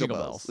we'll do We'll do jingle jingle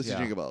bells. bells, Let's yeah. do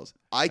jingle bells.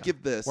 I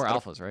give this. We're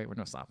alphas, right? We're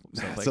no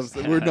snowflakes.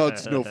 We're not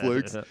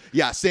snowflakes.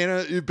 Yeah,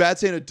 Bad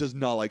Santa does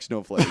not like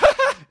snowflakes.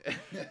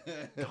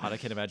 God, I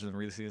can't imagine them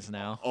really seeing this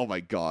now. Oh my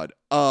God.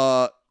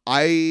 Out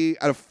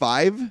of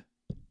 5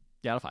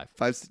 Yeah, out of 5.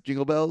 5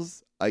 jingle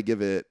bells, I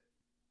give it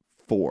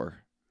 4.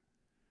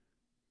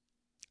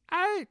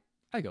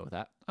 I go with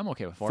that. I'm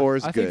okay with 4. 4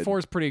 is I good. think 4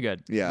 is pretty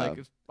good. Yeah.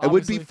 It's It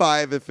would be obviously-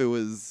 5 if it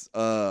was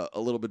a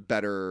little bit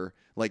better,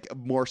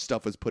 more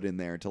stuff was put in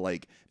there to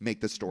make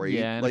the story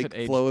and if it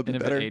aged, flow a bit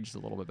and if better. it aged a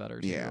little bit better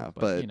too. Yeah,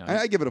 but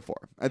I give it a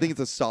 4. I think it's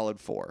a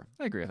solid 4.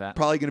 I agree with that.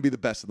 Probably going to be the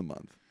best of the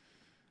month.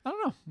 I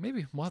don't know.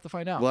 Maybe we'll have to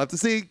find out. We'll have to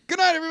see. Good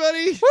night,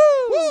 everybody.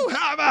 Woo!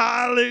 Have a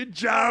holly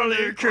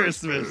jolly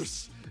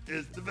Christmas.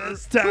 It's the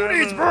best time. Who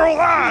needs more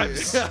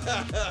lives?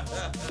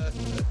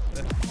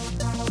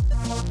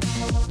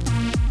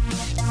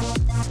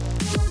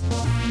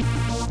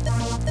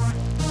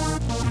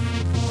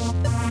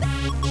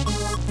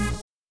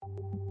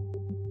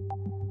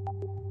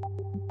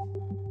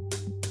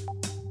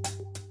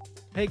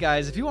 Hey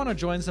guys, if you want to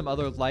join some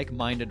other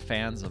like-minded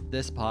fans of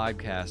this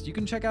podcast, you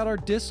can check out our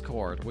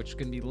Discord, which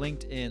can be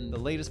linked in the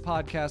latest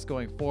podcast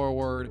going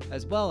forward,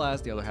 as well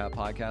as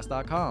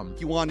theotherhalfpodcast.com.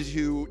 If you wanted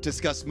to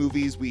discuss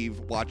movies we've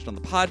watched on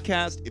the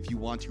podcast, if you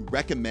want to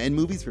recommend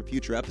movies for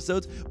future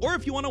episodes, or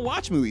if you want to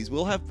watch movies,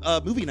 we'll have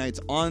movie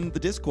nights on the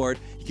Discord.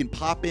 You can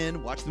pop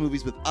in, watch the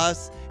movies with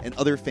us and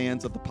other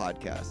fans of the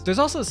podcast. There's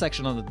also a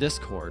section on the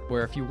Discord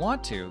where if you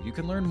want to, you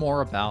can learn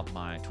more about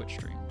my Twitch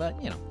stream. But,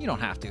 you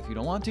don't have to if you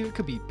don't want to. It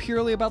could be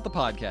purely about the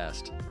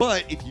podcast.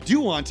 But if you do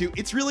want to,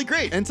 it's really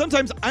great. And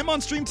sometimes I'm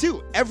on stream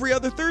too, every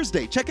other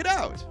Thursday. Check it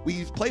out.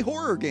 We play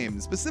horror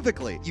games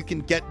specifically. You can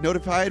get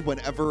notified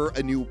whenever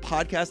a new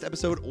podcast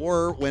episode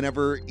or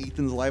whenever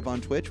Ethan's live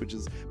on Twitch, which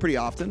is pretty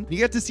often. You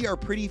get to see our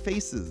pretty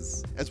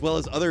faces, as well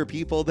as other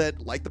people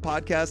that like the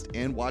podcast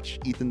and watch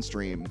Ethan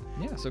stream.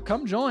 Yeah, so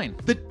come join.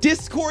 The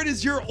Discord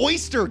is your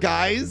oyster,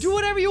 guys. Do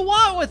whatever you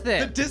want with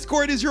The it.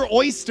 Discord is your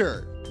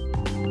oyster.